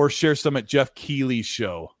 Or share some at Jeff Keighley's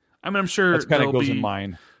show. I mean, I'm sure that kind of goes in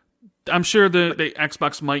mind. I'm sure the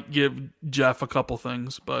Xbox might give Jeff a couple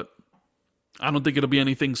things, but I don't think it'll be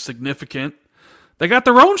anything significant. They got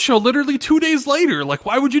their own show literally 2 days later. Like,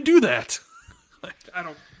 why would you do that? I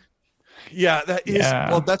don't. Yeah, that is. Yeah.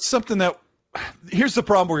 Well, that's something that. Here's the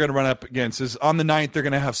problem we're going to run up against is on the 9th, they're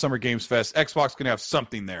going to have Summer Games Fest. Xbox going to have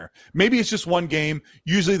something there. Maybe it's just one game.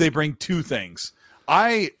 Usually they bring two things.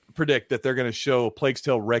 I predict that they're going to show Plague's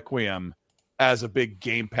Tale Requiem as a big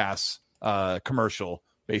Game Pass commercial,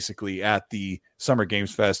 basically, at the Summer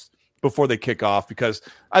Games Fest before they kick off, because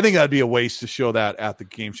I think that'd be a waste to show that at the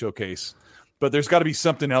Game Showcase. But there's got to be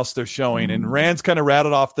something else they're showing. And Rand's kind of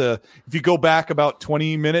rattled off if you go back about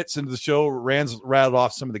 20 minutes into the show, Rand's rattled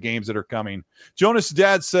off some of the games that are coming. Jonas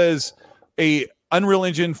Dad says a Unreal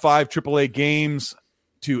Engine 5 AAA games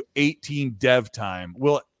to 18 dev time.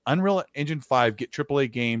 Will Unreal Engine 5 get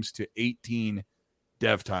AAA games to 18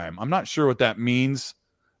 dev time? I'm not sure what that means,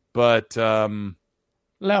 but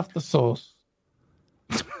Left the source.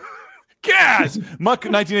 Gaz! Muck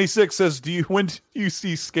 1986 says, when do you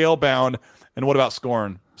see Scalebound? And what about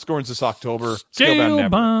Scorn? Scorn's this October. Scalebound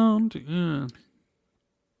never. Scalebound. Yeah.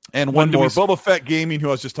 And one more. Boba Fett Gaming, who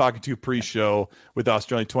I was just talking to pre-show with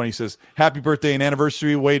Australian 20, says, happy birthday and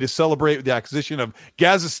anniversary, way to celebrate with the acquisition of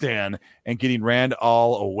Gazistan and getting Rand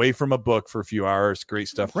all away from a book for a few hours. Great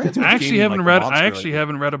stuff. I actually haven't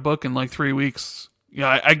read a book in like 3 weeks.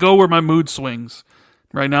 Yeah, I go where my mood swings.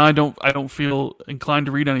 Right now, I don't feel inclined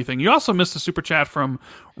to read anything. You also missed a super chat from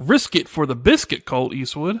Risk It for the Biscuit, Colt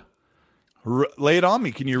Eastwood. Lay it on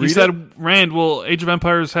me. Can you read it? He said, Rand, will Age of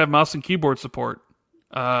Empires have mouse and keyboard support?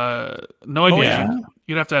 No idea. Yeah.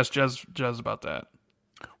 You'd have to ask Jez about that.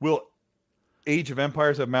 Will Age of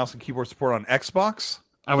Empires have mouse and keyboard support on Xbox?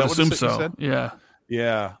 I would assume so. Yeah.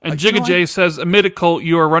 Yeah. And Jigga J says, admit it, Colt,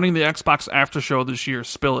 you are running the Xbox after show this year.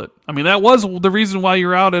 Spill it. I mean, that was the reason why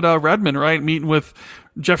you're out at Redmond, right? Meeting with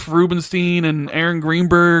Jeff Rubenstein and Aaron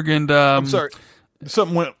Greenberg and I'm sorry.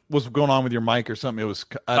 Something was going on with your mic or something. It was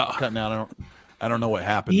cutting out. I don't know what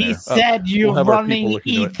happened. He there. said you're running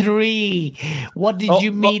E3. What did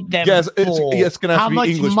you meet them yes, for? It's gonna have How to be much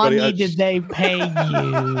English, money buddy. did they pay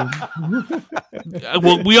you?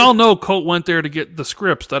 well, we all know Colt went there to get the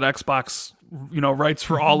scripts that Xbox, writes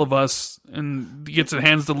for all of us, and gets it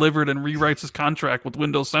hands delivered and rewrites his contract with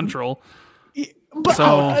Windows Central. But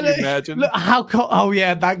can you imagine? Look, how cool! Oh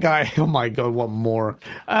yeah, that guy. Oh my god, what more?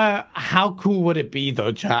 How cool would it be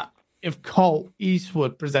though, chat, if Colt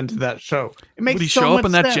Eastwood presented that show? It makes Would he so show up much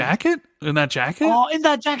in that sense. jacket? In that jacket? Oh, in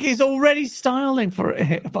that jacket, he's already styling for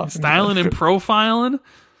it. Styling and profiling.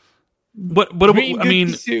 What I mean,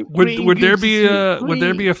 Gucci suit, would there be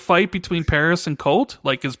green. a fight between Paris and Colt?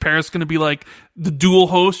 Like, is Paris going to be like the dual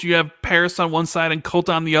host? You have Paris on one side and Colt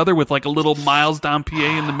on the other, with like a little Miles Down PA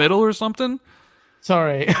in the middle or something?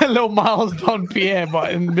 Sorry, a little Miles Don Pierre,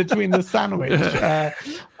 but in between the sandwich.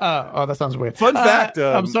 That sounds weird. Fun fact.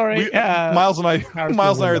 I'm sorry. Miles and I Paris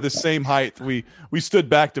are the same height. We stood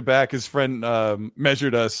back to back. His friend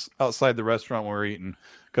measured us outside the restaurant we were eating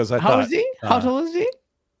because How is he? How tall is he?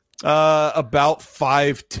 About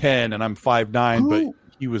 5'10", and I'm 5'9", but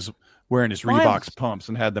he was wearing his Reeboks pumps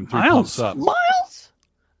and had them 3 pumps up. Miles?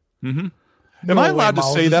 Mm-hmm. Am I allowed to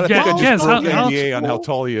say that? I think I just broke NDA on how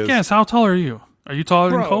tall he is. Yes. How tall are you? Are you taller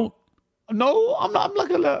than Colt? No, I'm not.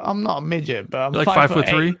 I'm not a midget, but I'm You're like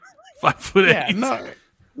 5'3", 5'8". Yeah,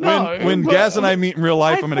 no. When Gaz and I meet in real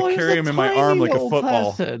life, I'm going to carry him in my arm like a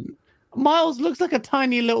football. Person. Miles looks like a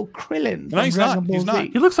tiny little Krillin. No, he's not. Dragon Ball He's not. Z.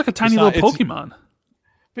 He looks like a tiny little Pokemon.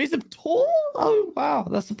 But he's a tall. Oh wow,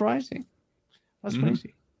 that's surprising. That's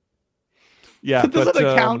crazy. Yeah, There's but an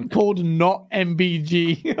account called Not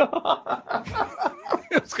MBG.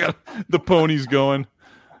 it's got the ponies going.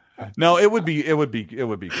 No, it would be cool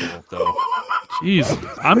though.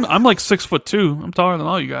 Jeez, I'm like 6'2". I'm taller than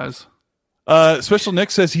all you guys. Special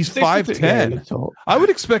Nick says he's 5'10". I would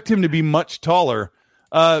expect him to be much taller.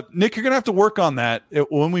 Nick, you're gonna have to work on that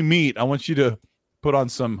when we meet. I want you to put on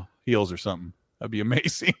some heels or something. That'd be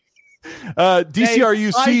amazing.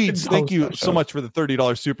 DCRU Seeds, thank you so much for the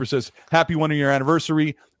 $30 super. Says happy 1 year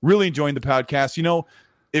anniversary. Really enjoying the podcast.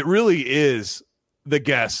 It really is the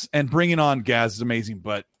guests, and bringing on Gaz is amazing.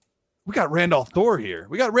 But we got Randolph Thor here.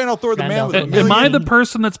 We got Randolph Thor, the man with a million. Am I the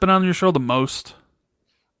person that's been on your show the most?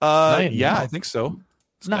 Yeah, I think so.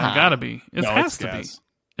 It's gotta be. It has to be.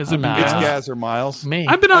 Is it Nah. It's Gaz? Gaz or Miles. Me.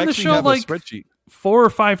 I've been I on the actually show have a like spreadsheet. 4 or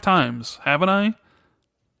 5 times, haven't I?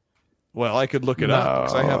 Well, I could look it up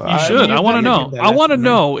because I have. You should. I want to know. that I want to estimate.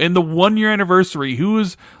 know in the 1 year anniversary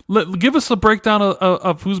give us a breakdown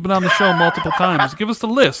of who's been on the show multiple times. Give us the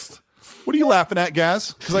list. What are you laughing at,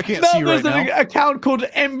 Gaz? Because I can't see you right there's now. an account called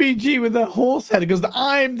MBG with a horse head. It goes,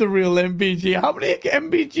 I'm the real MBG. How many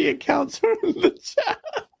MBG accounts are in the chat?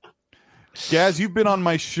 Gaz, you've been on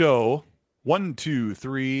my show 1, 2,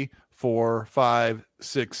 3, 4, 5,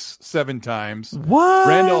 6, 7 times. What?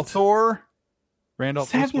 Randall Thor. Randall,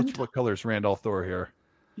 Seven? what color is Randall Thor here?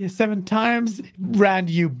 Yeah, 7 times. Rand,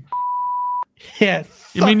 you.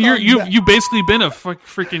 Yes. I mean, you've basically been a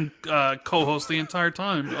freaking co-host the entire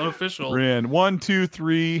time, unofficial. Rand, 1, 2,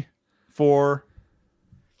 3, 4.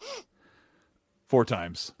 4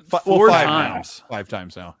 times. Four 5 times. now. 5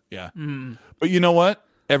 times now. Yeah. But you know what?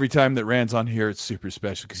 Every time that Rand's on here, it's super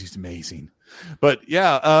special because he's amazing. But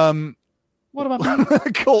yeah, What about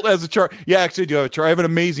me? Colt has a chart. Yeah, actually, I do have a chart. I have an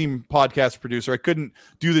amazing podcast producer. I couldn't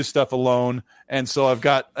do this stuff alone, and so I've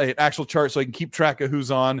got an actual chart so I can keep track of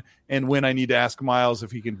who's on and when I need to ask Miles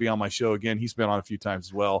if he can be on my show again. He's been on a few times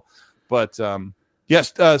as well. But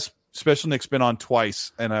yes, Special Nick's been on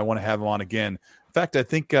twice, and I want to have him on again. In fact, I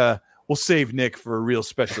think we'll save Nick for a real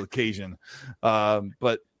special occasion.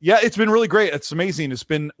 But yeah, it's been really great. It's amazing. It's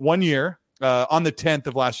been 1 year. On the 10th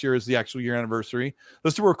of last year is the actual year anniversary.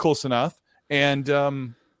 Those two were close enough. And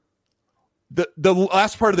the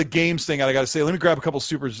last part of the games thing I got to say, let me grab a couple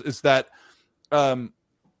supers, is that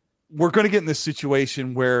we're going to get in this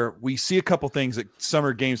situation where we see a couple things at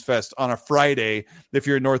Summer Games Fest on a Friday if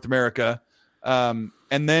you're in North America. And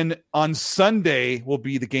then on Sunday will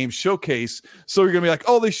be the game showcase. So you're going to be like,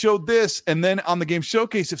 oh, they showed this. And then on the game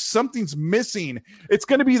showcase, if something's missing, it's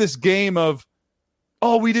going to be this game of,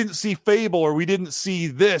 oh, we didn't see Fable or we didn't see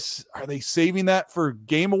this. Are they saving that for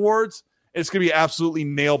Game Awards? It's going to be absolutely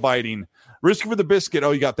nail-biting. Risk for the biscuit.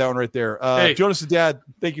 Oh, you got that one right there. Hey, Jonas the Dad,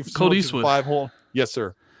 thank you for Colt Eastwood. 5-hole. Yes,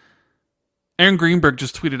 sir. Aaron Greenberg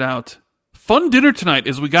just tweeted out, fun dinner tonight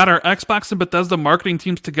as we got our Xbox and Bethesda marketing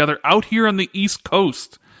teams together out here on the East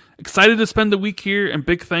Coast. Excited to spend the week here, and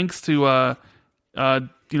big thanks to,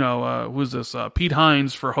 who's this? Pete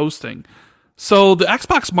Hines for hosting. So the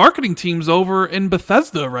Xbox marketing team's over in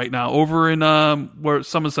Bethesda right now, over in where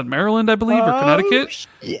someone said Maryland, I believe, or Connecticut.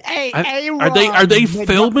 Are they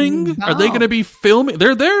filming? Are they going to be filming?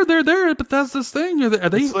 They're there at Bethesda's thing. Are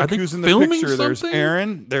they who's in the filming picture? something? There's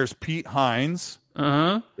Aaron. There's Pete Hines.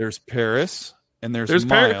 There's Paris, and there's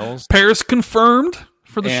Miles. Paris confirmed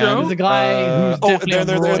for the show. There's a guy who's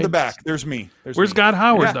they're in the back. There's me. Where's me. God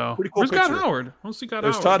Howard Yeah, though? pretty cool Where's picture. God Howard? Let's see God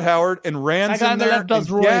There's Howard. Todd Howard and Rand's That guy in on the there. left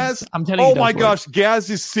does and Gaz, roids. I'm telling you, oh my does gosh, Gaz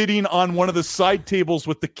is sitting on one of the side tables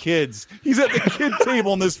with the kids. He's at the kid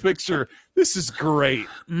table in this picture. This is great.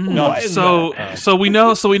 No, So we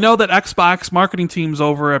know that Xbox marketing team's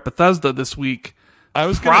over at Bethesda this week. I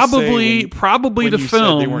was gonna say probably when to you said they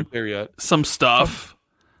film weren't there yet. some stuff.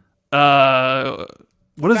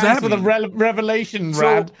 What does Thanks that for mean? the revelation,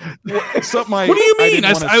 Rad. Something What do you mean?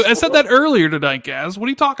 I I said that earlier tonight, Gaz. What are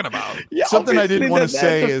you talking about? Yeah, something I didn't obviously want to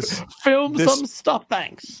they're there say to is film this- some stuff.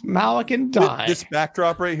 Thanks. Now I can die. This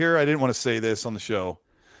backdrop right here, I didn't want to say this on the show,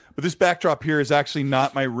 but this backdrop here is actually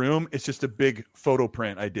not my room. It's just a big photo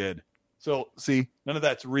print I did. So see, none of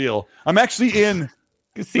that's real. I'm actually in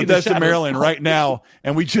Bethesda, Maryland right now,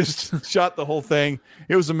 and we just shot the whole thing.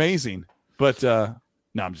 It was amazing. But no,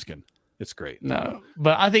 I'm just kidding. It's great. No,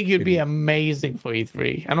 but I think you'd be amazing for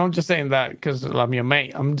E3. And I'm just saying that because I'm your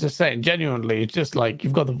mate. I'm just saying, genuinely, it's just like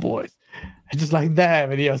you've got the voice. It's just like there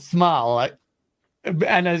with your smile. Like,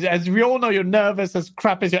 and as we all know, you're nervous as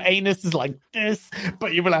crap as your anus is like this.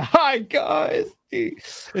 But you'll be like, hi, guys. I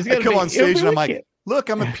come on stage and I'm like, look,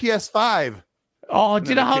 I'm a PS5. Oh, do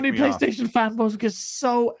you know how kick many me off. PlayStation fanboys get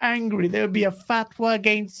so angry? There would be a fatwa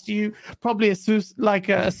against you, probably a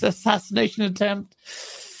assassination attempt.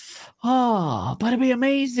 Oh, but it'd be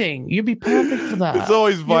amazing. You'd be perfect for that. It's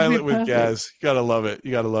always You'd be violent with perfect. Gaz. You gotta love it.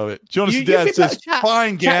 You gotta love it. Jonas You'd Dad be says, chat,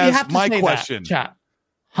 fine, chat, you Gaz, have to my say that, question. Chat.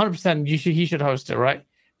 100%. He should host it, right?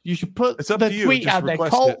 You should put It's up the to you. tweet Just out there.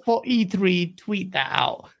 request Colt it. for E3. Tweet that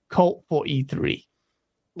out. Colt for E3.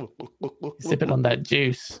 Sipping on that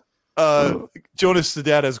juice. Jonas the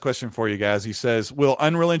Dad has a question for you guys. He says, will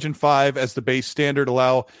Unreal Engine 5 as the base standard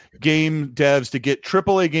allow game devs to get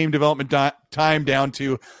AAA game development time down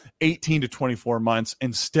to 18 to 24 months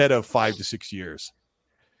instead of 5 to 6 years?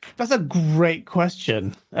 That's a great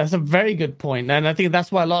question. That's a very good point. And I think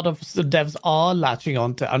that's why a lot of the devs are latching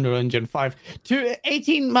on to Unreal Engine 5. To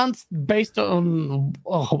 18 months based on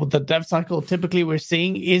the dev cycle typically we're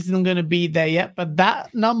seeing isn't going to be there yet. But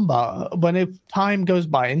that number, when time goes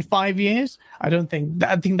by in 5 years, I think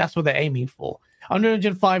that's what they're aiming for. Unreal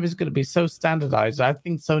Engine 5 is going to be so standardized. I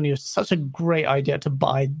think Sony is such a great idea to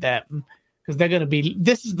buy them because they're going to be.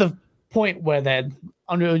 This is the point where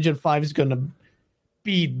Unreal Engine 5 is going to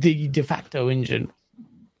be the de facto engine.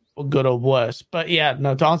 for good or worse. But yeah,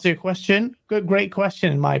 no, to answer your question, great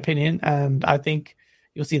question in my opinion. And I think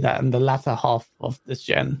you'll see that in the latter half of this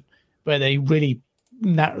gen, where they really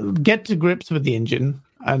get to grips with the engine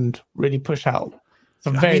and really push out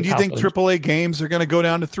some very. Do you think AAA games are going to go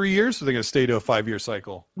down to 3 years, or are they going to stay to a 5-year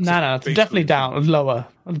cycle? No, it's definitely down, lower.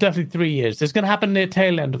 Definitely 3 years. It's going to happen near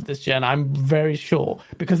tail end of this gen. I'm very sure,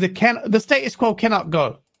 because the status quo cannot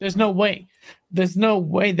go. There's no way. There's no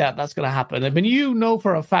way that's going to happen. I mean, you know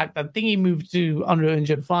for a fact that Thingy moved to Unreal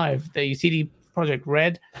Engine 5, the CD Projekt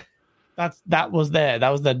Red. That was there. That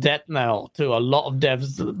was the death knell to a lot of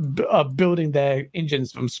devs building their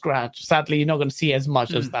engines from scratch. Sadly, you're not going to see as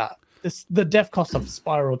much as that. The dev costs have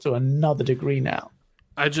spiraled to another degree now.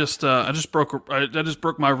 I just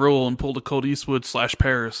broke my rule and pulled a Cold Eastwood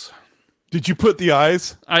 /Paris. Did you put the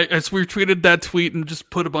eyes? I retweeted that tweet and just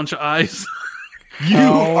put a bunch of eyes. You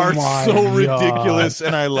are so ridiculous,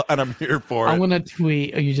 and I'm here for it. I'm gonna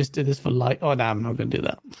tweet. Oh, you just did this for Oh no, I'm not gonna do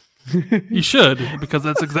that. You should, because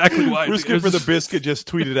that's exactly why. Risking for the Biscuit just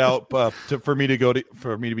tweeted out for me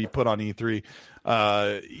to be put on E3.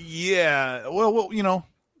 Yeah. Well, you know,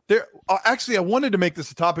 there. Actually, I wanted to make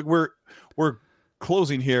this a topic. We're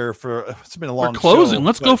closing here for. It's been a long. We're closing. Show,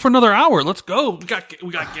 Let's go for another hour. Let's go. We got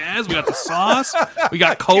Gaz. We got the sauce. We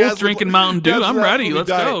got Cole drinking Mountain Dew. I'm ready. Let's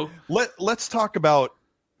go. Let's talk about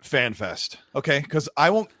FanFest, okay? Because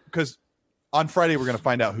on Friday we're going to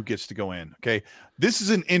find out who gets to go in. Okay, this is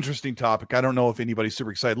an interesting topic. I don't know if anybody's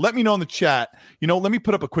super excited. Let me know in the chat. You know, let me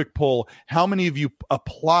put up a quick poll. How many of you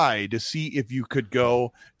applied to see if you could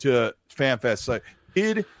go to FanFest? So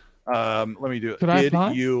let me do it.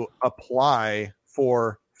 Did you apply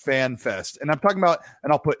for FanFest? And I'm talking about,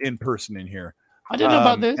 and I'll put in person in here. I didn't know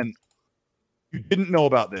about this. And you didn't know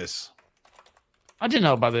about this. I didn't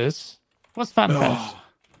know about this. What's FanFest?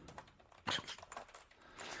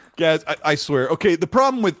 Gaz, I swear. Okay, the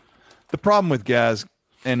problem with Gaz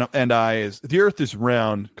and I is the Earth is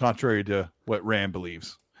round, contrary to what Rand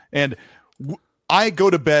believes, and I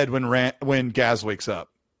go to bed when Gaz wakes up.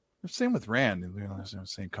 Same with Rand,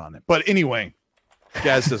 same content. But anyway,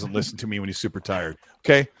 Gaz doesn't listen to me when he's super tired.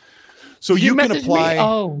 Okay, so you can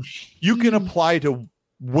apply. You can apply to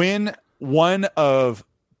win one of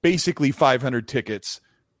basically 500 tickets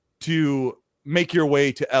to make your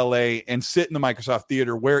way to LA and sit in the Microsoft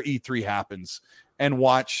Theater where E3 happens and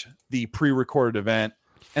watch the pre-recorded event.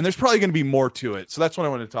 And there's probably going to be more to it. So that's what I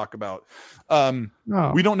want to talk about.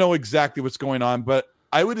 We don't know exactly what's going on, but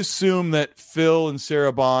I would assume that Phil and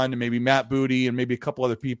Sarah Bond and maybe Matt Booty and maybe a couple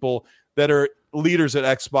other people that are leaders at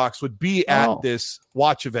Xbox would be at this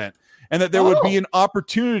watch event, and that there would be an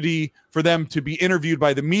opportunity for them to be interviewed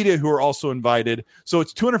by the media who are also invited. So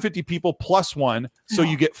it's 250 people plus one. So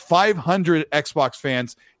you get 500 Xbox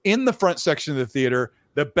fans in the front section of the theater.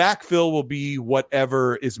 The backfill will be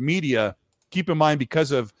whatever is media. Keep in mind,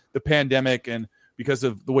 because of the pandemic and because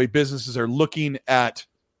of the way businesses are looking at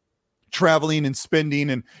traveling and spending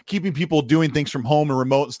and keeping people doing things from home and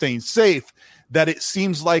remote and staying safe, that it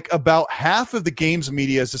seems like about half of the games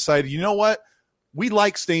media has decided, you know what? We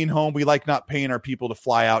like staying home. We like not paying our people to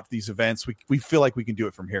fly out to these events. We feel like we can do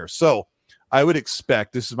it from here. So I would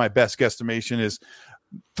expect, this is my best guesstimation, is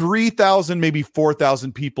 3,000, maybe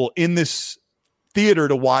 4,000 people in this theater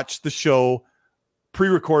to watch the show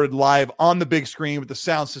pre-recorded live on the big screen with the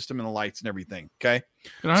sound system and the lights and everything. Okay.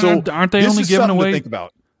 Aren't they only giving away? Think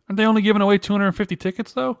about. Aren't they only giving away 250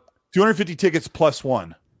 tickets though? 250 tickets plus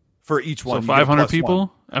one for each one. So 500 people. One.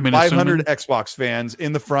 I mean, 500 Xbox fans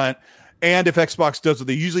in the front. And if Xbox does what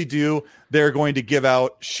they usually do, they're going to give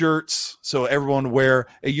out shirts. So everyone wear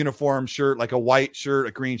a uniform shirt, like a white shirt,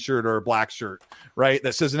 a green shirt, or a black shirt, right?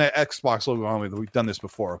 That says an Xbox logo on it. We've done this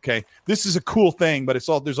before, okay? This is a cool thing, but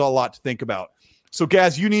there's a lot to think about. So,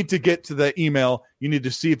 Gaz, you need to get to the email. You need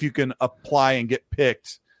to see if you can apply and get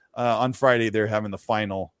picked on Friday. They're having the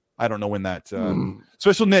final. I don't know when that.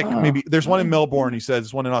 Special Nick, maybe there's one in Melbourne. He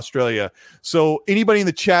says one in Australia. So anybody in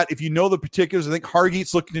the chat, if you know the particulars, I think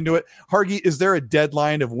Hargeet's looking into it. Hargeet, is there a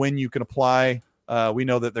deadline of when you can apply? We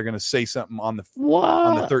know that they're going to say something on the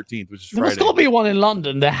 13th, which is Friday. There's got to be one in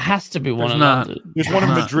London. There has to be one London. There's one in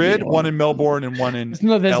Madrid, one in Melbourne, and one in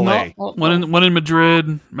LA. One in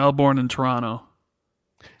Madrid, Melbourne, and Toronto.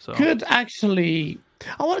 So could actually.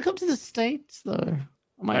 I want to come to the States though.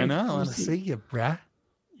 I know. I want to see you, bruh.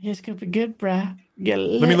 It's gonna be good, bruh.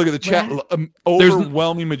 Let me look at the chat.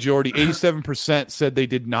 Overwhelming majority, 87% said they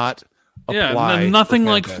did not apply. Yeah, nothing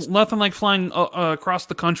like flying across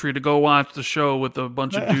the country to go watch the show with a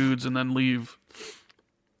bunch of dudes and then leave.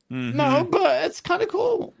 Mm-hmm. No, but it's kind of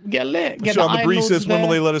cool. Get lit. Sean the Bree says, when will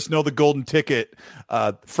they let us know the golden ticket?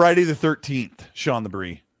 Friday the 13th, Sean the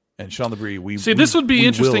Bree. And Sean LeBrie, this would be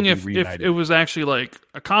interesting if reunited. it was actually like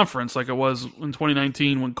a conference, like it was in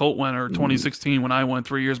 2019 when Colt went, or 2016 when I went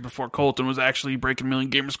 3 years before Colt, and was actually breaking million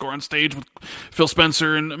gamer score on stage with Phil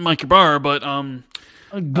Spencer and Mike Ybarra. But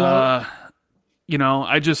you know,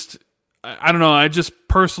 I don't know. I just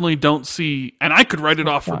personally don't see, and I could write it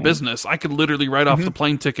off for business. I could literally write off the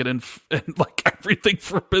plane ticket and like everything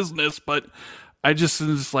for business, but I just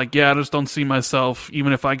I just don't see myself,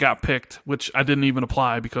 even if I got picked, which I didn't even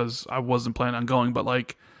apply because I wasn't planning on going. But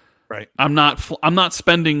like, right, I'm not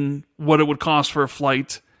spending what it would cost for a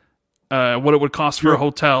flight, what it would cost for a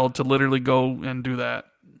hotel to literally go and do that.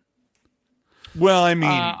 Well, I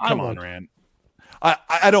mean, come on, Rand.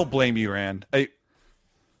 I don't blame you, Rand.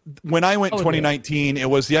 When I went 2019, it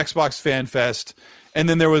was the Xbox Fan Fest, and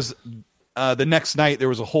then there was the next night there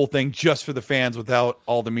was a whole thing just for the fans without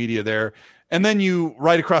all the media there. And then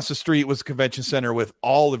right across the street was a convention center with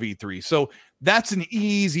all of E3. So that's an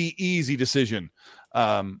easy decision.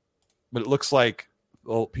 But it looks like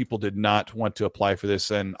people did not want to apply for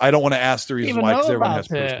this. And I don't want to ask the reason why, because everyone has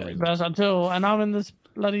personal reasons. And I'm in this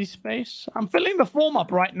bloody space. I'm filling the form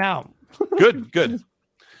up right now. Good.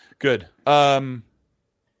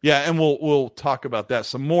 Yeah, and we'll talk about that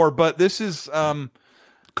some more. But this is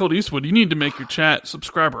Colt Eastwood, you need to make your chat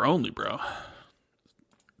subscriber only, bro.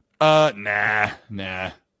 Nah.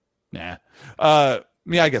 Yeah,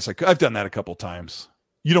 I guess I've done that a couple times.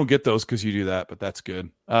 You don't get those because you do that, but that's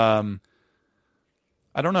good. I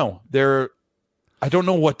don't know. I don't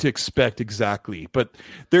know what to expect exactly, but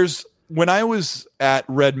when I was at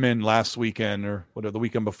Redmond last weekend or whatever the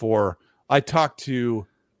weekend before, I talked to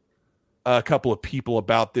a couple of people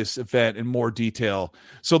about this event in more detail.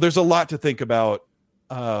 So there's a lot to think about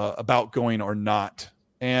going or not.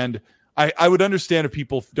 And I would understand if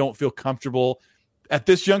people don't feel comfortable at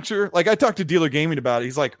this juncture. Like, I talked to Dealer Gaming about it.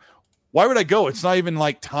 He's like, why would I go? It's not even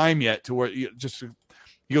like time yet to where he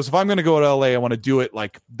goes, if I'm going to go to LA, I want to do it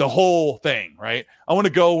like the whole thing, right? I want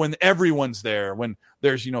to go when everyone's there, when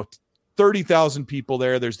there's, 30,000 people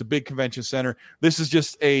there. There's the big convention center. This is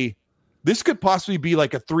this could possibly be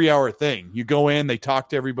like a 3-hour thing. You go in, they talk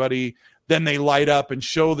to everybody, then they light up and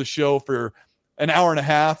show the show for an hour and a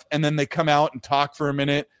half, and then they come out and talk for a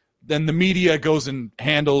minute. Then the media goes and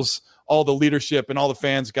handles all the leadership, and all the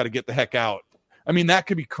fans got to get the heck out. I mean, that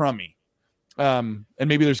could be crummy. And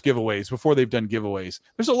maybe there's giveaways before they've done giveaways.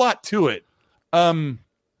 There's a lot to it.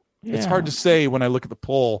 It's hard to say when I look at the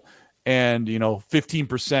poll and,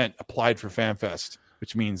 15% applied for FanFest,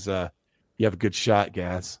 which means you have a good shot,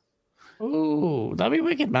 Gaz. Ooh, that'd be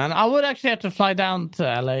wicked, man. I would actually have to fly down to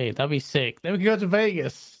LA. That'd be sick. Then we could go to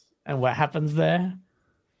Vegas. And what happens there?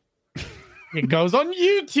 It goes on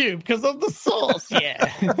YouTube because of the sauce,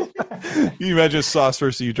 yeah. You imagine sauce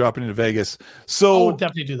versus you dropping into Vegas. So I would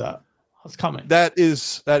definitely do that. It's coming. That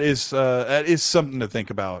is something to think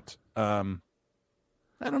about. I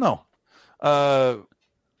don't know.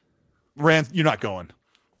 Rand, you're not going.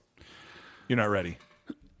 You're not ready.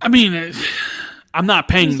 I mean, I'm not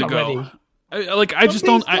paying to go.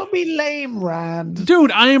 Don't be lame, Rand.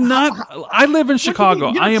 Dude, I am not. I live in Chicago.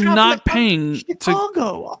 I am not paying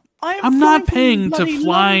Chicago. I'm not paying to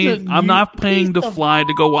fly. I'm not paying to fly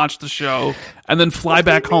to go watch the show and then fly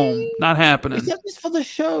back home. Not happening. It's not just for the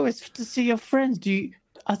show. It's to see your friends.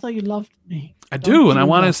 I thought you loved me. I do, and I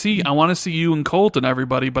want to see. I want to see you and Colt and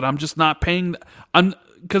everybody, but I'm just not paying.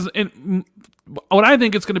 Because what I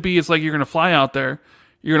think it's going to be is like you're going to fly out there,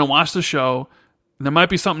 you're going to watch the show. And there might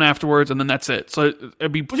be something afterwards, and then that's it. So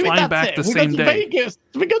it'd be flying back the same day.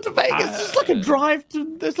 We go to Vegas. It's like a drive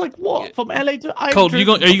to. It's like what from LA to. Colt, are you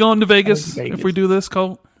going to Vegas if we do this,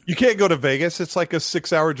 Colt? You can't go to Vegas. It's like a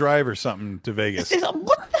 6-hour drive or something to Vegas. What the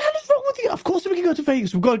hell is wrong with you? Of course we can go to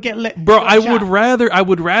Vegas. We've got to get lit. Bro, I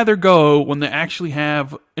would rather go when they actually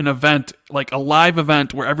have an event, like a live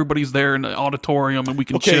event where everybody's there in the auditorium and we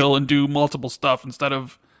can chill and do multiple stuff instead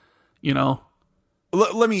of,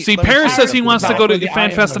 Paris says he wants to go to the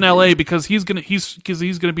FanFest in LA because he's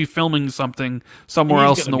gonna be filming something somewhere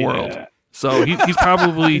else in the world. So he's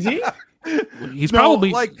probably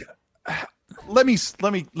probably like. Let me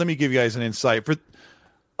give you guys an insight.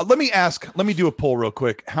 Let me do a poll real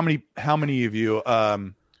quick. How many of you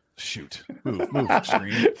move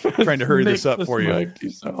screen. Trying to hurry this up for you.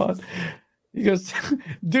 So hard. He goes,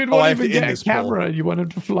 dude, won't even get a camera. You want him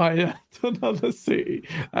to fly to another city.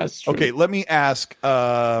 That's true. Okay, let me ask.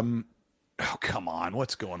 Oh, come on.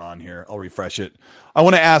 What's going on here? I'll refresh it. I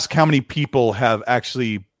want to ask how many people have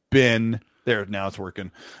actually been there. Now it's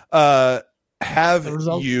working. Have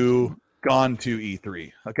you gone to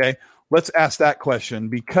E3? Okay, let's ask that question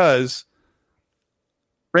because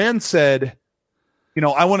Rand said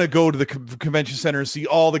I want to go to the convention center and see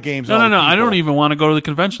all the games. No. I don't even want to go to the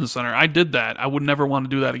convention center. I did that. I would never want to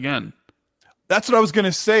do that again. That's what I was going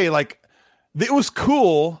to say. Like, it was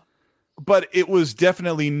cool, but it was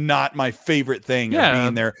definitely not my favorite thing of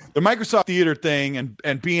being there. The Microsoft Theater thing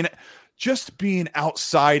and being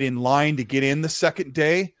outside in line to get in the second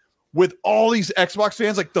day with all these Xbox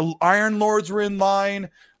fans, like the Iron Lords were in line.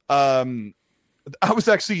 I was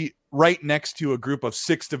actually right next to a group of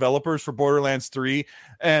 6 developers for Borderlands 3.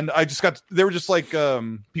 And they were just like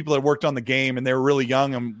people that worked on the game, and they were really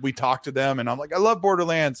young, and we talked to them, and I'm like, I love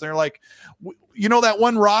Borderlands. And they're like, that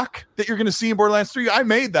one rock that you're going to see in Borderlands 3, I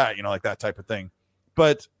made that, like that type of thing.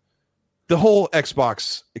 But the whole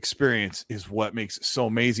Xbox experience is what makes it so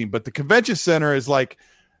amazing. But the convention center is like,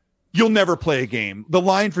 you'll never play a game. The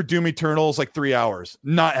line for Doom Eternal is like 3 hours.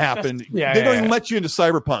 Not happened. They don't even let you into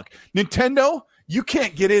Cyberpunk. Nintendo, you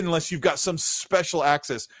can't get in unless you've got some special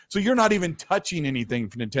access. So you're not even touching anything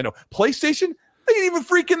for Nintendo. PlayStation, they ain't even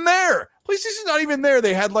freaking there. PlayStation's not even there.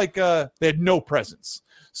 They had they had no presence.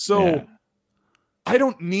 So I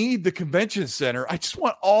don't need the convention center. I just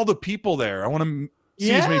want all the people there. I want to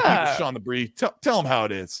see as many people. Sean the Bree, tell them how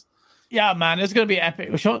it is. Yeah, man, it's gonna be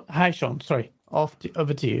epic. Sean, hi, Sean. Sorry,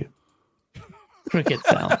 over to you. Cricket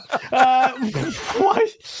sound. What?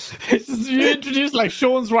 You introduced like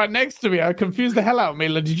Sean's right next to me. I confused the hell out of me.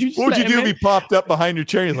 Like, did you? What would you do if he popped up behind your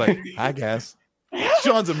chair? And he's like, "I guess."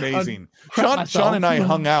 Sean's amazing. Sean and I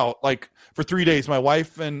hung out for 3 days. My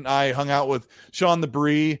wife and I hung out with Sean the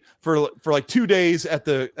Bree for like 2 days at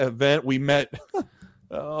the event. We met.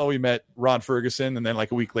 We met Ron Ferguson, and then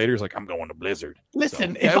like a week later, he's like, "I'm going to Blizzard."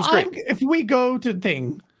 Listen, if we go to the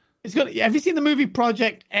thing, it's gonna. Have you seen the movie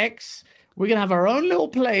Project X? We're gonna have our own little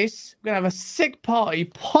place. We're gonna have a sick party,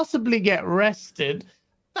 possibly get arrested.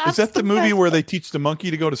 Is that the movie where they teach the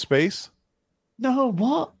monkey to go to space? No,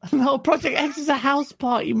 what? No, Project X is a house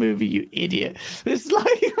party movie, you idiot. It's like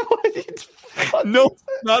it's no,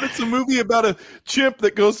 not. It's a movie about a chimp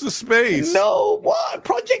that goes to space. No, what?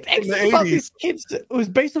 Project X is about these kids. It was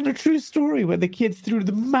based on a true story where the kids threw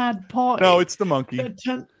the mad party. No, it's the monkey.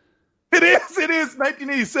 It is.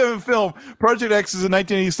 1987 film. Project X is a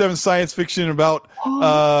 1987 science fiction about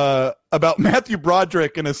Matthew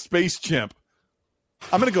Broderick and a space chimp.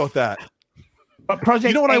 I'm gonna go with that. But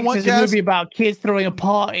Project X is a movie about kids throwing a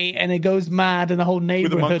party and it goes mad and the whole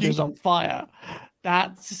neighborhood is on fire.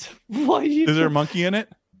 That's what you. Is there a monkey in it?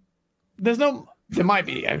 There's no. There might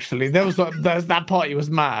be actually. That party was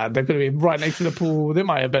mad. There could have been right next to the pool. There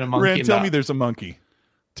might have been a monkey. Rand, tell me there's a monkey.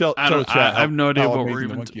 Tell chat. I have no idea what we're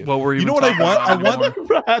even. You know what I want? I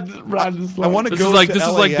want to go. This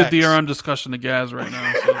is like the DRM discussion to Gaz right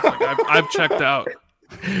now. So it's like I've checked out.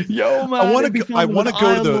 Yo, man, I want to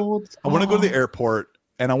go to the airport,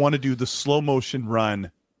 and I want to do the slow motion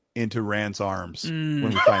run into Rand's arms when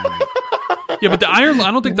we find him. Yeah, but I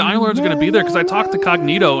don't think the Iron Lord's going to be there because I talked to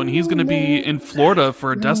Cognito, and he's going to be in Florida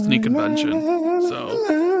for a Destiny convention. So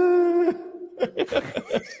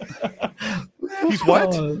he's what?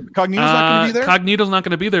 Cognito's not going to be there? Cognito's not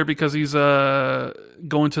going to be there because he's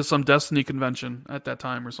going to some Destiny convention at that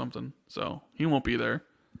time or something. So he won't be there.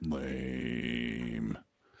 Lame.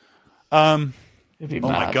 Oh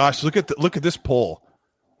my gosh! Look at this poll.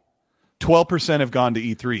 12% have gone to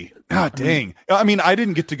E3. God dang! I mean, I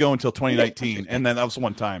didn't get to go until 2019, and then that was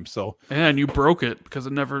one time. So and you broke it because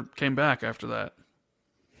it never came back after that.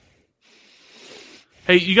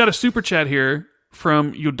 Hey, you got a super chat here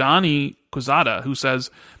from Yudani Kuzada who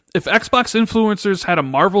says, if Xbox influencers had a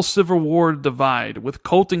Marvel Civil War divide with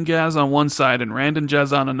Colt and Gaz on one side and Rand and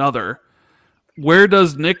Jez on another, where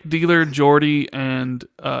does Nick, Dealer, Jordy, and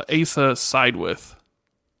Asa side with?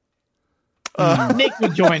 Nick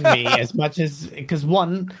would join me as much as because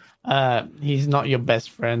one, he's not your best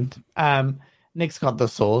friend. Nick's got the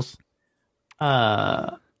sauce.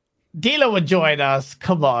 Dealer would join us.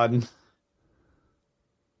 Come on,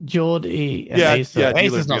 Jordy and Asa.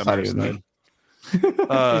 Asa's not siding with me.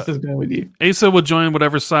 Asa's going with you. Asa would join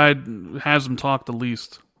whatever side has him talk the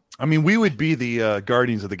least. I mean, we would be the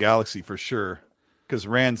Guardians of the Galaxy for sure, because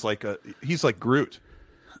Rand's he's like Groot.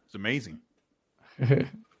 It's amazing.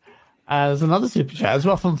 There's another super chat as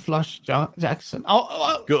well from Flush Jackson. Do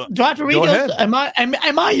I have to read yours? Am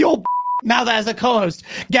I your now that as a co-host?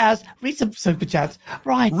 Gaz, read some super chats.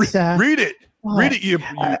 Right. Read it. Right. Read it.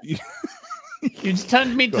 You just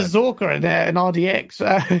turned me to Zorka in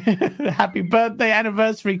RDX. Happy birthday,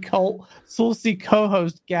 anniversary, Colt. Saucy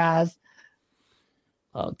co-host, Gaz.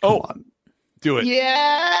 Oh, come on. Do it.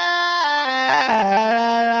 Yeah.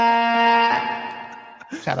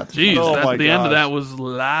 Shout out to Jeez, the end of that was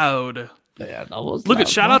loud. Yeah, that was Look loud.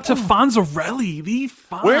 Shout out to Fonzarelli, the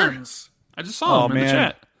Fonz. I just saw him in the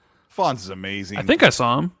chat. Fonz is amazing. I think I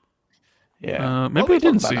saw him. Yeah. Maybe I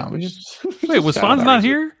didn't see him. Wait, was Fonz not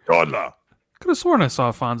here? Could have sworn I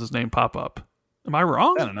saw Fonz's name pop up. Am I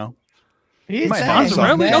wrong? I don't know. He's Fonz there.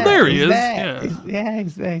 Riley? He's Oh, there he He's is. there. Yeah.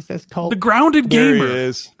 He's there. He says Colt. The grounded There gamer. he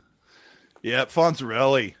is. Yeah,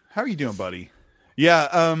 Fonzarelli. How are you doing, buddy?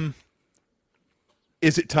 Yeah.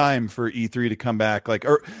 Is it time for E3 to come back? Like,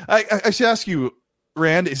 or I should ask you,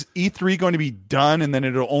 Rand, is E3 going to be done and then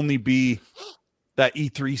it'll only be that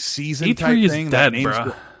E3 season E3 type is thing? dead, That name's bruh.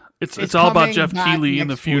 go- It's all about coming Jeff back Keighley in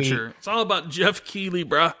the next future. week. It's all about Jeff Keighley,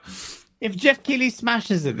 bruh. If Jeff Keighley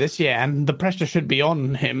smashes it this year, and the pressure should be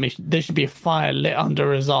on him, there should be a fire lit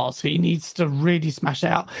under his arse. He needs to really smash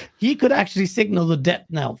it out. He could actually signal the death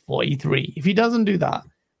knell for E3. If he doesn't do that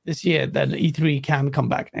this year, then E3 can come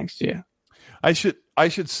back next year. I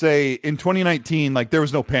should say in 2019, like there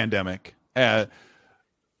was no pandemic. E3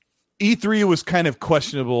 was kind of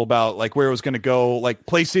questionable about like where it was going to go. Like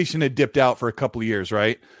PlayStation had dipped out for a couple of years,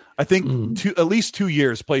 right? I think at least 2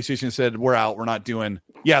 years, PlayStation said, we're out. We're not doing.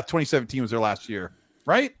 Yeah, 2017 was their last year,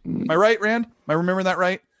 right? Am I right, Rand? Am I remembering that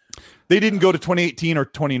right? They didn't go to 2018 or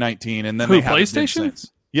 2019, and then Who, they haven't been PlayStation?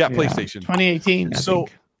 since. Yeah, PlayStation. 2018. I So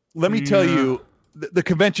think. let me tell you, the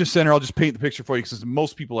convention center. I'll just paint the picture for you because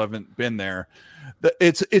most people haven't been there.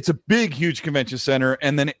 It's a big, huge convention center,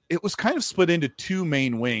 and then it was kind of split into two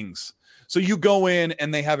main wings. So you go in,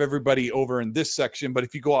 and they have everybody over in this section. But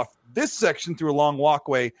if you go off this section through a long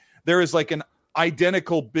walkway, there is like an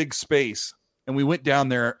identical big space. And we went down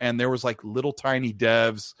there, and there was like little tiny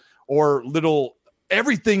devs or little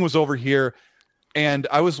everything was over here. And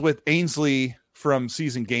I was with Ainsley from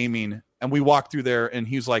Season Gaming, and we walked through there, and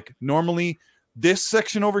he was like, normally this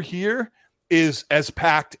section over here is as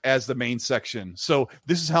packed as the main section. So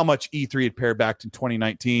this is how much E3 had pared back in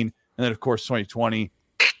 2019. And then, of course, 2020,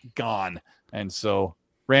 gone. And so,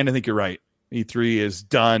 Rand, I think you're right. E3 is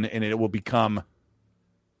done, and it will become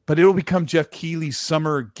Jeff Keighley's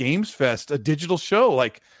Summer Games Fest, a digital show.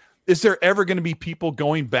 Like, is there ever going to be people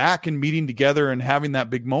going back and meeting together and having that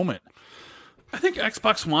big moment? I think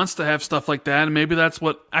Xbox wants to have stuff like that, and maybe that's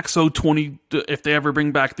what XO 20, if they ever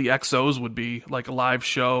bring back the XOs, would be like a live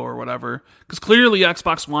show or whatever. Because clearly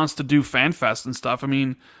Xbox wants to do FanFest and stuff. I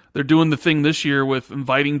mean, they're doing the thing this year with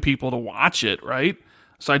inviting people to watch it, right?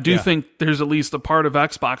 So I do think there's at least a part of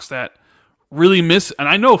Xbox that really and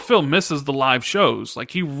I know Phil misses the live shows.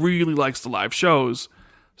 Like, he really likes the live shows.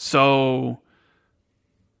 So,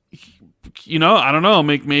 you know, I don't know.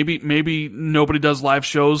 Maybe nobody does live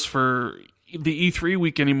shows for the E3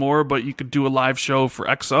 week anymore, but you could do a live show for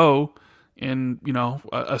XO in, you know,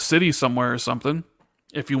 a city somewhere or something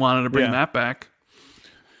if you wanted to bring that back.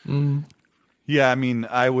 Yeah, I mean,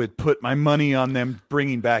 I would put my money on them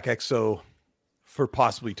bringing back XO for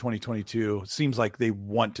possibly 2022. It seems like they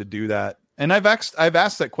want to do that. And I've asked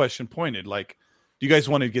that question pointed, like, do you guys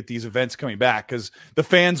want to get these events coming back? Because the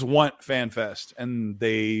fans want FanFest, and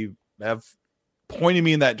they have pointed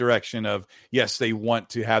me in that direction of, yes, they want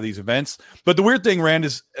to have these events. But the weird thing, Rand,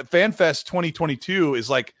 is FanFest 2022 is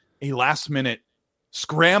like a last-minute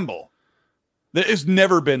scramble. There has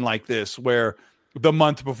never been like this, where the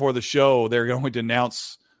month before the show, they're going to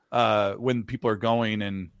announce when people are going,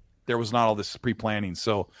 and there was not all this pre-planning.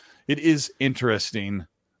 So it is interesting.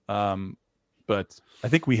 But I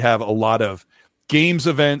think we have a lot of games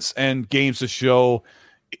events and games to show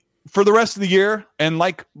for the rest of the year. And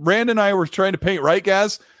like Rand and I were trying to paint, right,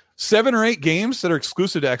 Gaz? 7 or 8 games that are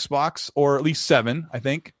exclusive to Xbox, or at least 7, I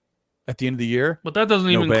think, at the end of the year. But that doesn't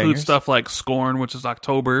even include stuff like Scorn, which is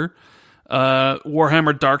October,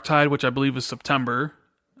 Warhammer Darktide, which I believe is September.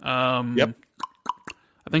 Yep.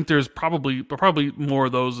 I think there's probably more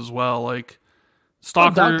of those as well. Like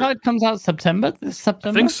Stalker. Darktide comes out September. This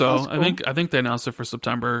September. I think so. That's cool. I think they announced it for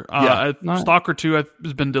September. Nice. Stalker 2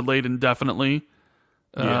 has been delayed indefinitely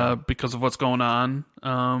because of what's going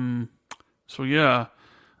on. So yeah,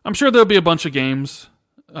 I'm sure there'll be a bunch of games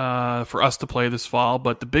for us to play this fall,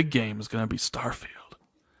 but the big game is going to be Starfield.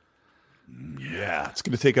 Yeah, it's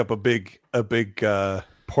going to take up a big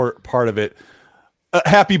part of it.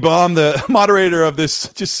 Happy Bomb, the moderator of this,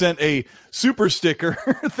 just sent a super sticker.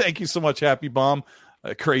 Thank you so much, Happy Bomb.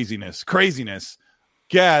 Craziness.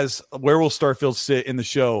 Gaz, where will Starfield sit in the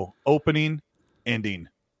show? Opening, ending.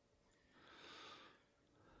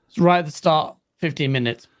 It's right at the start. 15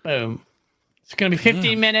 minutes. Boom. It's going to be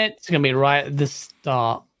 15 minutes. It's going to be right at the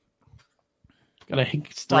start. Going to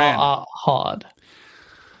start out hard.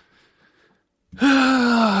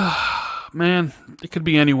 Man, it could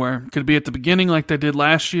be anywhere. It could be at the beginning like they did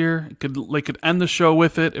last year. They could end the show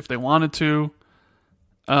with it if they wanted to.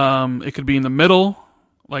 It could be in the middle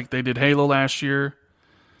like they did Halo last year.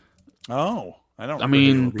 Oh, I don't. I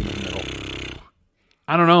really mean, read the middle.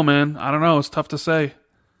 I don't know, man. I don't know. It's tough to say.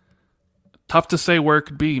 Tough to say where it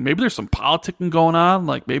could be. Maybe there's some politicking going on.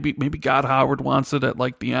 Like maybe God Howard wants it at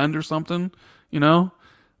like the end or something. You know,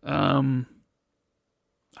 I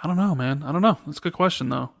don't know, man. I don't know. That's a good question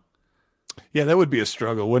though. Yeah, that would be a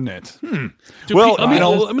struggle, wouldn't it? Well,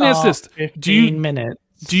 let me ask this: 15 minutes.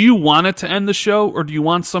 Do you want it to end the show, or do you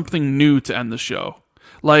want something new to end the show?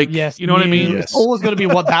 Like, Yes, you know what I mean? It's always going to be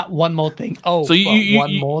one more thing. Oh, So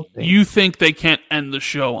one more thing. you think they can't end the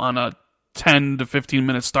show on a 10 to 15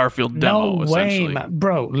 minute Starfield demo? No way, essentially, man.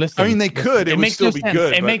 Bro. Listen. I mean, they could. It would makes still no be sense.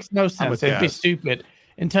 good. It but makes no I'm sense. with It'd be Gaz. stupid.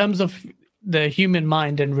 In terms of the human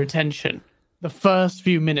mind and retention, the first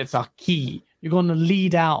few minutes are key. You're going to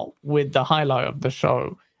lead out with the highlight of the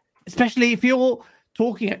show, especially if you're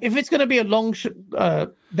talking. If it's going to be a long,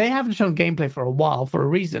 they haven't shown gameplay for a while for a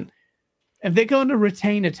reason. If they're going to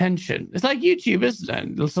retain attention, it's like YouTube, isn't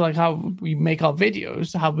it? It's like how we make our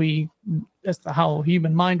videos, that's how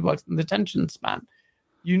human mind works and the attention span.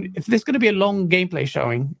 If there's going to be a long gameplay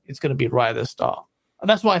showing, it's going to be right at the start. And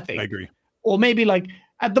that's what I think. I agree. Or maybe like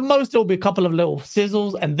at the most, there'll be a couple of little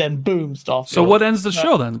sizzles and then boom, Starfield. So what ends the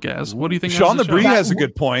show then, Gaz? What do you think? Sean ends the the Bree show? has a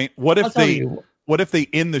good point. What I'll if tell they you.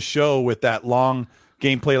 end the show with that long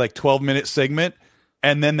gameplay, like 12-minute segment,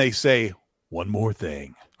 and then they say one more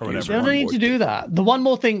thing or whatever? They don't need to do that. The one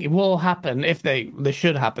more thing will happen if they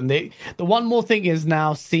should happen. The one more thing is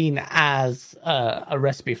now seen as a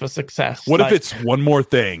recipe for success. What if it's one more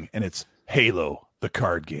thing and it's Halo, the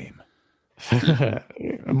card game?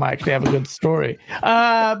 It might actually have a good story.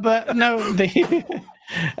 But no,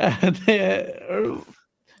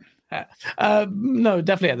 no,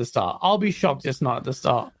 definitely at the start. I'll be shocked it's not at the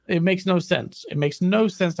start. It makes no sense. It makes no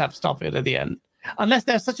sense to have Starfield at the end. Unless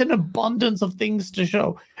there's such an abundance of things to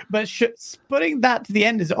show. But putting that to the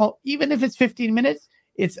end is, even if it's 15 minutes,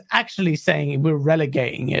 it's actually saying we're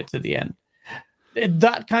relegating it to the end.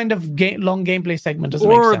 That kind of long gameplay segment doesn't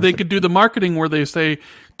make sense. Or they could do the marketing where they say,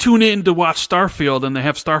 tune in to watch Starfield, and they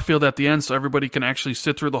have Starfield at the end so everybody can actually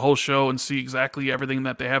sit through the whole show and see exactly everything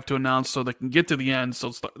that they have to announce so they can get to the end.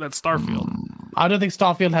 So that's Starfield. I don't think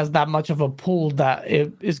Starfield has that much of a pull that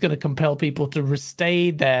it is going to compel people to stay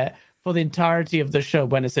there for the entirety of the show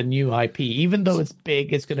when it's a new IP. Even though it's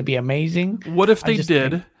big, it's going to be amazing. What if they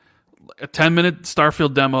did a 10-minute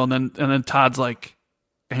Starfield demo and then Todd's like,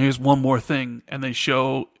 and here's one more thing, and they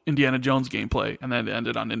show Indiana Jones gameplay, and then it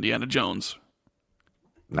ended on Indiana Jones.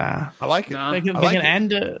 Nah. I like it. Nah. They can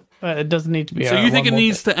end it, but it doesn't need to be. So you think it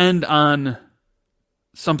needs to end on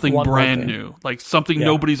something One more brand thing. new, like something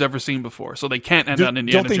nobody's ever seen before? So they can't end on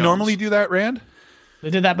Indiana Don't they Jones. normally do that, Rand? They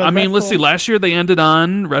did that. I mean, let's see. Last year they ended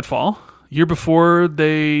on Redfall. Year before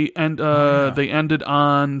they ended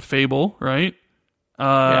on Fable, right?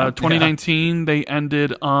 2019 they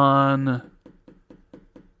ended on.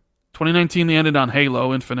 2019 they ended on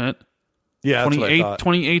Halo Infinite. Yeah, that's what I thought.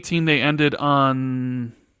 2018 they ended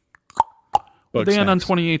on. What did they end on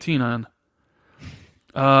 2018 on?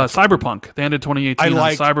 Cyberpunk. They ended 2018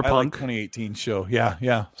 on Cyberpunk. I like 2018 show. Yeah.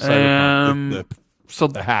 Cyberpunk. So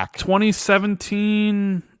the hack.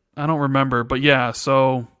 2017, I don't remember, but yeah.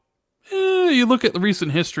 So you look at the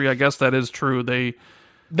recent history. I guess that is true.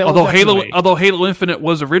 Although Halo Infinite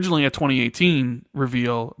was originally a 2018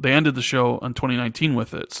 reveal, they ended the show on 2019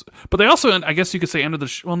 with it. But they also, I guess you could say, ended the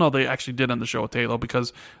show. Well, no, they actually did end the show with Halo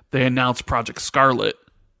because they announced Project Scarlet,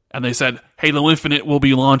 and they said Halo Infinite will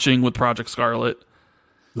be launching with Project Scarlet.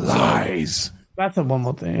 Lies. That's a one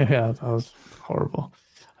more thing. Yeah, that was horrible.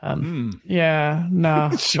 Yeah, no.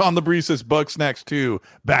 Sean the Bree says Bugsnax 2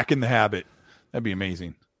 back in the habit. That'd be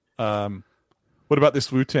amazing. What about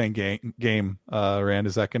this Wu-Tang game, Rand?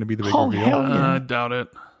 Is that going to be the big reveal? Hell yeah. I doubt it.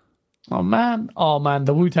 Oh man,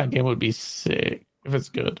 the Wu-Tang game would be sick if it's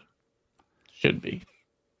good. Should be.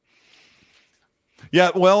 Yeah,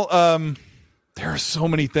 well, there are so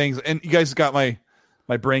many things, and you guys got my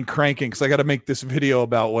brain cranking because I got to make this video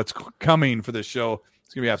about what's coming for this show.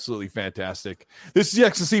 It's going to be absolutely fantastic. This is the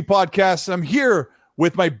XNC Podcast. I'm here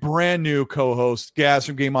with my brand new co-host, Gaz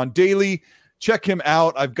from Game On Daily. Check him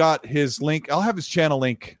out. I've got his link. I'll have his channel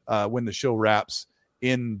link when the show wraps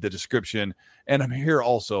in the description. And I'm here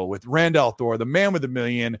also with Randall Thor, the man with a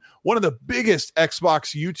million, one of the biggest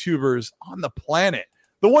Xbox YouTubers on the planet,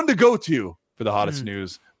 the one to go to for the hottest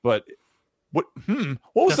news. But what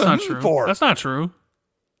was That's not that true. for? That's not true.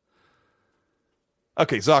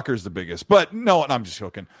 Okay, Zocker's the biggest, but no, I'm just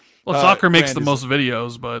joking. Well, Zocker makes Rand the is- most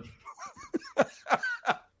videos, but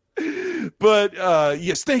But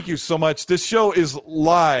yes, thank you so much. This show is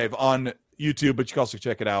live on YouTube, but you can also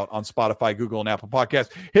check it out on Spotify, Google, and Apple Podcasts.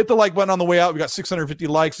 Hit the like button on the way out. We got 650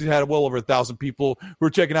 likes. We had well over 1,000 people who are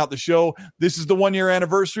checking out the show. This is the 1-year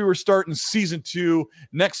anniversary. We're starting season 2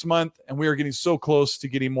 next month, and we are getting so close to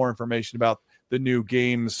getting more information about the new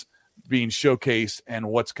games being showcased and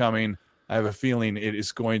what's coming. I have a feeling it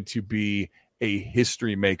is going to be a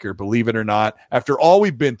history maker, believe it or not. After all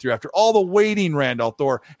we've been through, after all the waiting, Randall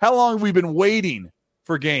Thor, how long have we been waiting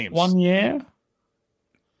for games? 1 year?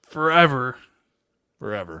 Forever.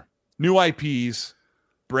 New IPs,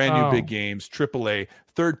 brand new big games, AAA,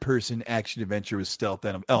 third-person action adventure with stealth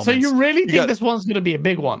elements. So you really think this one's going to be a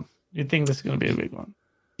big one? You think this is going to be a big one?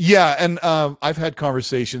 Yeah, and I've had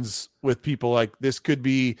conversations with people like this could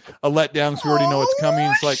be a letdown because we already know it's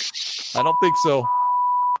coming. It's like, I don't think so.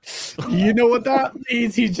 You know what that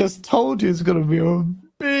means? He just told you it's going to be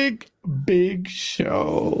a big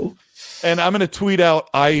show. And I'm going to tweet out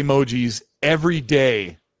eye emojis every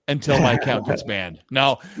day until my account gets banned.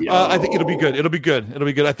 Now, I think it'll be good. It'll be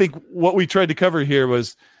good. I think what we tried to cover here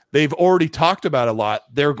was they've already talked about a lot.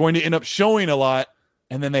 They're going to end up showing a lot,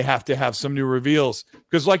 and then they have to have some new reveals.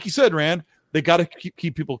 Because like you said, Rand, they got to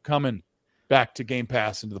keep people coming back to Game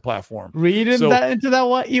Pass into the platform. Into that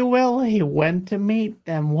what you will. He went to meet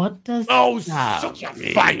them. What does such a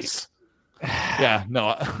fight? Yeah,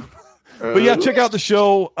 no. But yeah, check out the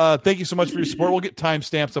show. Thank you so much for your support. We'll get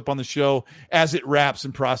timestamps up on the show as it wraps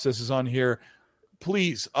and processes on here.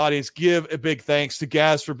 Please, audience, give a big thanks to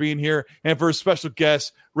Gaz for being here and for a special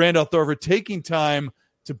guest, Randall Thor, taking time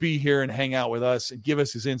to be here and hang out with us and give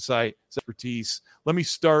us his insight, his expertise. Let me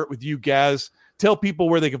start with you, Gaz. Tell people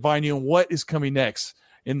where they can find you and what is coming next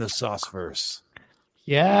in the Sauceverse.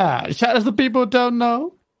 Yeah, shout out to the people who don't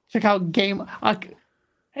know. Check out Game.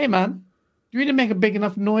 Hey, man. You need to make a big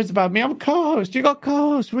enough noise about me. I'm a co-host. You got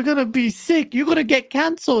co-host. We're going to be sick. You're going to get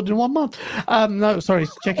cancelled in 1 month. No, sorry.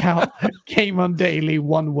 Check out Game On Daily,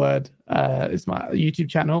 one word. It's my YouTube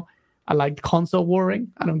channel. I like console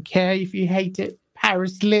warring. I don't care if you hate it.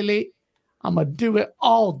 Paris Lily. I'm going to do it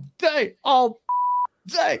all day.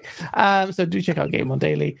 So do check out Game On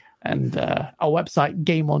Daily and our website,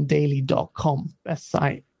 gameondaily.com. Best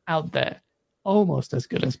site out there. Almost as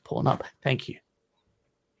good as Pornhub. Thank you.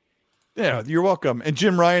 Yeah, you're welcome. And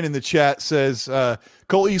Jim Ryan in the chat says,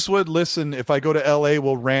 Cole Eastwood, listen, if I go to LA,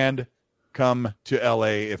 will Rand come to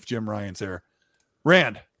LA if Jim Ryan's there?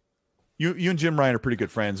 Rand, you and Jim Ryan are pretty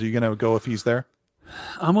good friends. Are you going to go if he's there?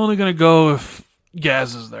 I'm only going to go if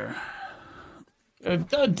Gaz is there.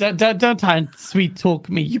 Don't try and sweet talk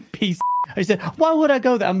me, you piece. I said, why would I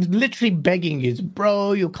go there? I'm literally begging you,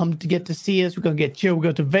 bro. You'll come to get to see us. We're going to get chill. We'll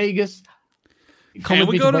go to Vegas. Can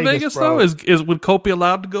we go to Vegas though? Would Cope be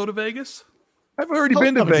allowed to go to Vegas? I've already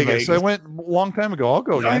been to Vegas. I went a long time ago. I'll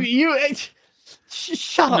go again.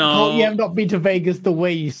 Shut up, Colt. You have not been to Vegas the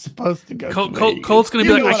way you're supposed to go. Colt's gonna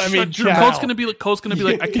be like, Colt's gonna be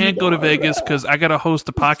like, I can't go to Vegas because I gotta host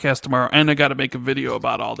a podcast tomorrow and I gotta make a video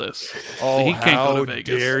about all this. So he can't go to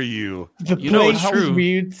Vegas. How dare you? The places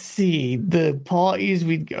we'd see, the parties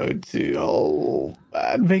we'd go to. Oh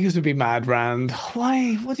man, Vegas would be mad, Rand.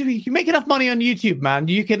 Why? What do you make enough money on YouTube, man?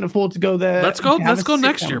 You can afford to go there. Let's go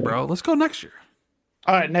next year, bro. Let's go next year.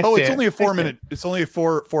 All right, next year. It's only a 4-minute. It's only a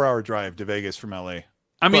 4-hour drive to Vegas from LA.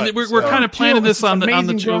 I mean, we're kind of planning this on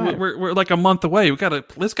the show. We're like a month away. We gotta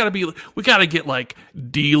get like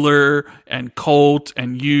Dealer and Colt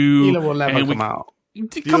and you. Dealer will never come out.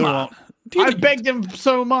 Come on. I begged him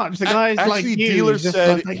so much. The guy's like you. Dealer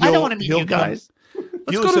said, I don't want to meet you guys.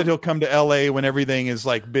 Dealer said he'll come to LA when everything is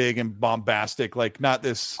like big and bombastic, like not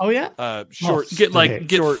this. Oh yeah, short. Get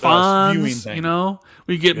Fonz, you know.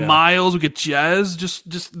 We get Miles, we get Jez.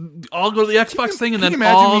 Just all go to the Xbox thing and then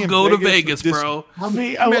all go to Vegas, bro. I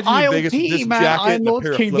mean, IoT, man. I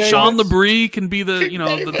Lord King Davis. Sean LeBrie can be the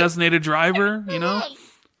the designated driver. You know.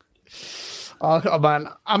 Oh man,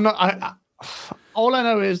 I'm not. All I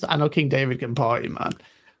know is I know King David can party, man.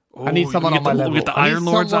 I need someone on my level. We get the Iron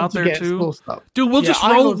Lords out there too, dude. We'll just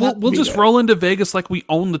roll. We'll just roll into Vegas like we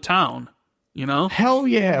own the town. You know? Hell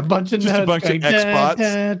yeah, a bunch of Xbots.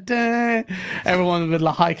 Everyone with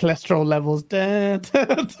like high cholesterol levels.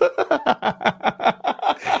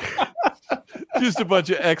 Just a bunch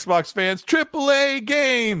of Xbox fans. AAA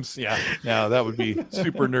games. Yeah, that would be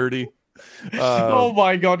super nerdy. Oh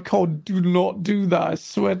my god, Cole, do not do that. I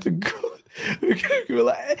swear to God. We're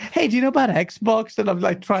like, hey, do you know about Xbox? And I'm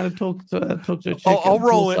like trying to talk to a chick. I'll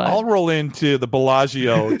roll into the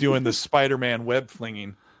Bellagio doing the Spider-Man web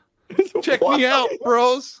flinging. Check me out,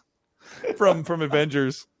 bros. From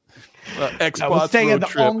Avengers. Xbox we're staying road at the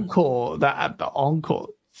trip. Encore. At the Encore.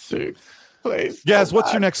 Sick. Please. Gaz,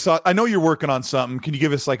 what's your next sauce? I know you're working on something. Can you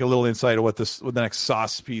give us like a little insight of what the next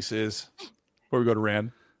sauce piece is before we go to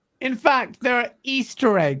Rand? In fact, there are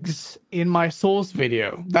Easter eggs in my sauce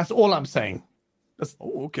video. That's all I'm saying. That's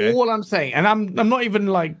all I'm saying. And I'm not even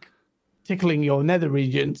like tickling your nether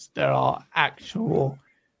regions. There are actual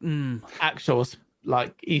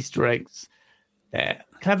like Easter eggs there.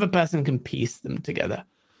 Clever person can piece them together.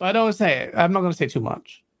 But I don't want to say it. I'm not going to say too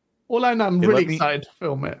much. All I know, I'm really excited to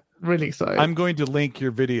film it. Really excited. I'm going to link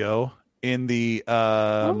your video in the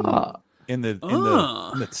in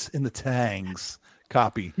the Tangs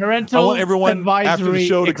copy. Parental I want everyone after the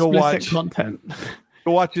show to go watch content.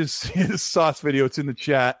 Go watch his sauce video. It's in the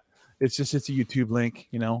chat. It's a YouTube link.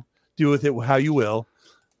 Do with it how you will.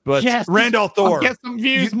 But yes, Randall Thor, I'll get some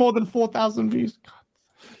views, more than 4,000 views. God.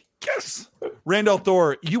 Yes, Randall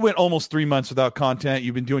Thor, you went almost 3 months without content.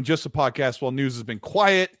 You've been doing just a podcast while news has been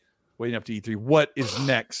quiet. Waiting up to E3. What is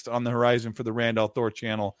next on the horizon for the Randall Thor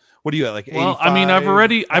channel? What are you at? Like, well, I mean, I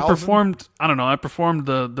performed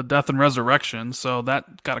the Death and Resurrection, so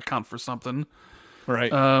that got to count for something.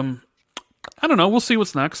 Right. I don't know. We'll see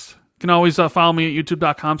what's next. You can always follow me at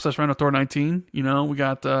youtube.com/RandallThor19. We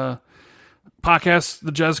got podcast,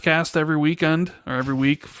 the Jazzcast every weekend or every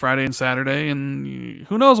week, Friday and Saturday. And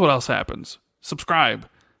who knows what else happens. Subscribe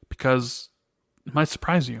because it might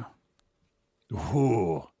surprise you.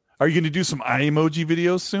 Ooh. Are you going to do some eye emoji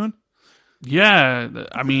videos soon? Yeah.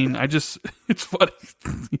 I mean, it's funny.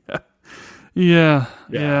 Yeah.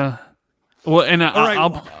 Well, and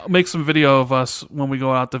I'll make some video of us when we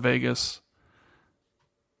go out to Vegas.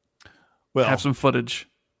 Well, have some footage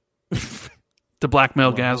to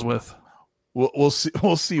blackmail Gaz with. We'll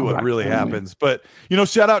see what really happens. But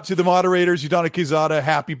shout out to the moderators, Udana Kizada,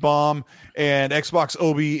 Happy Bomb, and Xbox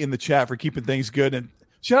Obi in the chat for keeping things good, and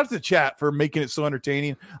shout out to the chat for making it so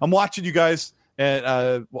entertaining. I'm watching you guys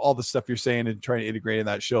and all the stuff you're saying and trying to integrate in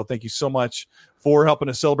that show. Thank you so much for helping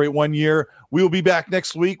us celebrate 1 year. We will be back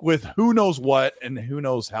next week with who knows what and who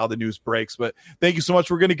knows how the news breaks. But thank you so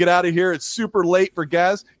much. We're going to get out of here. It's super late for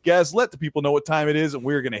Gaz. Gaz, let the people know what time it is, and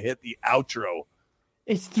we're going to hit the outro.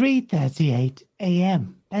 It's 3:38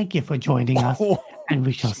 a.m. Thank you for joining us, and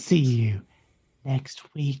we shall see you next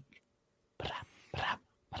week.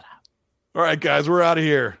 All right, guys, we're out of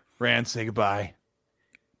here. Rand, say goodbye.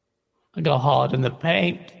 I go hard in the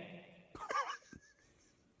paint.